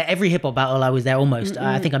was there every hip hop battle. I was there almost.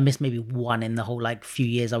 I think I missed maybe one in the whole like few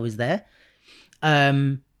years I was there.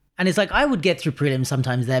 And it's like I would get through prelims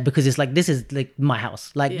sometimes there because it's like this is like my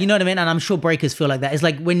house, like you know what I mean. And I'm sure breakers feel like that. It's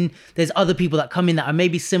like when there's other people that come in that are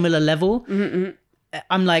maybe similar level.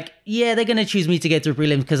 I'm like, yeah, they're gonna choose me to get through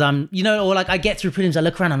prelims because I'm, you know, or like I get through prelims, I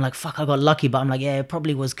look around, I'm like, fuck, I got lucky, but I'm like, yeah, it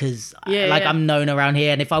probably was because I'm known around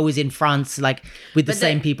here, and if I was in France, like with the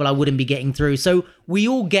same people, I wouldn't be getting through. So we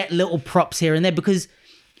all get little props here and there because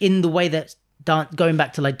in the way that going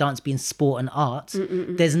back to like dance being sport and art,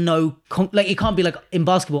 there's no like it can't be like in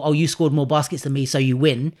basketball, oh, you scored more baskets than me, so you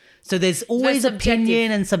win. So there's always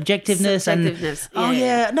opinion and subjectiveness.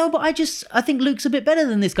 And no, but I think Luke's a bit better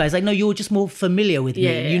than this guy. It's like, no, you're just more familiar with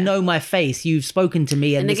me. You know my face, you've spoken to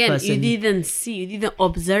me, and this again, person, you didn't see, you didn't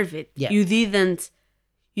observe it. You didn't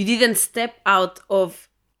step out of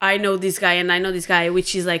I know this guy and I know this guy,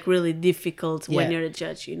 which is like really difficult when you're a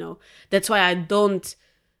judge, you know. That's why I don't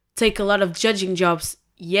take a lot of judging jobs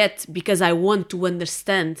yet, because I want to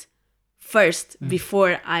understand first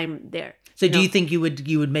before I'm there. So do you think you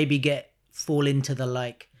would maybe fall into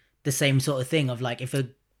the same sort of thing of like, if a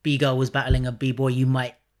B girl was battling a B boy, you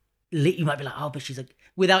might be like, oh, but she's like,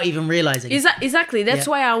 without even realizing. Exactly. That's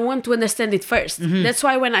why I want to understand it first. That's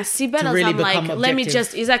why when I see battles, really I'm like, objective. let me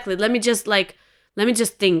just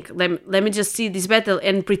think, let me just see this battle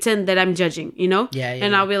and pretend that I'm judging, you know?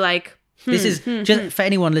 And I'll be like, this is just for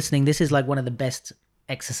anyone listening, this is like one of the best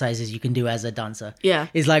exercises you can do as a dancer. Yeah.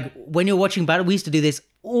 It's like when you're watching battle, we used to do this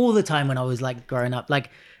all the time when I was like growing up,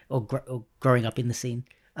 like, or growing up in the scene.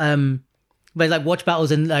 But like watch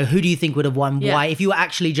battles and like, who do you think would have won? Why? If you were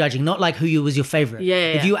actually judging, not like who was your favorite.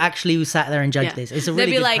 If you actually sat there and judged this, it's a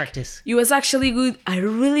really good practice. You was actually good. I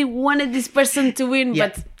really wanted this person to win,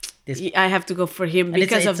 but I have to go for him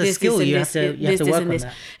because of this, skill. This, you and have this, to work and this. on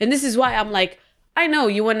that. And this is why I'm like, I know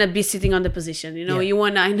you want to be sitting on the position, you know,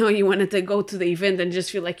 I know you wanted to go to the event and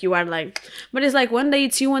just feel like you are like, but it's like one day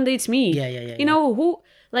it's you, one day it's me. You know,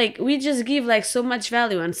 like we just give like so much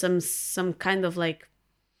value and some kind of like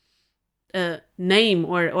name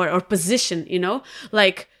or position, you know?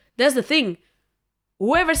 Like that's the thing.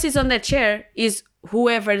 Whoever sits on that chair is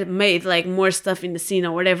whoever made like more stuff in the scene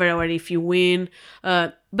or whatever, or if you win.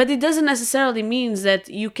 But it doesn't necessarily mean that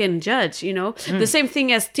you can judge, you know? The same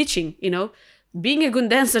thing as teaching, you know? Being a good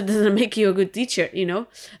dancer doesn't make you a good teacher, you know?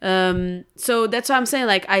 So that's why I'm saying,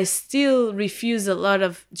 like, I still refuse a lot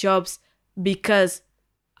of jobs because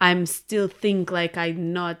I'm still think like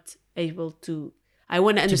I'm not able to, I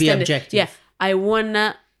want to understand be objective. it. Yeah, I want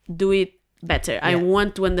to do it better. I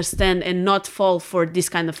want to understand and not fall for these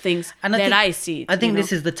kind of things I see. I think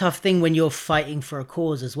this is the tough thing when you're fighting for a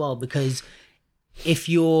cause as well, because if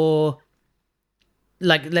you're,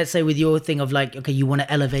 like, let's say with your thing of like, okay, you want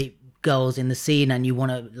to elevate girls in the scene and you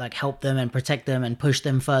want to like help them and protect them and push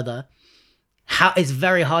them further, it's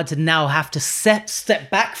very hard to now have to step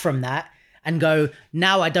back from that and go,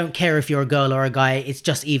 now I don't care if you're a girl or a guy, it's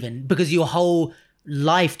just even, because your whole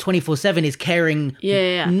life 24/7 is caring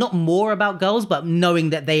not more about girls but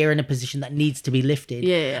knowing that they are in a position that needs to be lifted.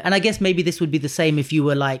 And I guess maybe this would be the same if you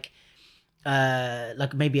were like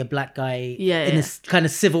maybe a black guy in this kind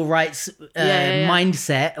of civil rights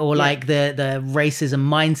mindset, or like the racism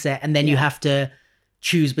mindset, and then you have to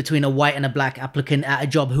choose between a white and a black applicant at a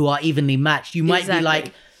job who are evenly matched. You might be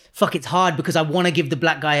like, fuck, it's hard because I want to give the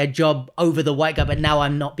black guy a job over the white guy, but now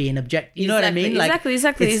I'm not being objective. You know what I mean? Like,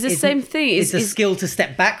 exactly. It's the same thing. It's a skill to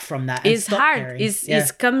step back from that. It's hard.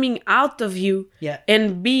 It's coming out of you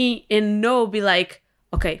and be like,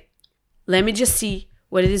 okay, let me just see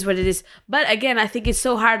what it is. But again, I think it's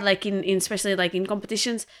so hard, like in especially like in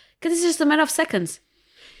competitions, because it's just a matter of seconds.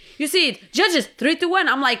 You see it, judges 3, 2, 1.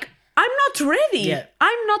 I'm like, I'm not ready. Yeah.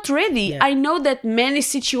 I'm not ready. Yeah. I know that many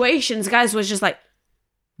situations, guys was just like.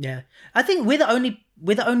 Yeah, I think we're the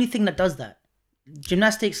only thing that does that.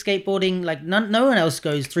 Gymnastics, skateboarding, like no one else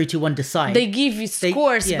goes 3, 2, 1 decide. They give you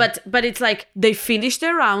scores, but it's like they finish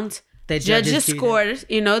their round. The judges score,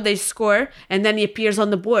 you know, they score, and then it appears on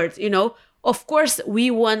the board. You know, of course we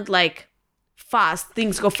want like fast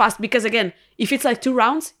things go fast, because again, if it's like 2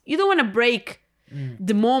 rounds, you don't want to break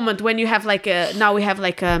the moment when you have like now we have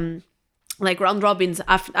like round robins.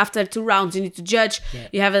 After 2 rounds, you need to judge. Yeah.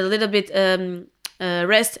 You have a little bit.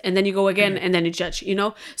 Rest, and then you go again, and then you judge, you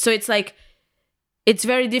know? So it's like, it's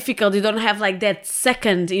very difficult. You don't have like that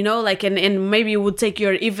second, you know, like, and maybe it would take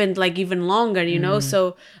your event like even longer, you know?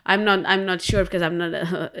 So I'm not sure, because I'm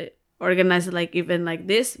not organized like even like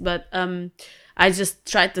this, but I just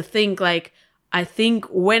try to think like, I think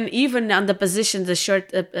when even on the positions, the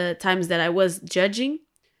short times that I was judging,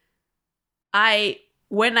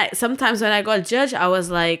 sometimes when I got judged, I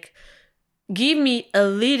was like, give me a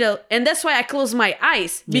little, and that's why I close my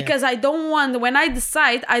eyes, because I don't want, when I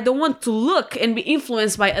decide, I don't want to look and be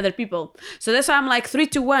influenced by other people. So that's why I'm like 3,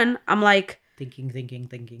 2, 1. I'm like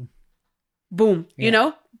thinking. Boom. Yeah. You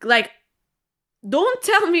know, like, don't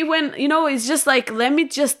tell me when, you know, it's just like, let me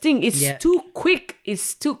just think. It's too quick.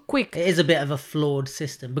 It's too quick. It is a bit of a flawed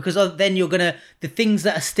system, because then you're gonna, the things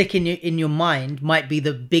that are sticking in your mind might be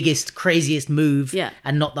the biggest, craziest move,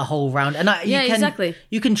 and not the whole round. And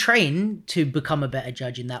you can train to become a better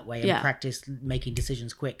judge in that way and practice making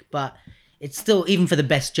decisions quick, but it's still, even for the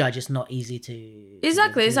best judge, it's not easy to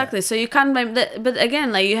exactly. So you can't blame that. But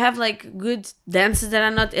again, like, you have like good dancers that are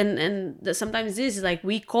not, and sometimes this is like,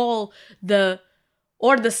 we call the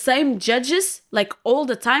same judges like all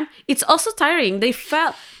the time. It's also tiring. They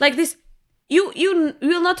felt like this. You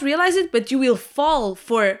will not realize it, but you will fall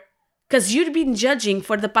for, because you've been judging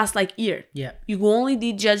for the past like year. Yeah. You only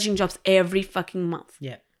did judging jobs every fucking month.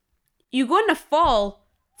 Yeah. You're gonna fall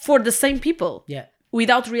for the same people. Yeah.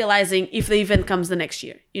 Without realizing if the event comes the next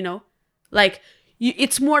year, you know, like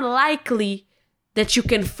it's more likely that you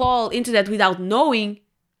can fall into that without knowing.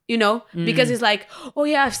 You know, because it's like, oh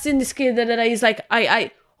yeah, I've seen this kid that he's like,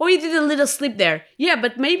 you did a little slip there. Yeah,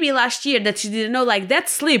 but maybe last year that you didn't know, like, that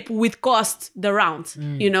slip would cost the round,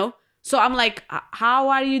 you know? So I'm like, how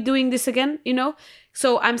are you doing this again? You know?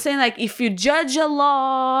 So I'm saying, like, if you judge a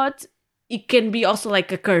lot, it can be also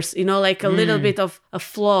like a curse, you know, like a little bit of a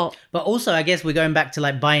flaw. But also, I guess we're going back to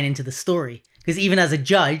like buying into the story, because even as a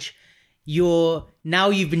judge, you've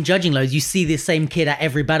been judging loads, you see this same kid at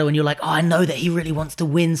every battle, and you're like, oh, I know that he really wants to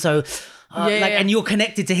win, so and you're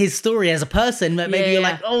connected to his story as a person, but maybe you're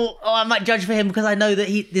like, oh, I might judge for him because I know that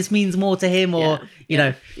this means more to him, or you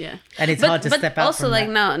know, and it's hard to step out. Also, from like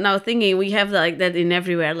that. now thinking, we have like that in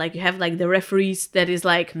everywhere. Like, you have like the referees that is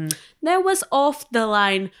like, that was off the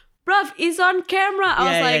line, bruv, it's on camera. I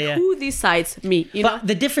was like, who decides? Me, you know? But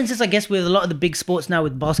the difference is, I guess, with a lot of the big sports now,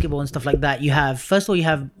 with basketball and stuff like that, you have, first of all, you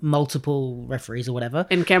have multiple referees or whatever.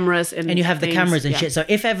 And cameras. And you have the cameras and shit. So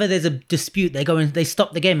if ever there's a dispute, they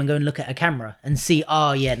stop the game and go and look at a camera and see,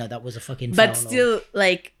 oh, yeah, no, that was a fucking foul. But still,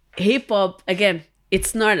 like, hip-hop, again,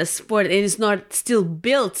 it's not a sport. It is not still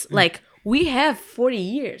built. Like, we have 40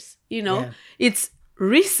 years, you know? Yeah. It's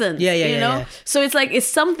recent, you know? Yeah. So it's like, it's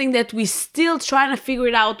something that we still trying to figure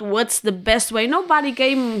it out what's the best way. Nobody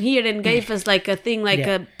came here and gave us like a thing, like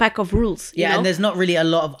a pack of rules. You know? And there's not really a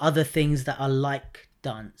lot of other things that are like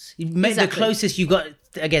dance. The closest you got,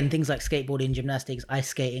 again, things like skateboarding, gymnastics, ice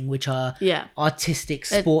skating, which are artistic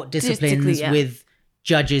sport disciplines with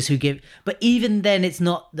judges who give, but even then it's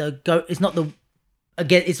not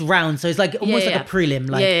again, it's round, so it's like almost like a prelim.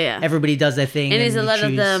 Like everybody does their thing, and it's a lot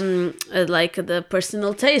of the like the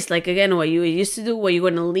personal taste. Like again, what you used to do, what you're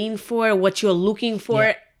gonna lean for, what you're looking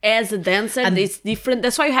for as a dancer. And it's different.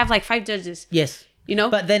 That's why you have like 5 judges. Yes, you know.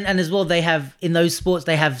 But then, and as well, they have in those sports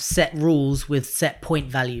they have set rules with set point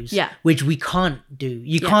values. Which we can't do.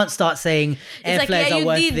 You can't start saying air flares are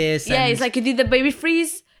worth this. Yeah, it's like you did the baby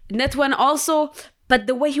freeze. And that one also. But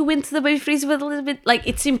the way you went to the baby freeze was a little bit like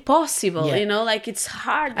it's impossible, you know, like it's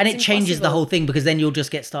hard. And it changes the whole thing because then you'll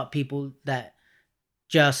just get people that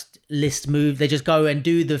just list moves. They just go and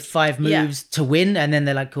do the 5 moves to win. And then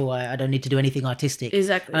they're like, cool, I don't need to do anything artistic.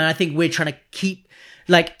 Exactly. And I think we're trying to keep,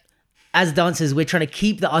 like, as dancers, we're trying to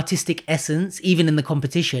keep the artistic essence, even in the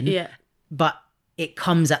competition. Yeah. But it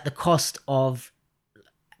comes at the cost of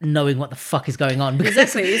knowing what the fuck is going on. Because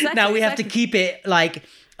exactly. Now we have to keep it like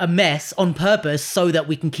a mess on purpose so that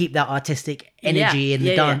we can keep that artistic energy in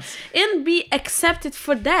the dance and be accepted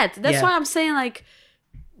for that. That's why I'm saying, like,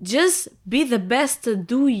 just be the best to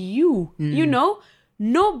do you. You know,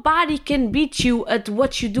 nobody can beat you at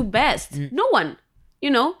what you do best. No one, you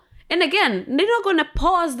know. And again, they're not gonna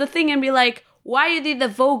pause the thing and be like, why you did the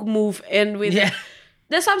Vogue move and with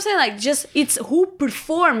that's what I'm saying. Like, just it's who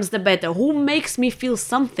performs the better, who makes me feel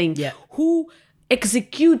something, who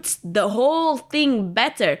executes the whole thing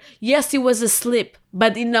better. Yes, it was a slip,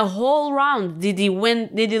 but in the whole round, did he win?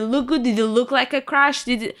 Did it look good? Did it look like a crash?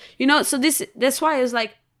 Did it, you know? So that's why it's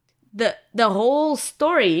like the whole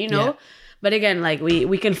story, you know. Yeah. But again, like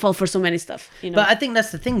we can fall for so many stuff, you know. But I think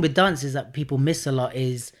that's the thing with dance is that people miss a lot.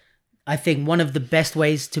 Is I think one of the best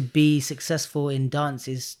ways to be successful in dance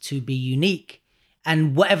is to be unique,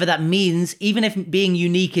 and whatever that means. Even if being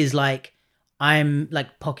unique is like, I'm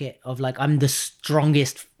like pocket of like, I'm the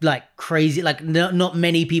strongest, like crazy, like not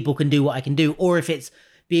many people can do what I can do. Or if it's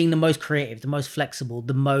being the most creative, the most flexible,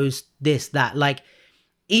 the most this, that, like,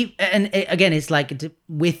 and again, it's like,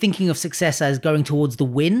 we're thinking of success as going towards the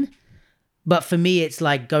win. But for me, it's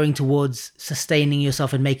like going towards sustaining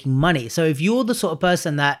yourself and making money. So if you're the sort of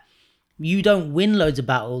person that you don't win loads of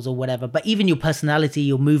battles or whatever, but even your personality,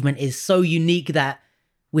 your movement is so unique that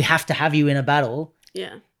we have to have you in a battle.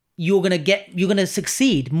 Yeah. You're gonna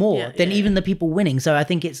succeed more than even the people winning. So I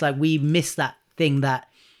think it's like we miss that thing that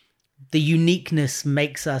the uniqueness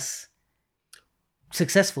makes us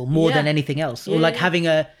successful more than anything else. Or like having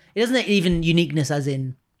it doesn't even uniqueness as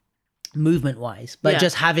in movement wise, but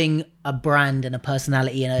just having a brand and a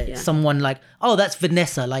personality and someone like, oh, that's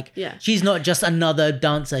Vanessa. Like she's not just another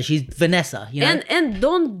dancer, she's Vanessa, you know? And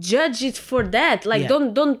don't judge it for that. Like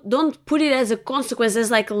don't put it as a consequence.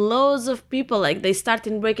 There's like loads of people like they start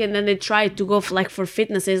in break and then they try to go for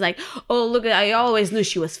fitness. It's like, oh look, I always knew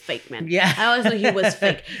she was fake, man. Yeah. I always knew he was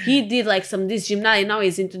fake. He did like this gymnastics, now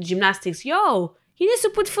he's into gymnastics. Yo, he needs to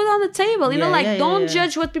put food on the table. You know, like don't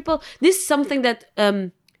judge what people. This is something that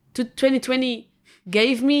to 2020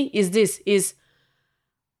 gave me is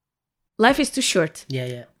life is too short.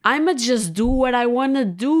 I'ma just do what I want to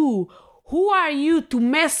do. Who are you to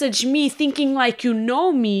message me thinking like you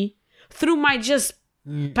know me through my just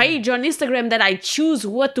page on Instagram that I choose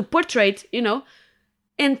what to portray, you know,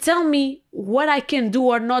 and tell me what I can do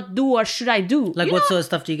or not do or should I do? Like, what sort of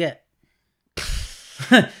stuff do you get?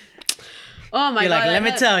 Oh my God. Like, let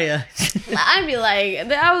me tell you. I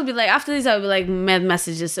would be like, after this, I would be like mad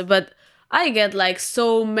messages. But I get like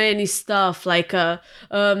so many stuff. Like, I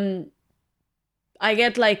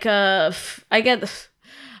get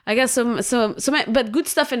some, but good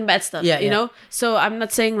stuff and bad stuff, you know? So I'm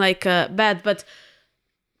not saying like bad, but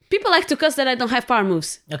people like to cuss that I don't have power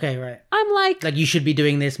moves. Okay, right. I'm like you should be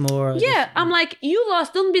doing this more. I'm like, you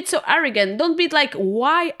lost. Don't be so arrogant. Don't be like,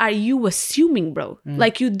 why are you assuming, bro?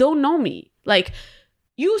 Like, you don't know me. Like,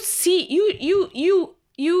 you see, you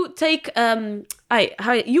take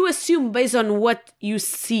you assume based on what you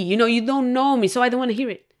see. You know, you don't know me, so I don't want to hear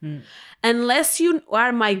it. Unless you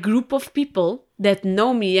are my group of people that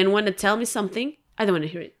know me and want to tell me something, I don't want to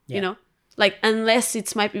hear it, you know? Like, unless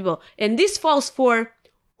it's my people. And this falls for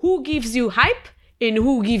who gives you hype and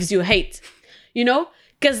who gives you hate, you know?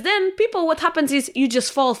 Because then people, what happens is you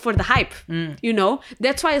just fall for the hype, you know?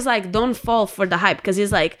 That's why it's like, don't fall for the hype. Because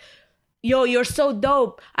it's like, yo, you're so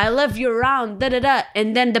dope. I love you around, da-da-da.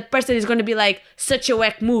 And then the person is going to be like, such a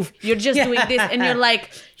whack move. You're just doing this. And you're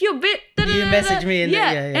like, you bit, you message me. And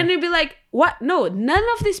And you'll be like, what? No, none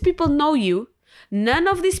of these people know you. None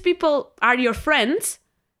of these people are your friends.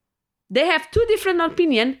 They have two different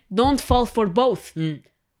opinions. Don't fall for both.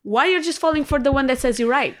 Why you're just falling for the one that says you're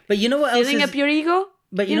right? But you know what else Filling up your ego?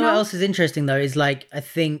 But you know what else is interesting though is like, I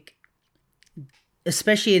think,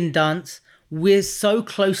 especially in dance, we're so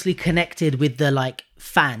closely connected with the like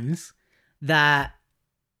fans that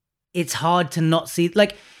it's hard to not see.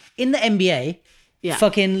 Like in the NBA,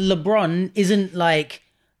 fucking LeBron isn't like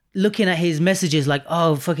looking at his messages like,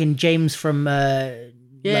 oh, fucking James from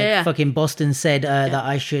fucking Boston said that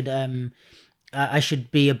I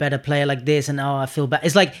should be a better player like this, and I feel bad.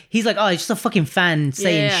 It's like he's like, oh, it's just a fucking fan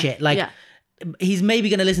saying shit. Like he's maybe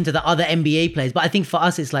gonna listen to the other NBA players, but I think for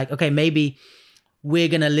us it's like, okay, maybe we're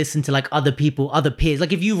gonna listen to like other people, other peers.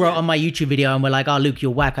 Like if you wrote on my YouTube video and we're like, oh, Luke,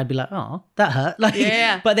 you're whack, I'd be like, oh, that hurt. Like,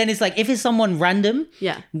 but then it's like, if it's someone random,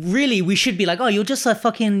 really, we should be like, oh, you're just a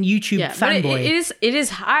fucking YouTube fanboy. It is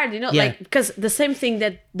hard, you know, like, because the same thing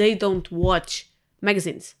that they don't watch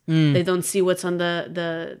magazines. They don't see what's on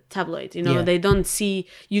the tabloid, you know, they don't see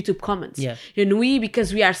YouTube comments. And we,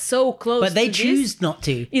 because we are so close, but they choose not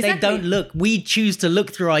to. Exactly. They don't look. We choose to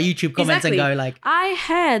look through our YouTube comments and go like, I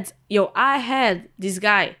had this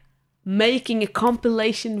guy making a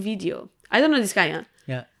compilation video. I don't know this guy, huh?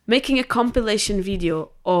 Yeah. Making a compilation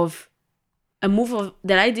video of a move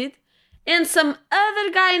that I did. And some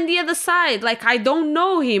other guy on the other side, like I don't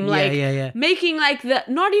know him, making like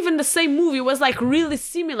not even the same movie, was like really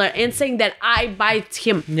similar, and saying that I bite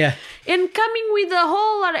him. Yeah. And coming with the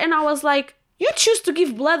whole, and I was like, you choose to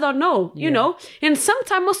give blood or no, you know? And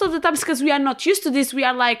sometimes, most of the times, because we are not used to this, we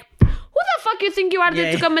are like, who the fuck you think you are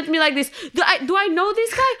to come at me like this? Do I know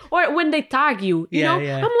this guy? Or when they tag you, you know?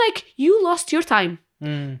 I'm like, you lost your time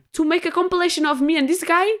to make a compilation of me and this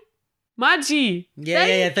guy. Maggi.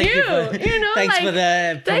 Thank you. You know, thanks like, for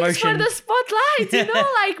the promotion. Thanks for the spotlight. You know,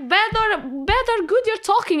 like bad or good, you're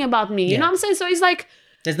talking about me. You know what I'm saying? So it's like,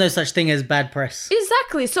 there's no such thing as bad press.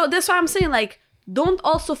 Exactly. So that's why I'm saying, like, don't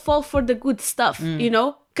also fall for the good stuff, you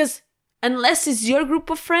know? Because unless it's your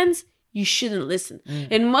group of friends, you shouldn't listen.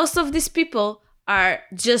 And most of these people are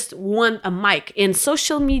just want a mic. And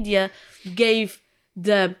social media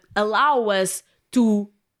allow us to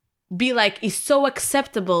be like, it's so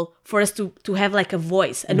acceptable for us to have like a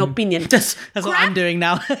voice, an opinion. That's what I'm doing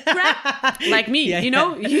now. Crap, like me, you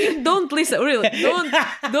know? You don't listen, really. Don't.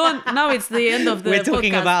 Now it's the end of the podcast. We're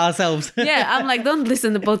talking about ourselves. I'm like, don't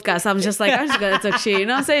listen to the podcast. I'm just like, I'm just gonna talk shit, you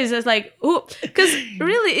know what I'm saying? It's just like, because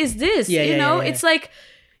really it's this, you know? It's like,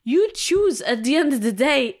 you choose at the end of the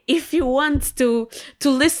day if you want to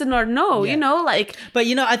listen or no, you know, like. But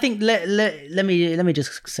you know, I think let me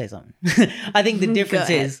just say something. I think the difference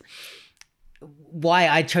is why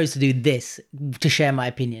I chose to do this, to share my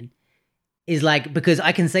opinion, is like, because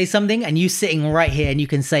I can say something and you sitting right here and you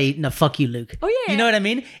can say, no, fuck you, Luke. Oh yeah. You know what I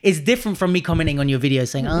mean? It's different from me commenting on your video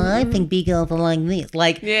saying, oh, I think big girls are like this.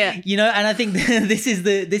 Like, you know, and I think this is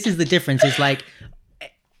the difference. It's like,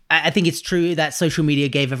 I think it's true that social media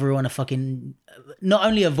gave everyone a fucking, not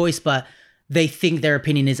only a voice, but they think their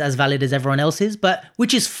opinion is as valid as everyone else's, but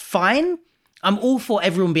which is fine. I'm all for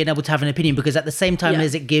everyone being able to have an opinion, because at the same time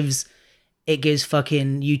as it gives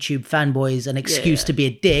fucking YouTube fanboys an excuse to be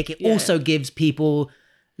a dick, it also gives people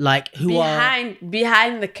like who are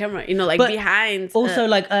behind the camera, you know, like behind. Also,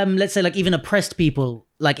 like let's say like even oppressed people,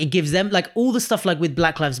 like it gives them like all the stuff like with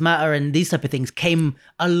Black Lives Matter and these type of things came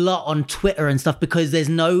a lot on Twitter and stuff, because there's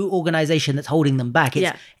no organization that's holding them back.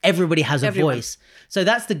 It's everybody has a voice. So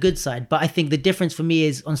that's the good side. But I think the difference for me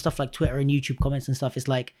is on stuff like Twitter and YouTube comments and stuff, is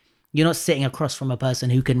like, you're not sitting across from a person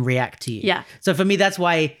who can react to you. Yeah. So for me, that's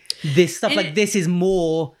why this stuff like this is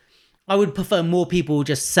more, I would prefer more people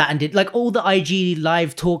just sat and did like all the IG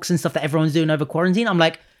live talks and stuff that everyone's doing over quarantine. I'm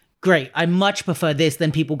like, great. I much prefer this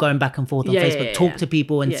than people going back and forth on Facebook. Talk to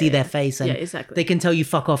people and see their face, and they can tell you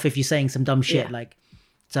fuck off if you're saying some dumb shit. Like,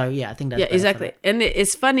 so I think that's exactly. And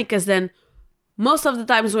it's funny because then most of the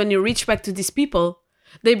times when you reach back to these people,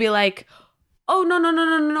 they be like, oh, no.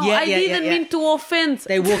 I didn't mean to offend.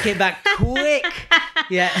 They walk it back quick. I'm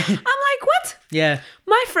like, what? Yeah.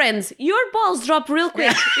 My friends, your balls drop real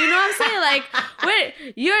quick. You know what I'm saying? Like, where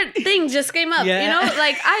your thing just came up, you know?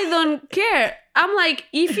 Like, I don't care. I'm like,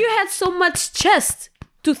 if you had so much chest,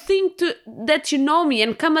 to think that you know me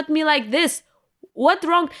and come at me like this. What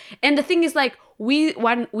wrong? And the thing is like, we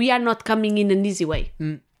are not coming in an easy way.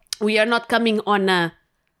 We are not coming on a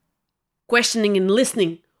questioning and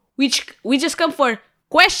listening. We just come for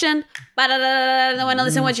question, but I want to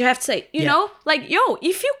listen what you have to say. You know, like,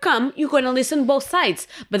 if you come, you're going to listen both sides.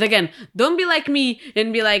 But again, don't be like me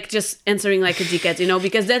and be like just answering like a dickhead, you know,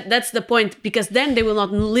 because that's the point, because then they will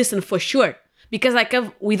not listen for sure. Because I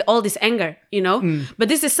come with all this anger, you know. But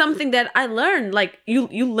this is something that I learned. Like you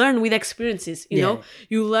learn with experiences, you know.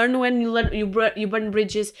 You learn when you burn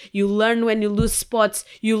bridges. You learn when you lose spots.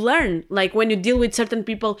 You learn like when you deal with certain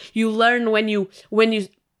people. You learn when you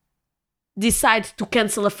decide to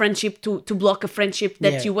cancel a friendship, to block a friendship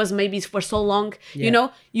that you was maybe for so long. You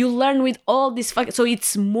know, you learn with all this. So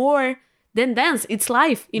it's more than dance. It's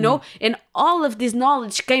life, you know. And all of this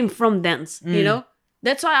knowledge came from dance, you know.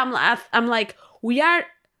 That's why I'm like,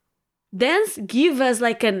 dance give us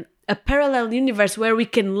like a parallel universe where we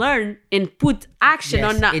can learn and put action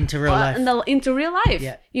into real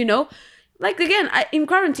life. You know, like again, in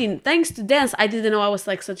quarantine, thanks to dance, I didn't know I was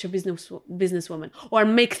like such a businesswoman or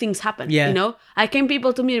make things happen. You know,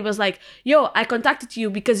 people to me, it was like, yo, I contacted you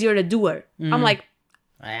because you're a doer. I'm like,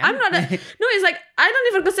 I'm not no, it's like, I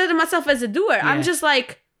don't even consider myself as a doer. I'm just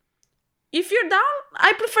like, if you're down,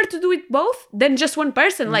 I prefer to do it both than just one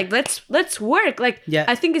person. Like, let's work. Like,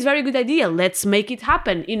 I think it's a very good idea. Let's make it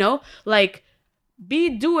happen, you know? Like,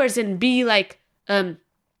 be just and be like,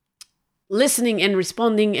 listening and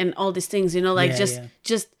responding and all these things, you know? Like,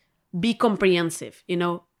 just be comprehensive, you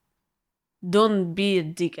know? Don't be a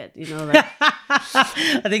dickhead, you know? Like,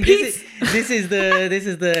 I think this is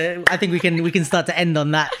the I think we can start to end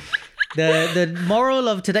on that. The moral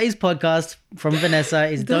of today's podcast from Vanessa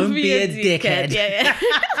is don't be a dickhead.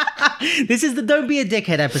 This is the don't be a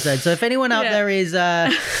dickhead episode. So if anyone out there is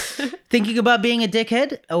thinking about being a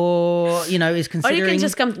dickhead, or you know, is considering, or you can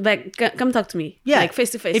just come talk to me, like face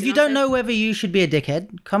to face. If you don't know whether you should be a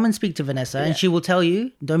dickhead, come and speak to Vanessa, and she will tell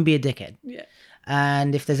you don't be a dickhead.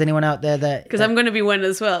 And if there's anyone out there because I'm going to be one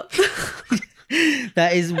as well.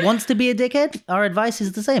 that wants to be a dickhead, our advice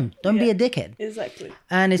is the same. Don't be a dickhead. Exactly.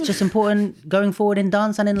 And it's just important going forward in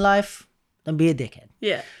dance and in life. Don't be a dickhead.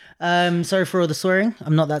 Sorry for all the swearing.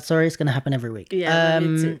 I'm not that sorry. It's going to happen every week. Me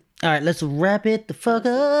too. All right, let's wrap it the fuck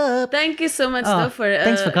up. Thank you so much, though, for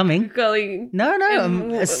thanks for coming. Calling. No,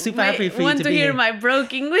 I'm super happy for you to be Want to hear my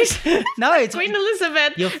broke English? No, it's Queen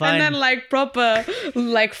Elizabeth. You're fine. And then like proper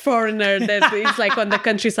like foreigner that is like on the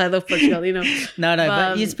countryside of Portugal, you know. No,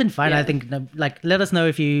 but it's been fine. I think like let us know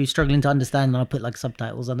if you're struggling to understand, and I'll put like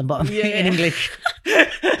subtitles on the bottom in English.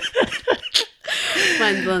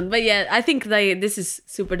 Mind blown. But I think this is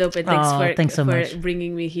super dope, and thanks so much for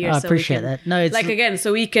bringing me here. I appreciate that. No, it's like again,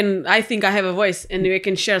 so we can. I think I have a voice, and we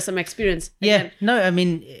can share some experience. Again. No, I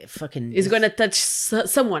mean, fucking, it's gonna touch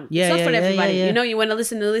someone. It's not for everybody. You know, you want to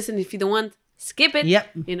listen. If you don't want, skip it.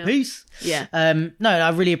 You know. Peace. No, I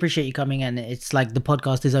really appreciate you coming, and it's like the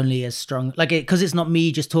podcast is only as strong, like because it's not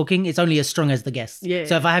me just talking. It's only as strong as the guests.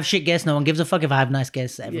 So if I have shit guests, no one gives a fuck. If I have nice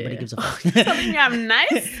guests, everybody gives a fuck. Something I'm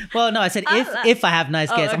nice. Well, no, I said if I have nice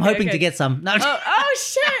guests, I'm hoping to get some. No,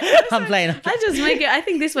 shit! I'm playing. I just make it. I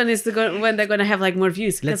think this one is when they're gonna have like more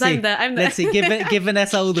views. Let's see. Let's see. Give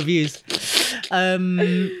Vanessa all the views.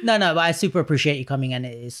 No, but I super appreciate you coming, and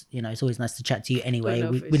it's always nice to chat to you anyway.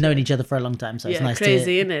 We've known each other for a long time, so it's nice crazy,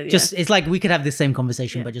 to isn't it? just it's like we could have the same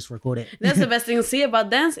conversation but just record it. That's the best thing to see about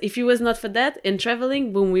dance. If it was not for that and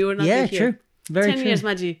traveling, boom, we were not here. True. Very 10 years,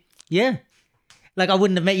 Maggie. Yeah. Like I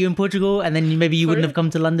wouldn't have met you in Portugal, and then maybe you wouldn't have come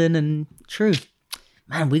to London, and true.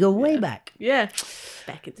 Man, we go way back. Yeah.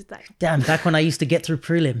 Back into time. Damn, back when I used to get through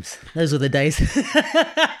prelims. Those were the days.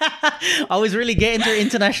 I was really getting through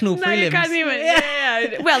international prelims. No, you can't even.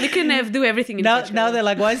 Yeah. Well, you can do everything in Portugal. Now they're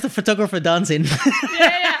like, why is the photographer dancing?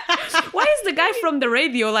 Why is the guy from the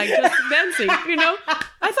radio like just dancing? You know?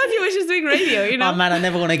 I thought he was just doing radio, you know? Oh man, I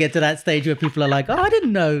never want to get to that stage where people are like, oh, I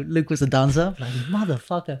didn't know Luke was a dancer. I'm like,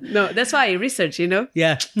 motherfucker. No, that's why I research, you know?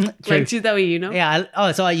 Yeah. True. Like Chidawi, you know?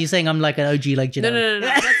 Yeah. So are you saying I'm like an OG like Chidawi? No.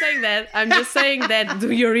 I'm not saying that. I'm just saying that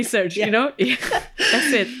do your research, you know?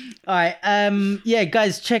 That's it. All right.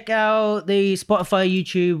 Guys, check out the Spotify,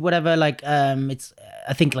 YouTube, whatever. Like, it's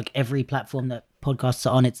I think like every platform that podcasts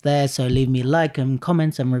are on, it's there. So leave me a like and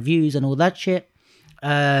comments and reviews and all that shit.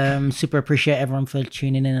 Super appreciate everyone for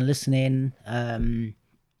tuning in and listening.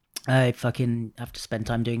 I fucking have to spend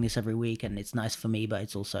time doing this every week, and it's nice for me, but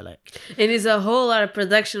it's also like it is a whole lot of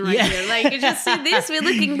production here. Like you just see this, we're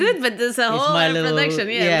looking good, but there's a whole lot of production.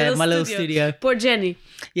 My little studio. Poor Jenny.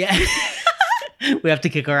 Yeah. We have to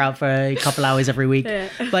kick her out for a couple hours every week. Yeah.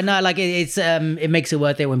 But no, like it makes it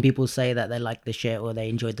worth it when people say that they like the shit or they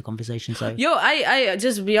enjoyed the conversation. So Yo, I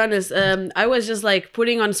just be honest. I was just like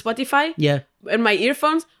putting on Spotify. yeah. In my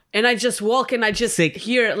earphones. And I just walk and I just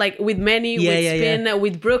hear like with Manny, with Spin,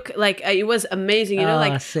 with Brooke, like it was amazing, you know,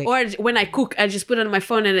 like sick. or when I cook, I just put it on my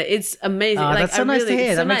phone and it's amazing. Oh, like that's so nice to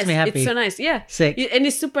hear. That makes me happy. It's so nice, yeah. Sick. And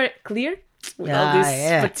it's super clear with all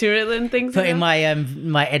this material and things. Putting my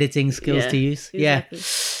my editing skills to use. Exactly. Yeah.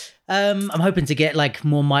 I'm hoping to get like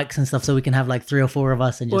more mics and stuff so we can have like 3 or 4 of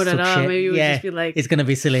us and just talk shit. Maybe we'll just be like... It's gonna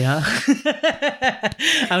be silly, huh?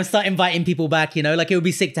 I'm start inviting people back, you know, like it would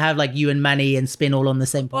be sick to have like you and Manny and Spin all on the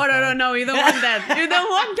same podcast. No, you don't want that. You don't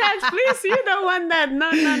want that, please. You don't want that.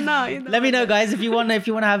 No. Let me know, guys, if you want to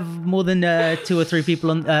have more than 2 or 3 people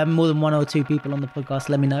on, more than 1 or 2 people on the podcast.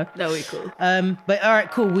 Let me know. That would be cool. But all right,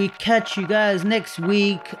 cool. We catch you guys next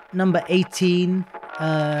week, number 18.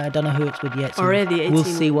 I don't know who it's with yet. So already 18. We'll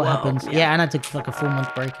see what happens. Yeah, and I took like a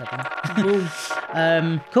 4-month break, I think.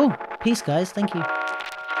 Boom. Cool. Peace, guys. Thank you.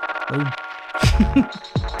 Boom.